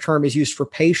particular term is used for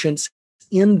patience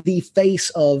in the face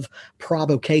of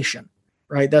provocation,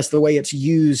 right? That's the way it's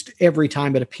used every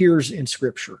time it appears in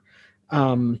Scripture.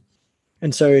 And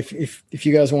so if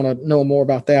you guys want to know more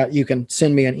about that, you can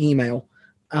send me an email.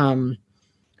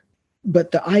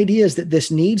 But the idea is that this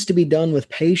needs to be done with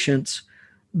patience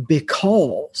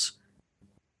because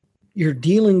you're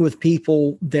dealing with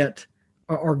people that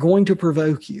are going to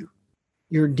provoke you.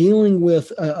 You're dealing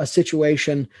with a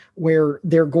situation where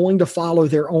they're going to follow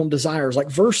their own desires. Like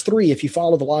verse 3, if you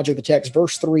follow the logic of the text,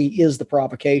 verse 3 is the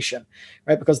provocation,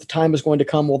 right? Because the time is going to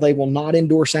come, they will not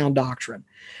endure sound doctrine,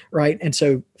 right? And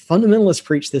so fundamentalists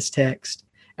preach this text,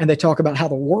 and they talk about how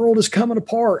the world is coming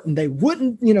apart, and they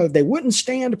wouldn't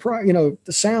stand, the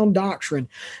sound doctrine.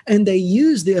 And they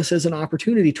use this as an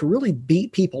opportunity to really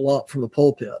beat people up from the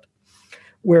pulpit,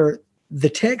 where the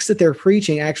text that they're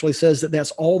preaching actually says that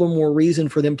that's all the more reason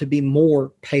for them to be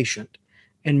more patient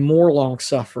and more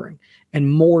long-suffering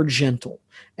and more gentle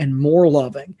and more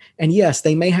loving. And yes,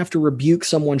 they may have to rebuke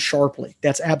someone sharply.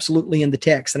 That's absolutely in the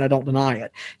text, and I don't deny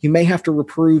it. You may have to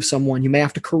reprove someone. You may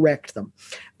have to correct them,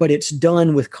 but it's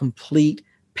done with complete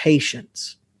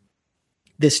patience.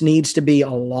 This needs to be a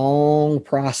long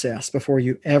process before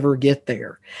you ever get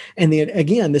there. And then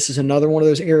again, this is another one of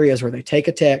those areas where they take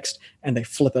a text and they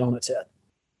flip it on its head,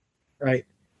 right?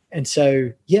 And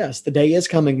so, yes, the day is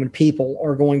coming when people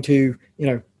are going to,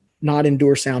 not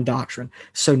endure sound doctrine.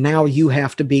 So now you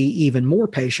have to be even more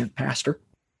patient, Pastor.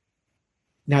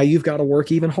 Now you've got to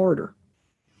work even harder.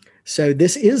 So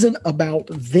this isn't about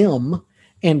them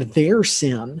and their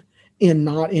sin in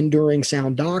not enduring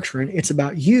sound doctrine. It's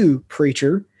about you,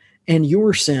 preacher, and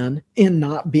your sin in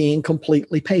not being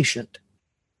completely patient.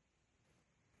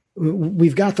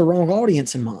 We've got the wrong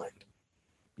audience in mind.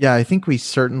 Yeah, I think we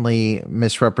certainly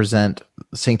misrepresent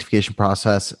the sanctification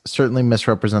process, certainly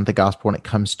misrepresent the gospel when it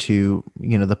comes to,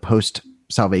 the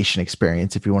post-salvation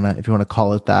experience, if you want to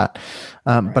call it that.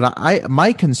 Right. But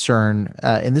my concern,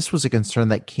 and this was a concern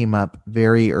that came up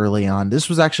very early on. This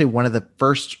was actually one of the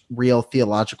first real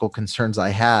theological concerns I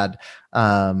had,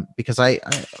 because I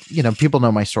people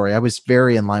know my story. I was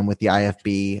very in line with the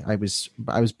IFB. I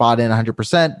was bought in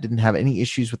 100%, didn't have any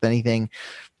issues with anything.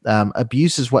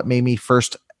 Abuse is what made me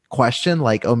first question,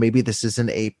 like, oh, maybe this isn't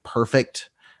a perfect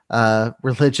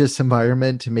religious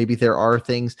environment. Maybe there are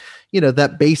things,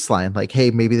 that baseline, like,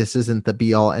 hey, maybe this isn't the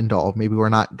be all end all. Maybe we're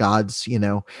not God's,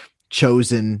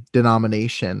 chosen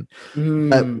denomination.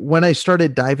 But when I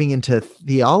started diving into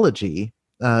theology,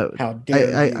 how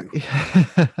dare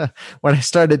you? When I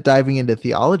started diving into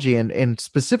theology and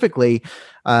specifically,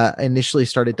 initially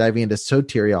started diving into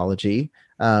soteriology,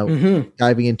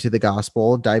 diving into the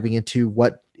gospel, diving into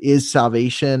what is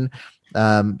salvation.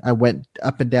 I went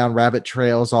up and down rabbit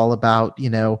trails all about,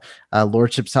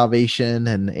 lordship salvation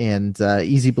and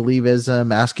easy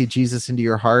believism, asking Jesus into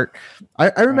your heart.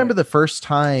 I remember the first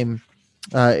time,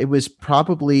 it was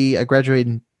probably, I graduated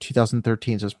in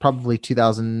 2013. So it was probably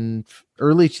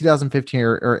early 2015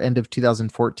 or end of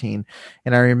 2014.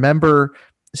 And I remember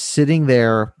sitting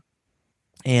there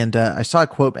and I saw a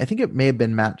quote. I think it may have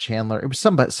been Matt Chandler. It was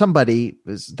somebody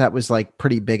that was like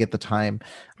pretty big at the time.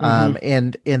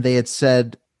 And they had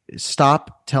said,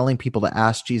 stop telling people to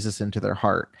ask Jesus into their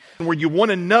heart. Where you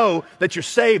want to know that you're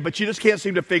saved, but you just can't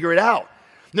seem to figure it out.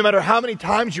 No matter how many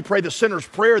times you pray the sinner's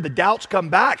prayer, the doubts come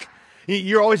back.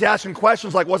 You're always asking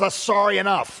questions like, was I sorry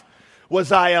enough?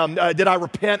 Was I? Did I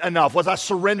repent enough? Was I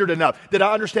surrendered enough? Did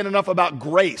I understand enough about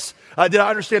grace? Did I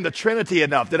understand the Trinity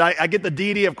enough? Did I get the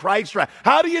deity of Christ right?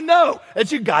 How do you know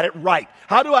that you got it right?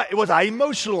 Was I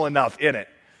emotional enough in it?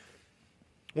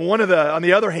 Well, on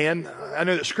the other hand, I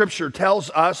know that Scripture tells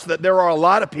us that there are a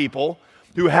lot of people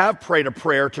who have prayed a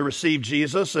prayer to receive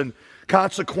Jesus, and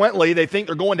consequently, they think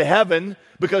they're going to heaven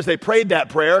because they prayed that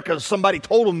prayer because somebody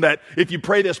told them that if you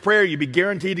pray this prayer, you'd be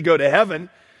guaranteed to go to heaven,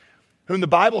 whom the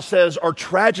Bible says are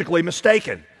tragically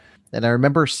mistaken. And I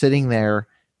remember sitting there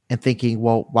and thinking,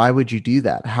 well, why would you do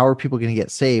that? How are people going to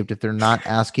get saved if they're not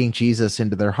asking Jesus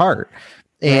into their heart?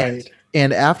 And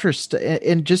after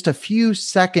in just a few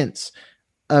seconds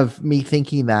of me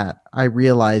thinking that, I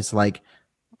realized, like,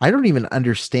 I don't even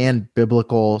understand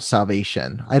biblical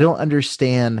salvation. I don't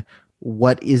understand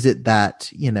what is it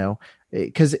that,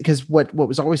 because what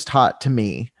was always taught to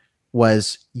me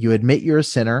was you admit you're a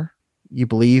sinner, you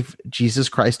believe Jesus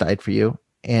Christ died for you,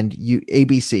 and you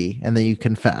ABC, and then you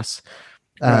confess.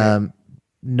 Right.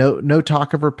 No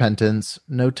talk of repentance,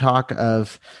 no talk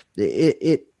of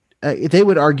it. They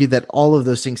would argue that all of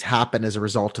those things happen as a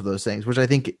result of those things, which I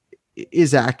think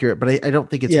is accurate, but I don't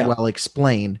think it's well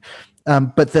explained.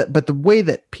 But the way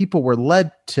that people were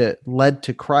led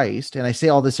to Christ, and I say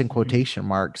all this in quotation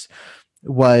marks,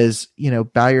 was,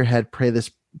 bow your head,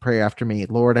 pray after me.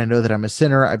 Lord, I know that I'm a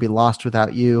sinner. I'd be lost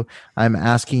without you. I'm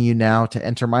asking you now to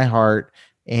enter my heart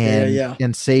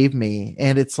and save me.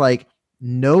 And it's like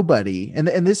nobody, and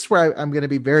this is where I'm going to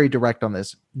be very direct on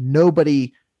this.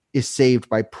 Nobody is saved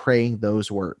by praying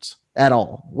those words at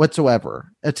all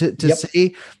whatsoever.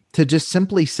 To just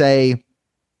simply say,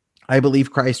 I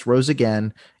believe Christ rose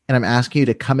again, and I'm asking you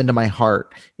to come into my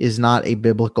heart is not a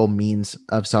biblical means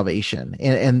of salvation.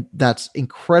 And that's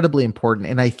incredibly important.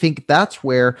 And I think that's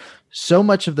where so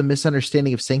much of the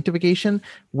misunderstanding of sanctification,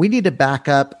 we need to back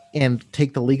up and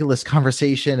take the legalist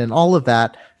conversation and all of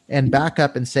that and back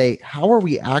up and say, how are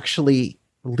we actually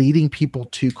leading people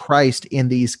to Christ in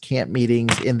these camp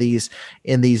meetings, in these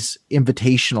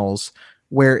invitationals,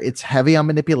 where it's heavy on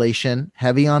manipulation,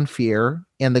 heavy on fear,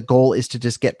 and the goal is to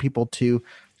just get people to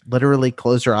literally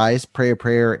close their eyes, pray a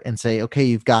prayer, and say, okay,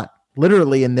 you've got,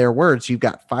 literally in their words, you've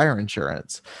got fire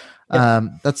insurance.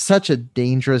 That's such a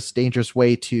dangerous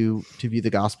way to view the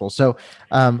gospel. So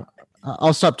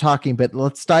I'll stop talking, but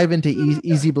let's dive into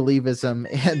easy believism.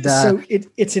 And so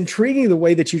it's intriguing the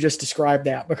way that you just described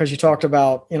that, because you talked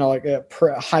about,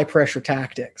 high pressure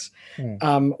tactics.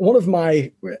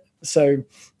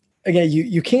 Again,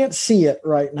 you can't see it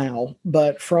right now,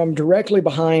 but from directly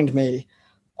behind me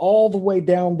all the way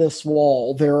down this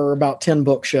wall, there are about 10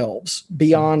 bookshelves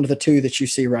beyond the 2 that you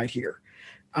see right here.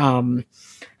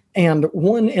 And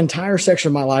one entire section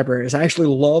of my library is I actually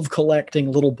love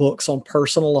collecting little books on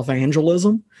personal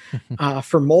evangelism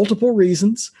for multiple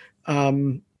reasons.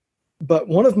 But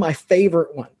one of my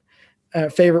favorite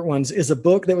ones is a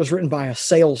book that was written by a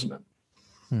salesman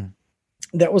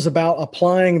that was about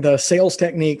applying the sales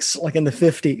techniques like in the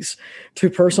 50s to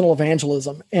personal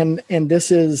evangelism. And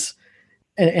this is,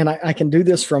 and I can do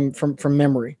this from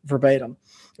memory verbatim.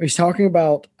 He's talking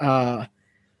about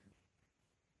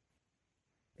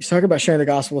sharing the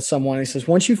gospel with someone. He says,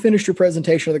 once you finish your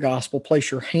presentation of the gospel,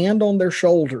 place your hand on their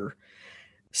shoulder,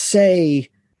 say,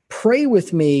 pray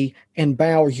with me, and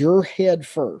bow your head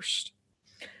first.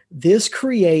 This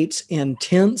creates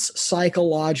intense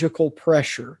psychological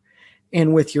pressure.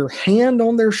 And with your hand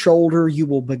on their shoulder, you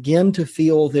will begin to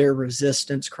feel their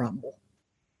resistance crumble.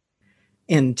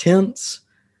 Intense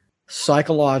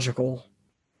psychological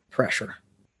pressure.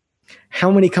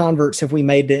 How many converts have we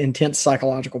made to intense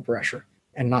psychological pressure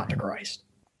and not to Christ?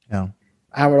 Yeah.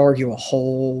 I would argue a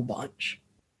whole bunch.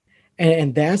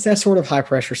 And that's that sort of high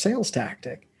pressure sales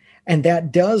tactic. And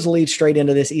that does lead straight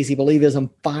into this easy believism,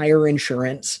 fire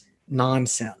insurance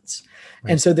nonsense.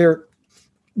 Right. And so there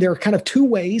are kind of 2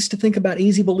 ways to think about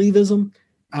easy believism.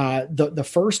 The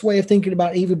first way of thinking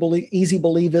about easy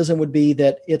believism would be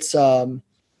that it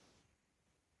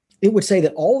would say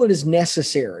that all that is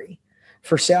necessary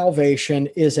for salvation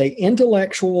is a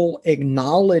intellectual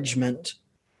acknowledgement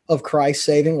of Christ's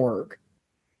saving work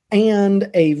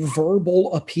and a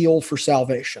verbal appeal for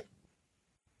salvation.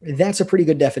 That's a pretty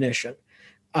good definition.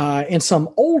 In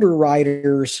some older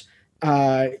writers,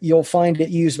 you'll find it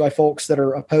used by folks that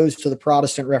are opposed to the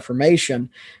Protestant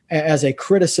Reformation as a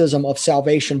criticism of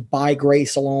salvation by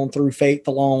grace alone, through faith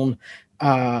alone,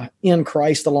 in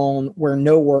Christ alone, where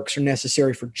no works are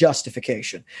necessary for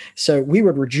justification. So we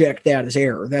would reject that as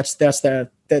error. That's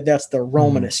the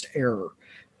Romanist error.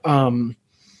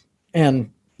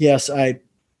 And yes, I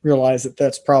realize that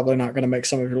that's probably not going to make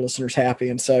some of your listeners happy.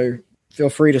 And so feel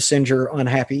free to send your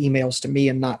unhappy emails to me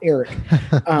and not Eric.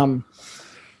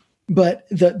 But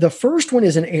the first one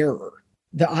is an error.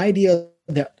 The idea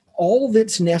that all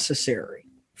that's necessary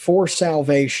for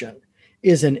salvation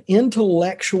is an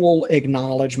intellectual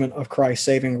acknowledgement of Christ's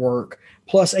saving work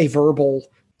plus a verbal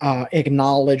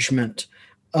acknowledgement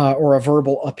or a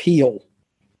verbal appeal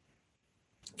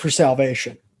for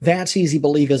salvation. That's easy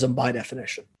believism by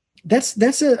definition.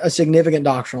 That's a significant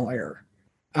doctrinal error,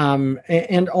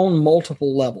 and on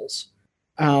multiple levels.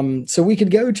 So we could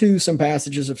go to some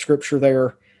passages of Scripture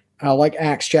there, like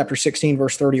Acts chapter 16,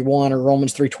 verse 31, or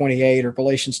Romans 3:28, or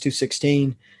Galatians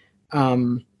 2:16.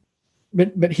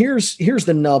 But here's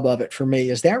the nub of it for me,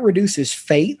 is that reduces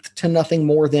faith to nothing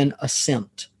more than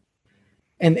assent.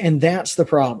 And that's the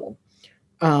problem.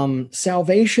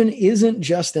 Salvation isn't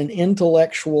just an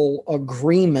intellectual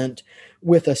agreement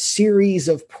with a series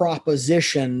of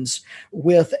propositions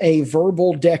with a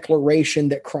verbal declaration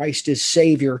that Christ is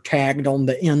Savior tagged on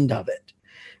the end of it.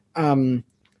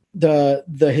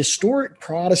 The historic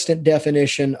Protestant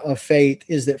definition of faith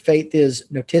is that faith is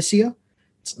notitia,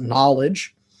 it's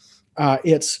knowledge,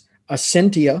 it's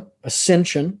assentia,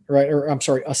 ascension, right? Or I'm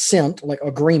sorry, assent, like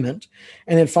agreement.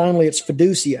 And then finally it's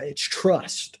fiducia, it's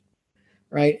trust,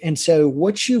 right? And so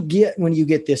what you get when you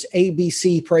get this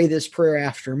ABC, pray this prayer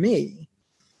after me,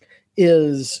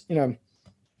 is, do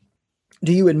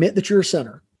you admit that you're a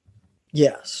sinner?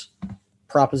 Yes.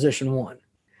 Proposition 1.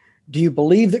 Do you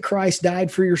believe that Christ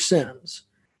died for your sins?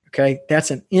 Okay.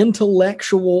 That's an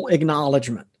intellectual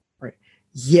acknowledgement, right?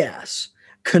 Yes.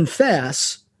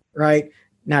 Confess, right?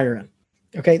 Now you're in.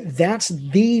 Okay. That's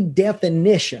the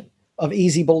definition of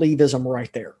easy believism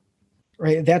right there,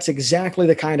 right? That's exactly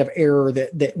the kind of error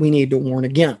that we need to warn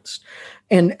against.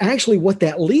 And actually what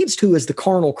that leads to is the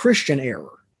carnal Christian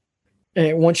error.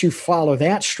 And once you follow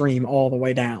that stream all the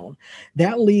way down,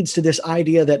 that leads to this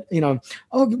idea that,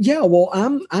 oh yeah, well,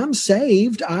 I'm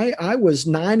saved. I was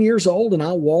 9 years old and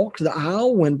I walked the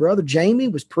aisle when Brother Jamie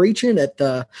was preaching at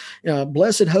the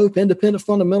Blessed Hope Independent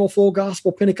Fundamental Full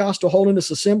Gospel Pentecostal Holiness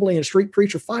Assembly and Street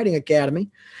Preacher Fighting Academy.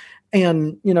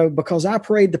 And, because I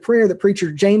prayed the prayer that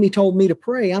Preacher Jamie told me to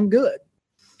pray, I'm good.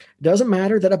 It doesn't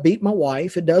matter that I beat my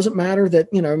wife. It doesn't matter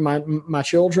that, my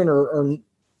children are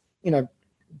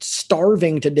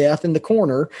starving to death in the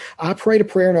corner. I prayed a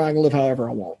prayer and I can live however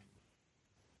I want.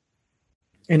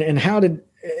 And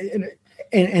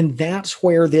that's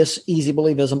where this easy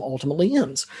believism ultimately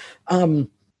ends.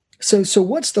 So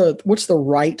what's the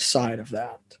right side of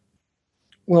that?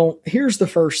 Well, here's the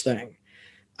first thing.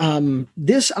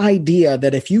 This idea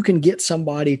that if you can get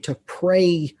somebody to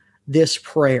pray this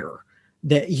prayer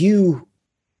that you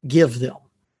give them,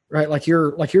 right? Like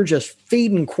you're just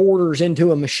feeding quarters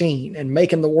into a machine and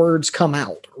making the words come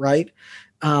out, right?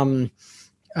 I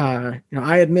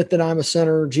admit that I'm a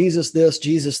sinner, Jesus this,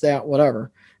 Jesus that,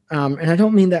 whatever. And I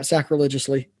don't mean that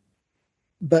sacrilegiously,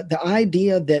 but the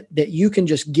idea that you can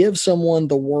just give someone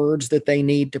the words that they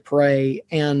need to pray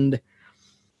and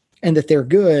that they're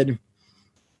good.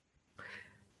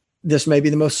 This may be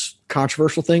the most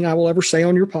controversial thing I will ever say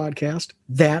on your podcast.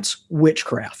 That's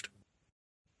witchcraft.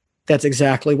 That's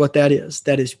exactly what that is.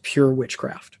 That is pure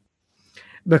witchcraft.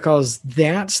 Because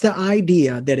that's the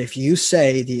idea that if you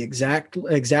say the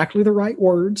exactly the right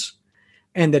words,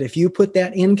 and that if you put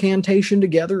that incantation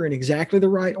together in exactly the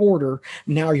right order,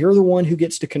 now you're the one who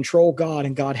gets to control God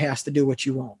and God has to do what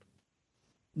you want.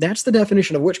 That's the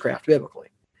definition of witchcraft biblically.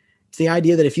 It's the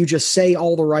idea that if you just say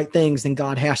all the right things, then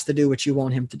God has to do what you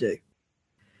want him to do.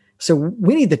 So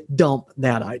we need to dump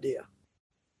that idea.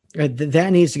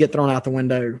 That needs to get thrown out the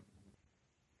window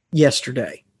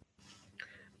yesterday.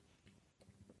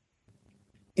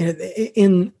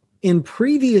 In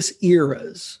previous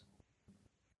eras,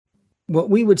 what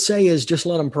we would say is just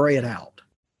let them pray it out,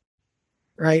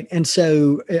 right? And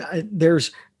so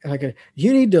there's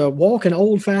you need to walk an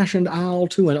old-fashioned aisle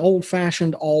to an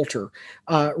old-fashioned altar.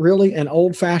 Really, an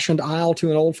old-fashioned aisle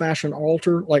to an old-fashioned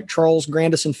altar, like Charles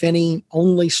Grandison Finney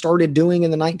only started doing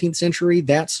in the 19th century,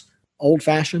 that's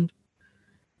old-fashioned,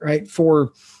 right?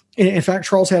 In fact,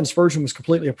 Charles Haddon Spurgeon was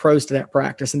completely opposed to that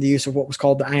practice and the use of what was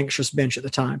called the anxious bench at the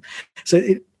time. So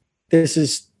this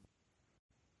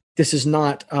is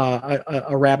not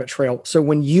a rabbit trail. So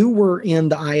when you were in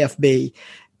the IFB,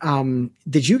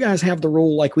 did you guys have the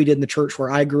rule like we did in the church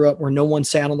where I grew up, where no one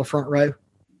sat on the front row?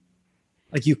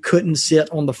 Like you couldn't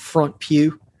sit on the front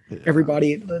pew.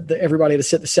 Everybody had to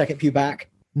sit the second pew back.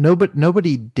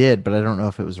 Nobody did, but I don't know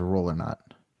if it was a rule or not.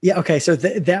 Yeah. Okay. So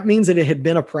that means that it had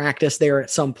been a practice there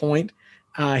at some point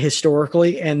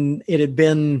historically, and it had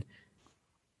been,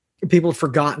 people had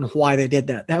forgotten why they did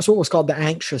that. That's what was called the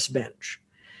anxious bench.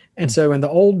 And so in the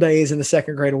old days, in the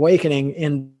Second Great Awakening,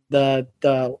 in the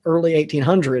early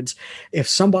 1800s, if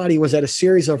somebody was at a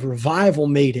series of revival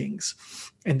meetings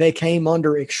and they came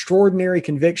under extraordinary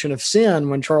conviction of sin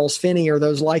when Charles Finney or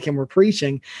those like him were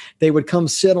preaching, they would come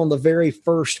sit on the very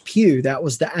first pew. That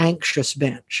was the anxious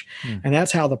bench. And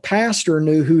that's how the pastor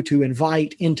knew who to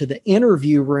invite into the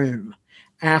interview room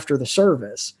after the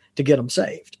service to get them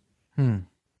saved.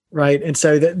 Right. And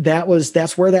so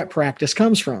that's where that practice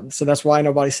comes from. So that's why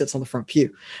nobody sits on the front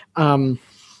pew.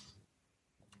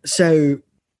 So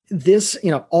this,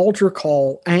 altar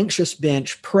call, anxious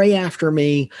bench, pray after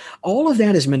me, all of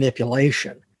that is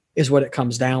manipulation is what it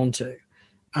comes down to.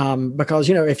 Because,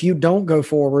 if you don't go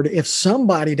forward, if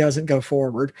somebody doesn't go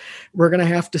forward, we're going to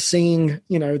have to sing,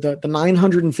 the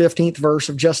 915th verse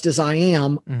of Just As I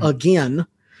Am again.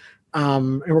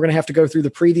 And we're going to have to go through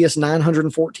the previous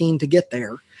 914 to get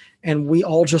there. And we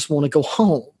all just want to go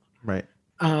home. Right.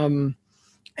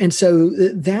 And so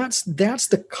that's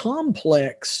the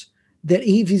complex that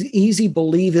easy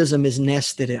believism is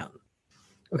nested in.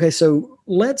 Okay. So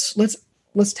let's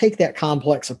take that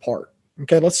complex apart.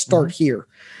 Okay. Let's start here.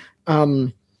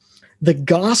 The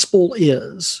gospel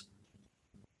is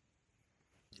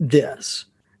this,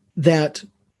 that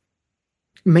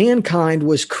mankind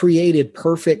was created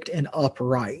perfect and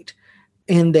upright,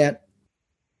 and that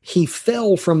he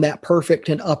fell from that perfect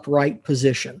and upright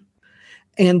position,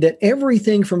 and that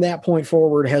everything from that point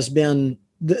forward has been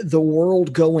the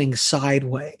world going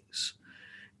sideways,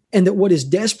 and that what is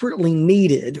desperately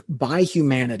needed by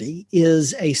humanity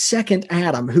is a second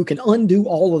Adam who can undo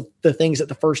all of the things that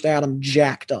the first Adam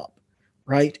jacked up,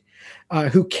 right?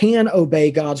 Who can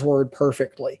obey God's word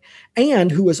perfectly,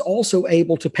 and who is also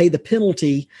able to pay the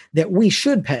penalty that we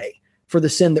should pay for the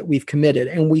sin that we've committed.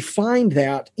 And we find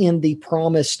that in the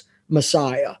promised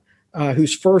Messiah,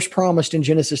 who's first promised in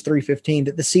Genesis 3:15,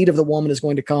 that the seed of the woman is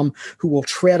going to come who will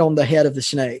tread on the head of the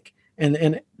snake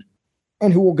and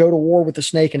who will go to war with the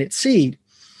snake and its seed.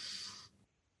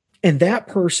 And that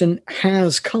person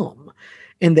has come,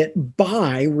 and that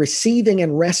by receiving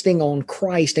and resting on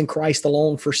Christ and Christ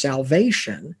alone for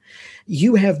salvation,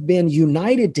 you have been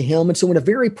united to him. And so in a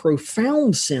very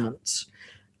profound sense,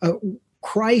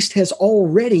 Christ has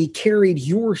already carried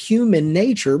your human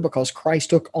nature, because Christ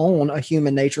took on a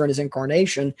human nature in his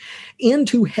incarnation,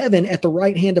 into heaven at the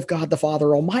right hand of God the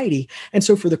Father Almighty. And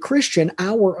so for the Christian,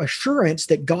 our assurance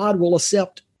that God will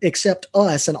accept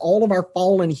us and all of our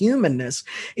fallen humanness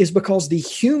is because the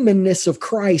humanness of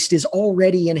Christ is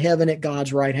already in heaven at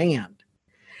God's right hand.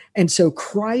 And so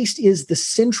Christ is the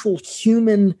central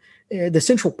human the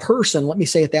central person, let me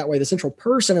say it that way, the central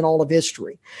person in all of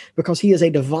history, because he is a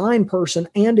divine person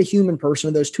and a human person,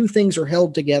 and those two things are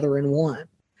held together in one.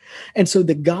 And so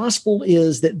the gospel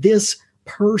is that this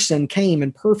person came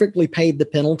and perfectly paid the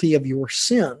penalty of your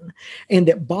sin, and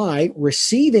that by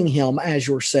receiving him as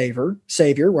your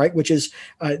savior, right, which is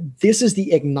this is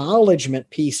the acknowledgement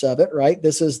piece of it, right?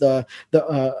 This is the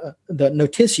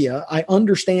noticia. I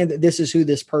understand that this is who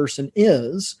this person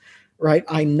is, right?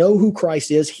 I know who Christ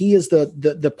is. He is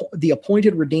the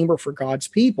appointed redeemer for God's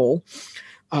people.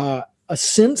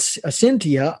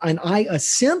 Assentia, and I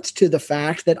assent to the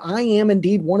fact that I am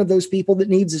indeed one of those people that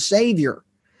needs a savior,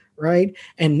 right?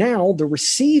 And now the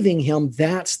receiving him,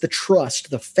 that's the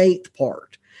trust, the faith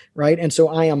part, right? And so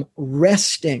I am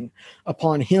resting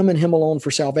upon him and him alone for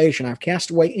salvation. I've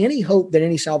cast away any hope that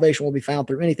any salvation will be found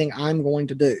through anything I'm going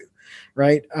to do,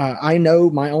 right? I know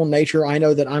my own nature. I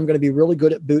know that I'm going to be really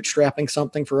good at bootstrapping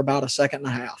something for about a second and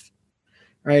a half,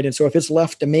 right? And so if it's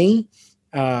left to me,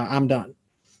 I'm done,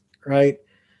 right?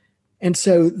 And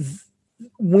so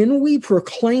when we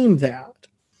proclaim that,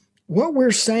 what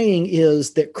we're saying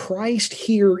is that Christ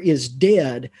here is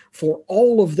dead for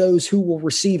all of those who will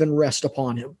receive and rest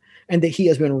upon him, and that he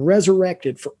has been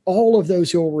resurrected for all of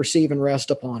those who will receive and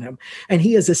rest upon him. And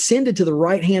he has ascended to the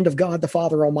right hand of God, the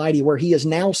Father Almighty, where he is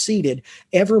now seated,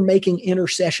 ever making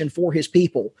intercession for his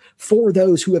people, for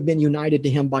those who have been united to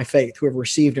him by faith, who have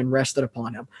received and rested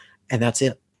upon him. And that's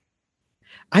it.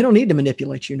 I don't need to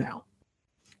manipulate you now.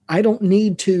 I don't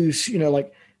need to,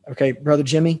 okay, Brother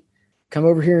Jimmy, come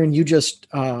over here and you just,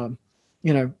 play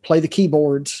the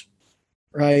keyboards,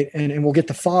 right? And we'll get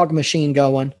the fog machine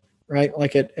going, right?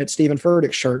 Like at Stephen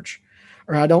Furtick's church.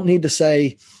 Or I don't need to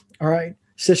say, all right,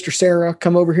 Sister Sarah,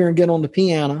 come over here and get on the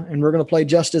piano, and we're going to play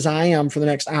Just As I Am for the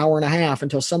next hour and a half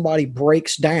until somebody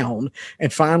breaks down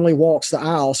and finally walks the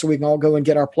aisle so we can all go and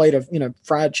get our plate of,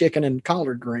 fried chicken and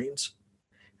collard greens.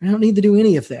 I don't need to do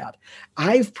any of that.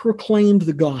 I've proclaimed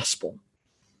the gospel.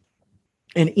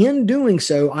 And in doing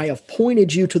so, I have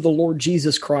pointed you to the Lord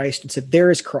Jesus Christ and said,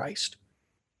 there is Christ.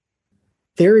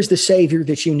 There is the Savior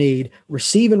that you need.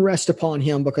 Receive and rest upon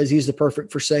him, because he's the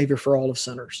perfect Savior for all of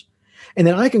sinners. And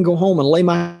then I can go home and lay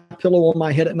my pillow on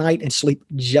my head at night and sleep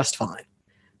just fine,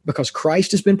 because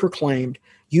Christ has been proclaimed.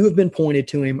 You have been pointed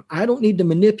to him. I don't need to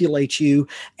manipulate you.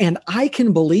 And I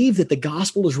can believe that the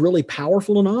gospel is really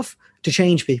powerful enough to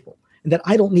change people, and that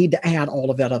I don't need to add all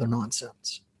of that other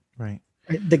nonsense. Right.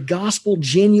 The gospel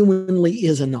genuinely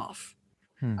is enough.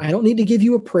 I don't need to give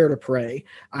you a prayer to pray.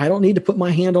 I don't need to put my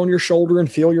hand on your shoulder and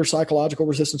feel your psychological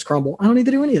resistance crumble. I don't need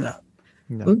to do any of that.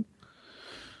 No.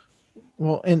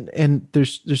 Well, and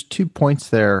there's 2 points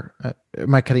there.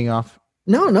 Am I cutting you off?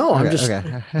 No, okay, I'm just.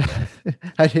 Okay.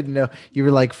 I didn't know you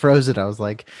were like frozen. I was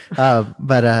like,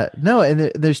 no.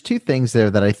 And there's 2 things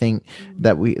there that I think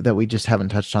that we just haven't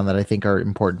touched on that I think are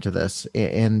important to this.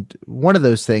 And one of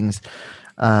those things,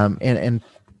 and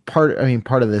part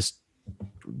of this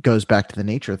goes back to the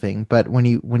nature thing. But when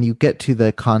you get to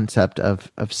the concept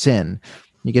of sin,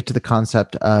 you get to the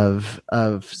concept of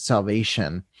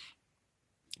salvation.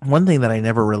 One thing that I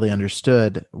never really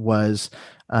understood was,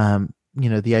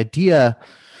 the idea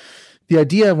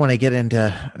when I get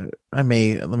into, let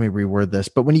me reword this,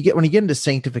 but when you get into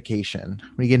sanctification,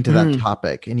 when you get into that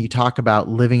topic and you talk about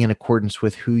living in accordance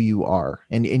with who you are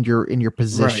and in your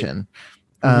position,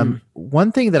 right.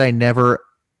 One thing that I never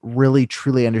really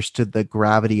truly understood the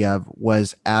gravity of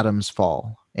was Adam's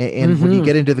fall. And when you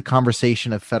get into the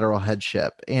conversation of federal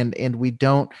headship, and we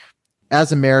don't,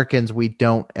 as Americans, we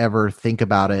don't ever think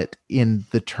about it in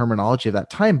the terminology of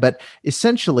that time, but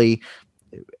essentially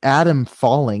Adam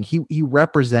falling, he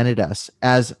represented us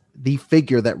as the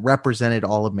figure that represented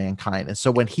all of mankind. And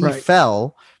so when he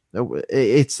fell,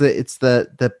 it's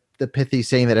the pithy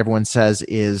saying that everyone says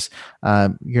is,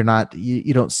 you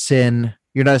don't sin.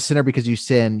 You're not a sinner because you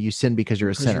sin because you're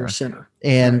a sinner.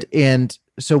 And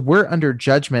so we're under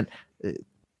judgment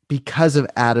because of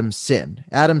Adam's sin.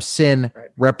 Adam's sin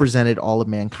represented all of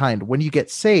mankind. When you get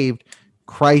saved,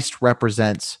 Christ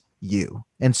represents you.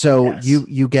 And so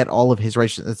you get all of his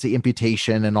righteousness. That's the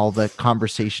imputation and all the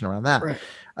conversation around that. Right.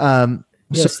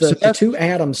 The 2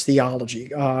 Adams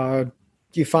theology.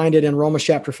 You find it in Romans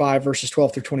chapter 5, verses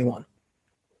 12 through 21.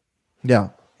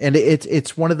 Yeah. And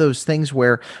it's one of those things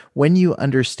where when you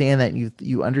understand that,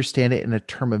 you understand it in a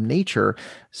term of nature,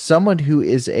 someone who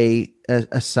is a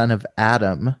son of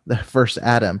Adam, the first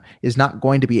Adam, is not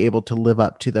going to be able to live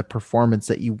up to the performance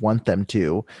that you want them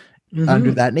to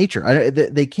under that nature.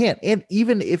 They can't. And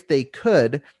even if they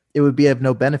could, it would be of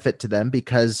no benefit to them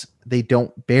because they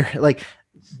don't bear, like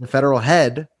the federal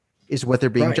head is what they're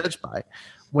being judged by.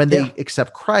 When they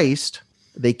accept Christ,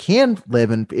 they can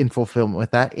live in fulfillment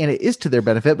with that, and it is to their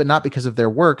benefit, but not because of their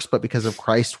works, but because of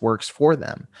Christ's works for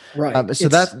them. Right. So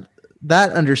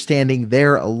that understanding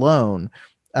there alone,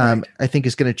 I think,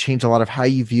 is going to change a lot of how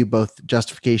you view both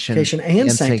justification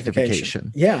and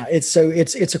sanctification. Yeah, it's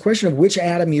a question of which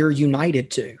Adam you're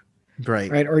united to.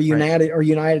 Right. Are you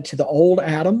united to the old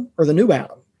Adam or the new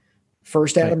Adam,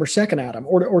 first Adam or second Adam,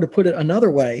 or to put it another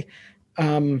way,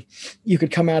 you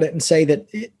could come at it and say that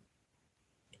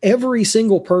every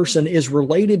single person is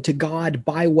related to God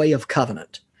by way of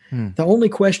covenant. The only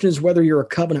question is whether you're a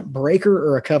covenant breaker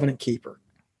or a covenant keeper.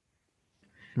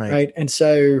 Right. And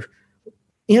so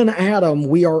in Adam,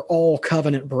 we are all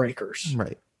covenant breakers.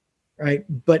 Right.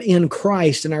 But in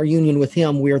Christ and our union with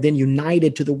him, we are then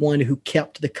united to the one who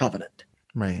kept the covenant.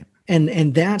 Right.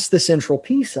 And that's the central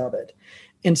piece of it.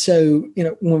 And so,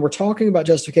 when we're talking about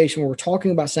justification, when we're talking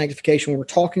about sanctification, when we're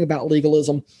talking about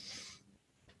legalism,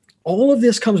 all of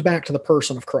this comes back to the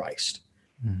person of Christ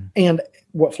and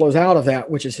what flows out of that,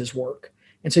 which is his work.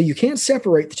 And so you can't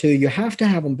separate the two. You have to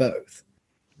have them both.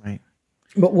 Right.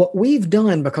 But what we've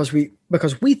done, because we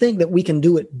think that we can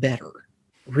do it better,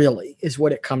 really, is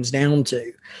what it comes down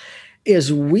to,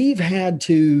 is we've had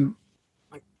to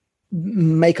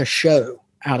make a show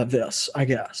out of this, I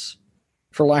guess,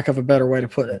 for lack of a better way to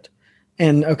put it.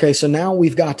 And okay, so now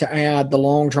we've got to add the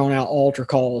long drawn out altar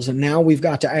calls, and now we've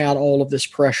got to add all of this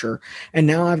pressure, and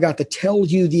now I've got to tell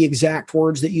you the exact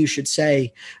words that you should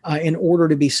say in order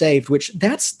to be saved. Which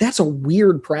that's a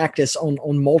weird practice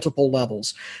on multiple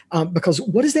levels, because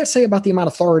what does that say about the amount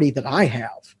of authority that I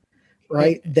have?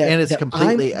 Right, and it's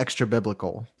completely extra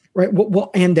biblical. Right,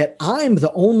 well, and that I'm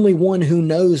the only one who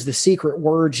knows the secret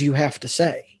words you have to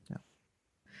say. Yeah.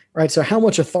 Right, so how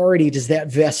much authority does that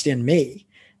vest in me?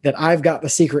 That I've got the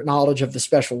secret knowledge of the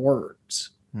special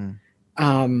words,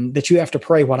 that you have to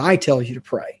pray what I tell you to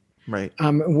pray. Right.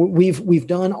 We've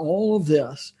done all of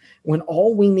this when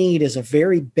all we need is a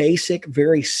very basic,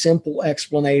 very simple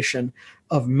explanation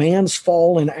of man's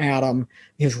fall in Adam,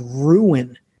 his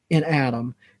ruin in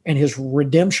Adam, and his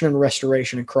redemption and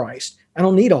restoration in Christ. I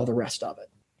don't need all the rest of it.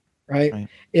 Right.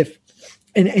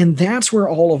 And that's where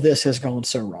all of this has gone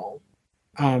so wrong.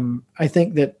 I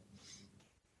think that,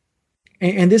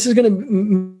 and this is going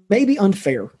to maybe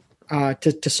unfair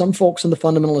to some folks in the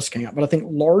fundamentalist camp, but I think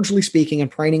largely speaking and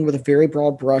painting with a very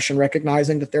broad brush and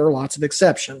recognizing that there are lots of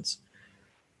exceptions,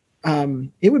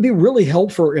 it would be really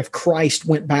helpful if Christ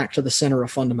went back to the center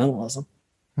of fundamentalism,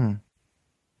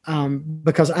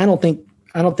 because I don't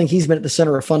think he's been at the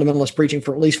center of fundamentalist preaching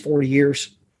for at least 40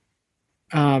 years.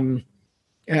 Maybe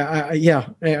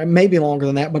longer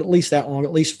than that, but at least that long,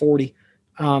 at least 40,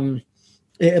 at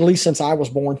least since I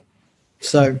was born.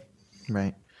 So,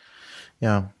 right.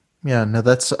 Yeah. No,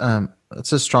 that's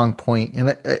a strong point. And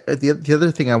the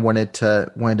other thing I wanted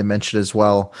to mention as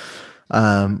well,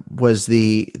 was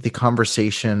the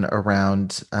conversation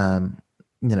around, I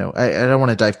don't want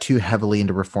to dive too heavily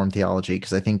into Reformed theology,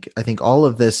 because I think all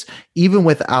of this, even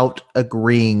without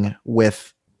agreeing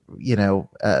with, you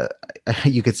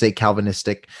could say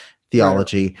Calvinistic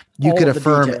theology, you could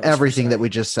affirm everything that we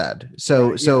just said.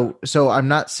 So I'm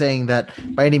not saying that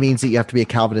by any means that you have to be a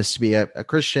Calvinist to be a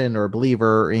Christian or a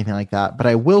believer or anything like that. But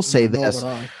I will say this.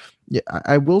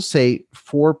 I will say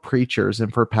for preachers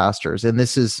and for pastors, and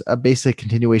this is a basic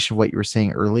continuation of what you were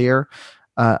saying earlier,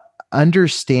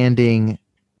 understanding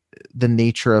the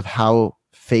nature of how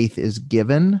faith is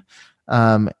given,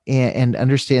 and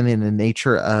understanding the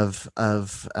nature of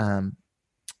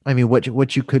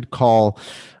what you could call,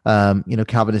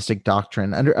 Calvinistic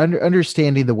doctrine,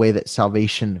 understanding the way that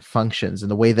salvation functions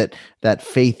and the way that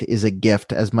faith is a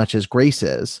gift as much as grace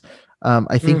is.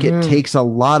 I think it takes a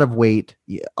lot of weight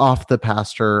off the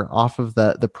pastor, off of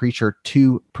the preacher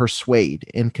to persuade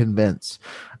and convince.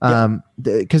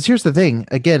 Because here's the thing,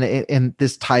 again, and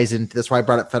this ties into, that's why I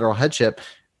brought up federal headship.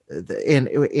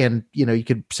 And you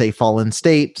could say fallen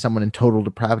state, someone in total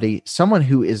depravity, someone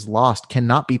who is lost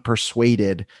cannot be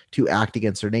persuaded to act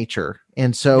against their nature.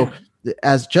 And so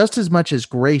just as much as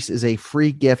grace is a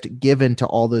free gift given to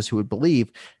all those who would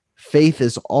believe, faith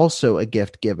is also a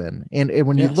gift given. And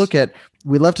when you look at,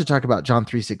 we love to talk about John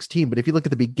 3:16, but if you look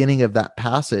at the beginning of that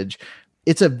passage,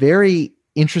 it's a very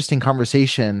interesting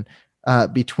conversation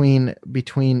between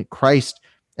Christ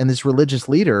and this religious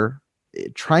leader,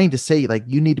 trying to say, like,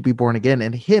 you need to be born again.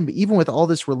 And him, even with all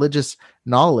this religious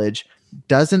knowledge,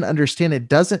 doesn't understand it,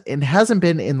 hasn't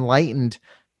been enlightened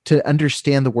to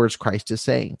understand the words Christ is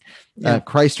saying.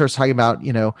 Christ starts talking about,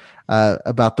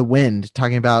 about the wind,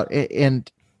 talking about,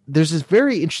 and there's this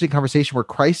very interesting conversation where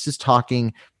Christ is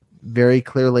talking very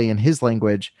clearly in his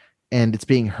language, and it's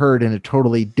being heard in a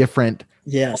totally different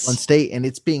Yes. On state, and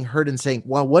it's being heard and saying,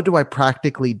 well, what do I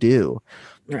practically do?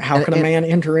 How can a man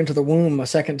enter into the womb a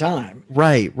second time?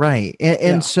 Right.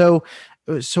 And so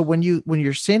when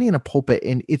you're standing in a pulpit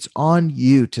and it's on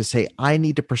you to say, I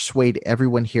need to persuade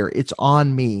everyone here, it's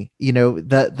on me.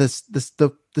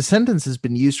 The sentence has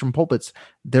been used from pulpits.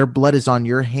 Their blood is on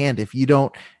your hand. If you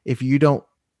don't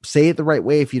say it the right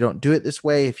way, if you don't do it this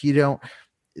way,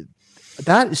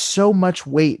 that is so much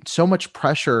weight, so much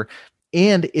pressure.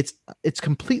 And it's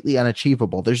completely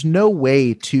unachievable. There's no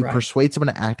way to persuade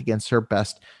someone to act against their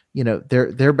best,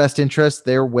 their best interest,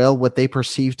 their will, what they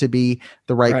perceive to be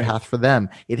the right path for them.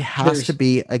 It has to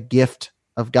be a gift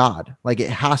of God. Like, it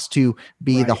has to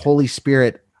be the Holy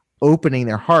Spirit opening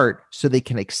their heart so they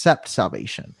can accept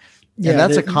salvation. And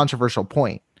that's a controversial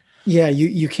point. Yeah,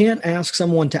 you can't ask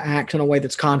someone to act in a way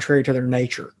that's contrary to their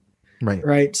nature.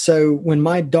 Right. So when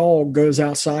my dog goes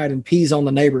outside and pees on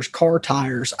the neighbor's car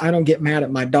tires, I don't get mad at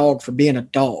my dog for being a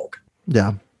dog.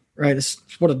 Yeah. Right. It's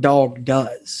what a dog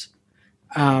does.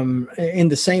 In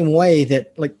the same way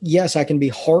that, like, yes, I can be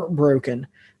heartbroken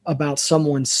about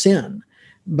someone's sin,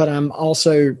 but I'm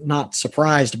also not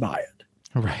surprised by it.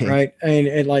 Right.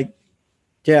 And like,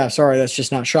 yeah, sorry, that's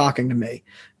just not shocking to me.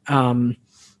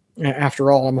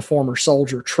 After all, I'm a former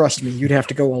soldier. Trust me, you'd have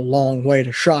to go a long way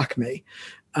to shock me.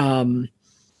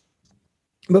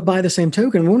 But by the same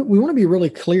token, we want to be really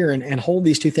clear and hold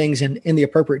these two things in the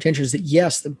appropriate tensions, that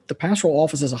yes, the pastoral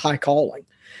office is a high calling,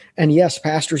 and yes,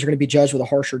 pastors are going to be judged with a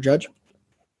harsher judgment.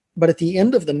 But at the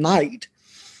end of the night,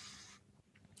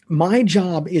 my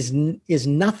job is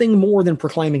nothing more than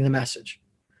proclaiming the message.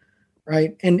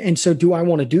 Right. And so do I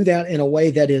want to do that in a way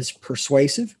that is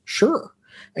persuasive? Sure.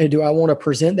 And do I want to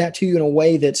present that to you in a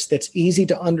way that's easy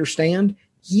to understand?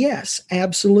 Yes,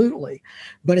 absolutely.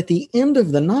 But at the end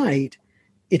of the night,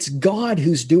 it's God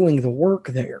who's doing the work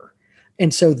there.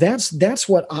 And so that's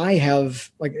what I have,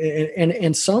 like,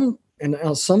 and some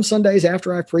Sundays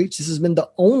after I preach, this has been the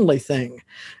only thing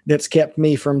that's kept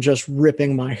me from just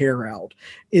ripping my hair out,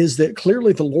 is that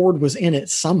clearly the Lord was in it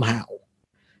somehow.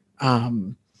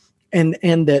 And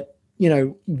that,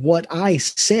 what I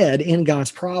said in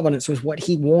God's providence was what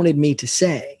he wanted me to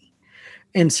say.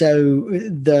 And so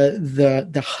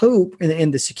the hope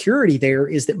and the security there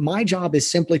is that my job is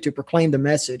simply to proclaim the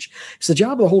message. It's the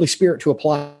job of the Holy Spirit to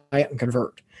apply it and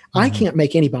convert. I can't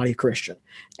make anybody a Christian,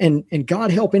 and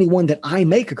God help anyone that I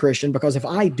make a Christian, because if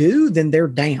I do, then they're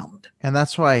damned. And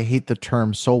that's why I hate the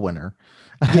term soul winner.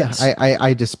 Yes.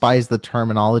 I despise the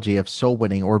terminology of soul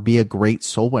winning or be a great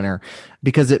soul winner,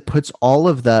 because it puts all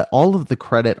of the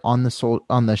credit on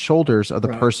the shoulders of the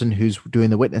person who's doing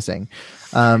the witnessing.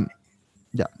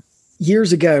 Yeah.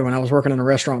 Years ago, when I was working in a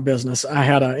restaurant business, I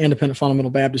had an independent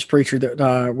fundamental Baptist preacher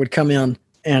that would come in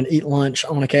and eat lunch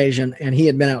on occasion, and he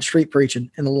had been out street preaching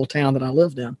in the little town that I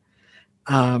lived in.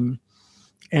 And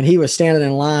he was standing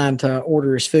in line to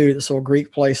order his food at this little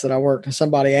Greek place that I worked, and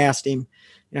somebody asked him,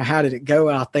 how did it go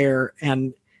out there?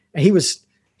 And he was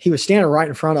standing right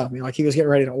in front of me, like he was getting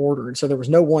ready to order. And so there was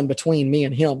no one between me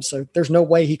and him. So there's no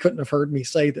way he couldn't have heard me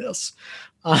say this.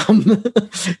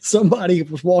 Somebody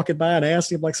was walking by and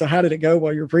asked him, like, so how did it go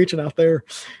while you were preaching out there?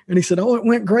 And he said, oh, it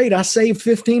went great. I saved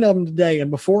 15 of them today.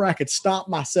 And before I could stop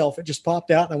myself, it just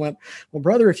popped out. And I went, well,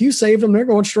 brother, if you saved them, they're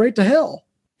going straight to hell.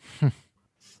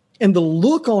 And the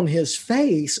look on his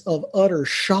face of utter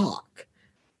shock,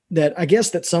 that I guess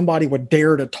that somebody would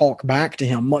dare to talk back to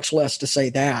him, much less to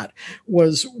say that,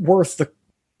 was worth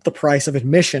the price of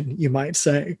admission, you might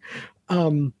say.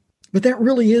 But that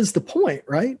really is the point,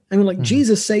 right? I mean, like,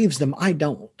 Jesus saves them, I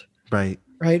don't. Right.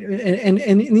 Right.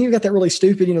 And you got that really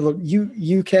stupid,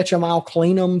 you catch them, I'll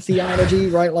clean them theology,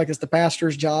 right? Like it's the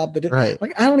pastor's job. But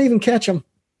like, I don't even catch them.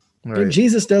 Right.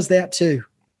 Jesus does that too.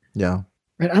 Yeah.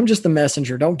 Right. I'm just the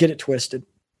messenger. Don't get it twisted.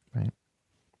 Right.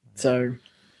 So.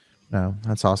 No,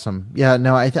 that's awesome. Yeah,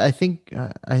 no, I think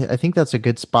that's a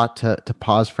good spot to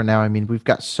pause for now. I mean, we've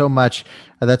got so much.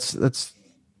 That's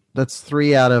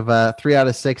 3 out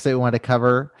of 6 that we want to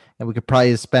cover, and we could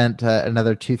probably have spent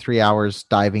another 2-3 hours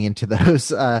diving into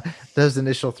those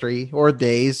initial 3, or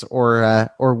days,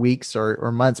 or weeks,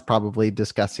 or months, probably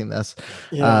discussing this.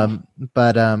 Yeah.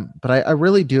 But I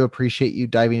really do appreciate you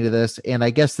diving into this, and I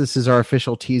guess this is our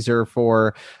official teaser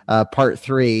for part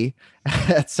 3.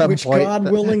 At some point, which God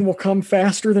willing will come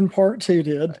faster than part 2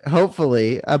 did.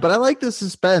 Hopefully, but I like the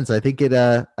suspense. I think it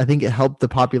helped the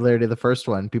popularity of the first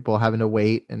one. People having to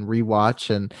wait and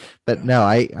rewatch, but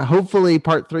no, hopefully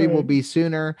part 3 will be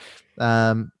sooner.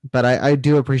 But I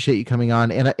do appreciate you coming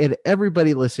on, and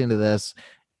everybody listening to this.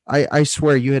 I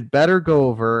swear you had better go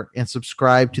over and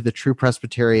subscribe to the True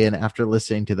Presbyterian after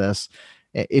listening to this.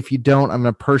 If you don't, I'm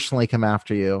going to personally come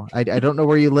after you. I don't know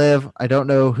where you live. I don't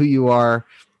know who you are,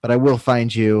 but I will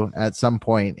find you at some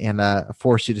point and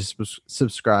force you to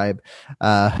subscribe.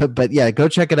 But yeah, go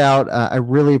check it out. I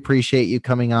really appreciate you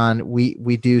coming on.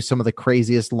 We do some of the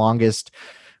craziest, longest,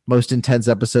 most intense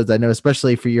episodes I know,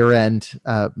 especially for your end,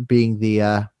 being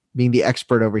the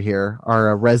expert over here,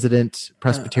 our resident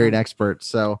Presbyterian expert.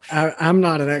 So I'm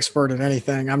not an expert at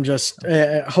anything. I'm just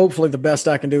hopefully the best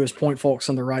I can do is point folks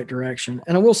in the right direction.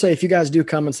 And I will say, if you guys do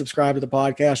come and subscribe to the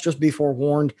podcast, just be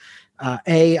forewarned.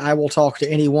 A, I will talk to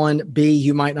anyone. B,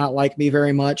 you might not like me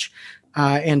very much.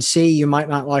 And C, you might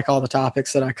not like all the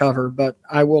topics that I cover, but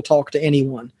I will talk to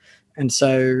anyone. And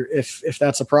so if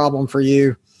that's a problem for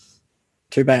you,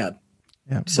 too bad.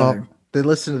 Yeah. So well, they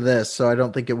listen to this, so I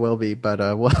don't think it will be, but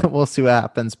we'll see what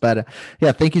happens. But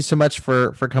yeah, thank you so much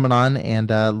for coming on, and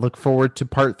look forward to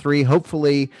part 3,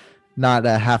 hopefully not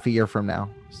half a year from now.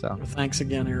 So thanks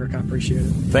again, Eric. I appreciate it.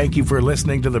 Thank you for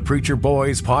listening to the Preacher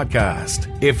Boys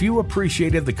podcast. If you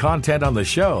appreciated the content on the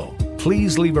show,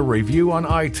 please leave a review on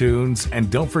iTunes, and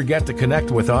don't forget to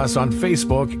connect with us on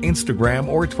Facebook, Instagram,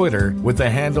 or Twitter with the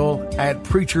handle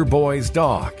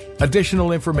 @PreacherBoysDoc.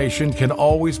 Additional information can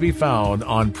always be found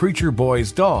on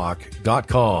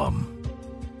PreacherBoysDoc.com.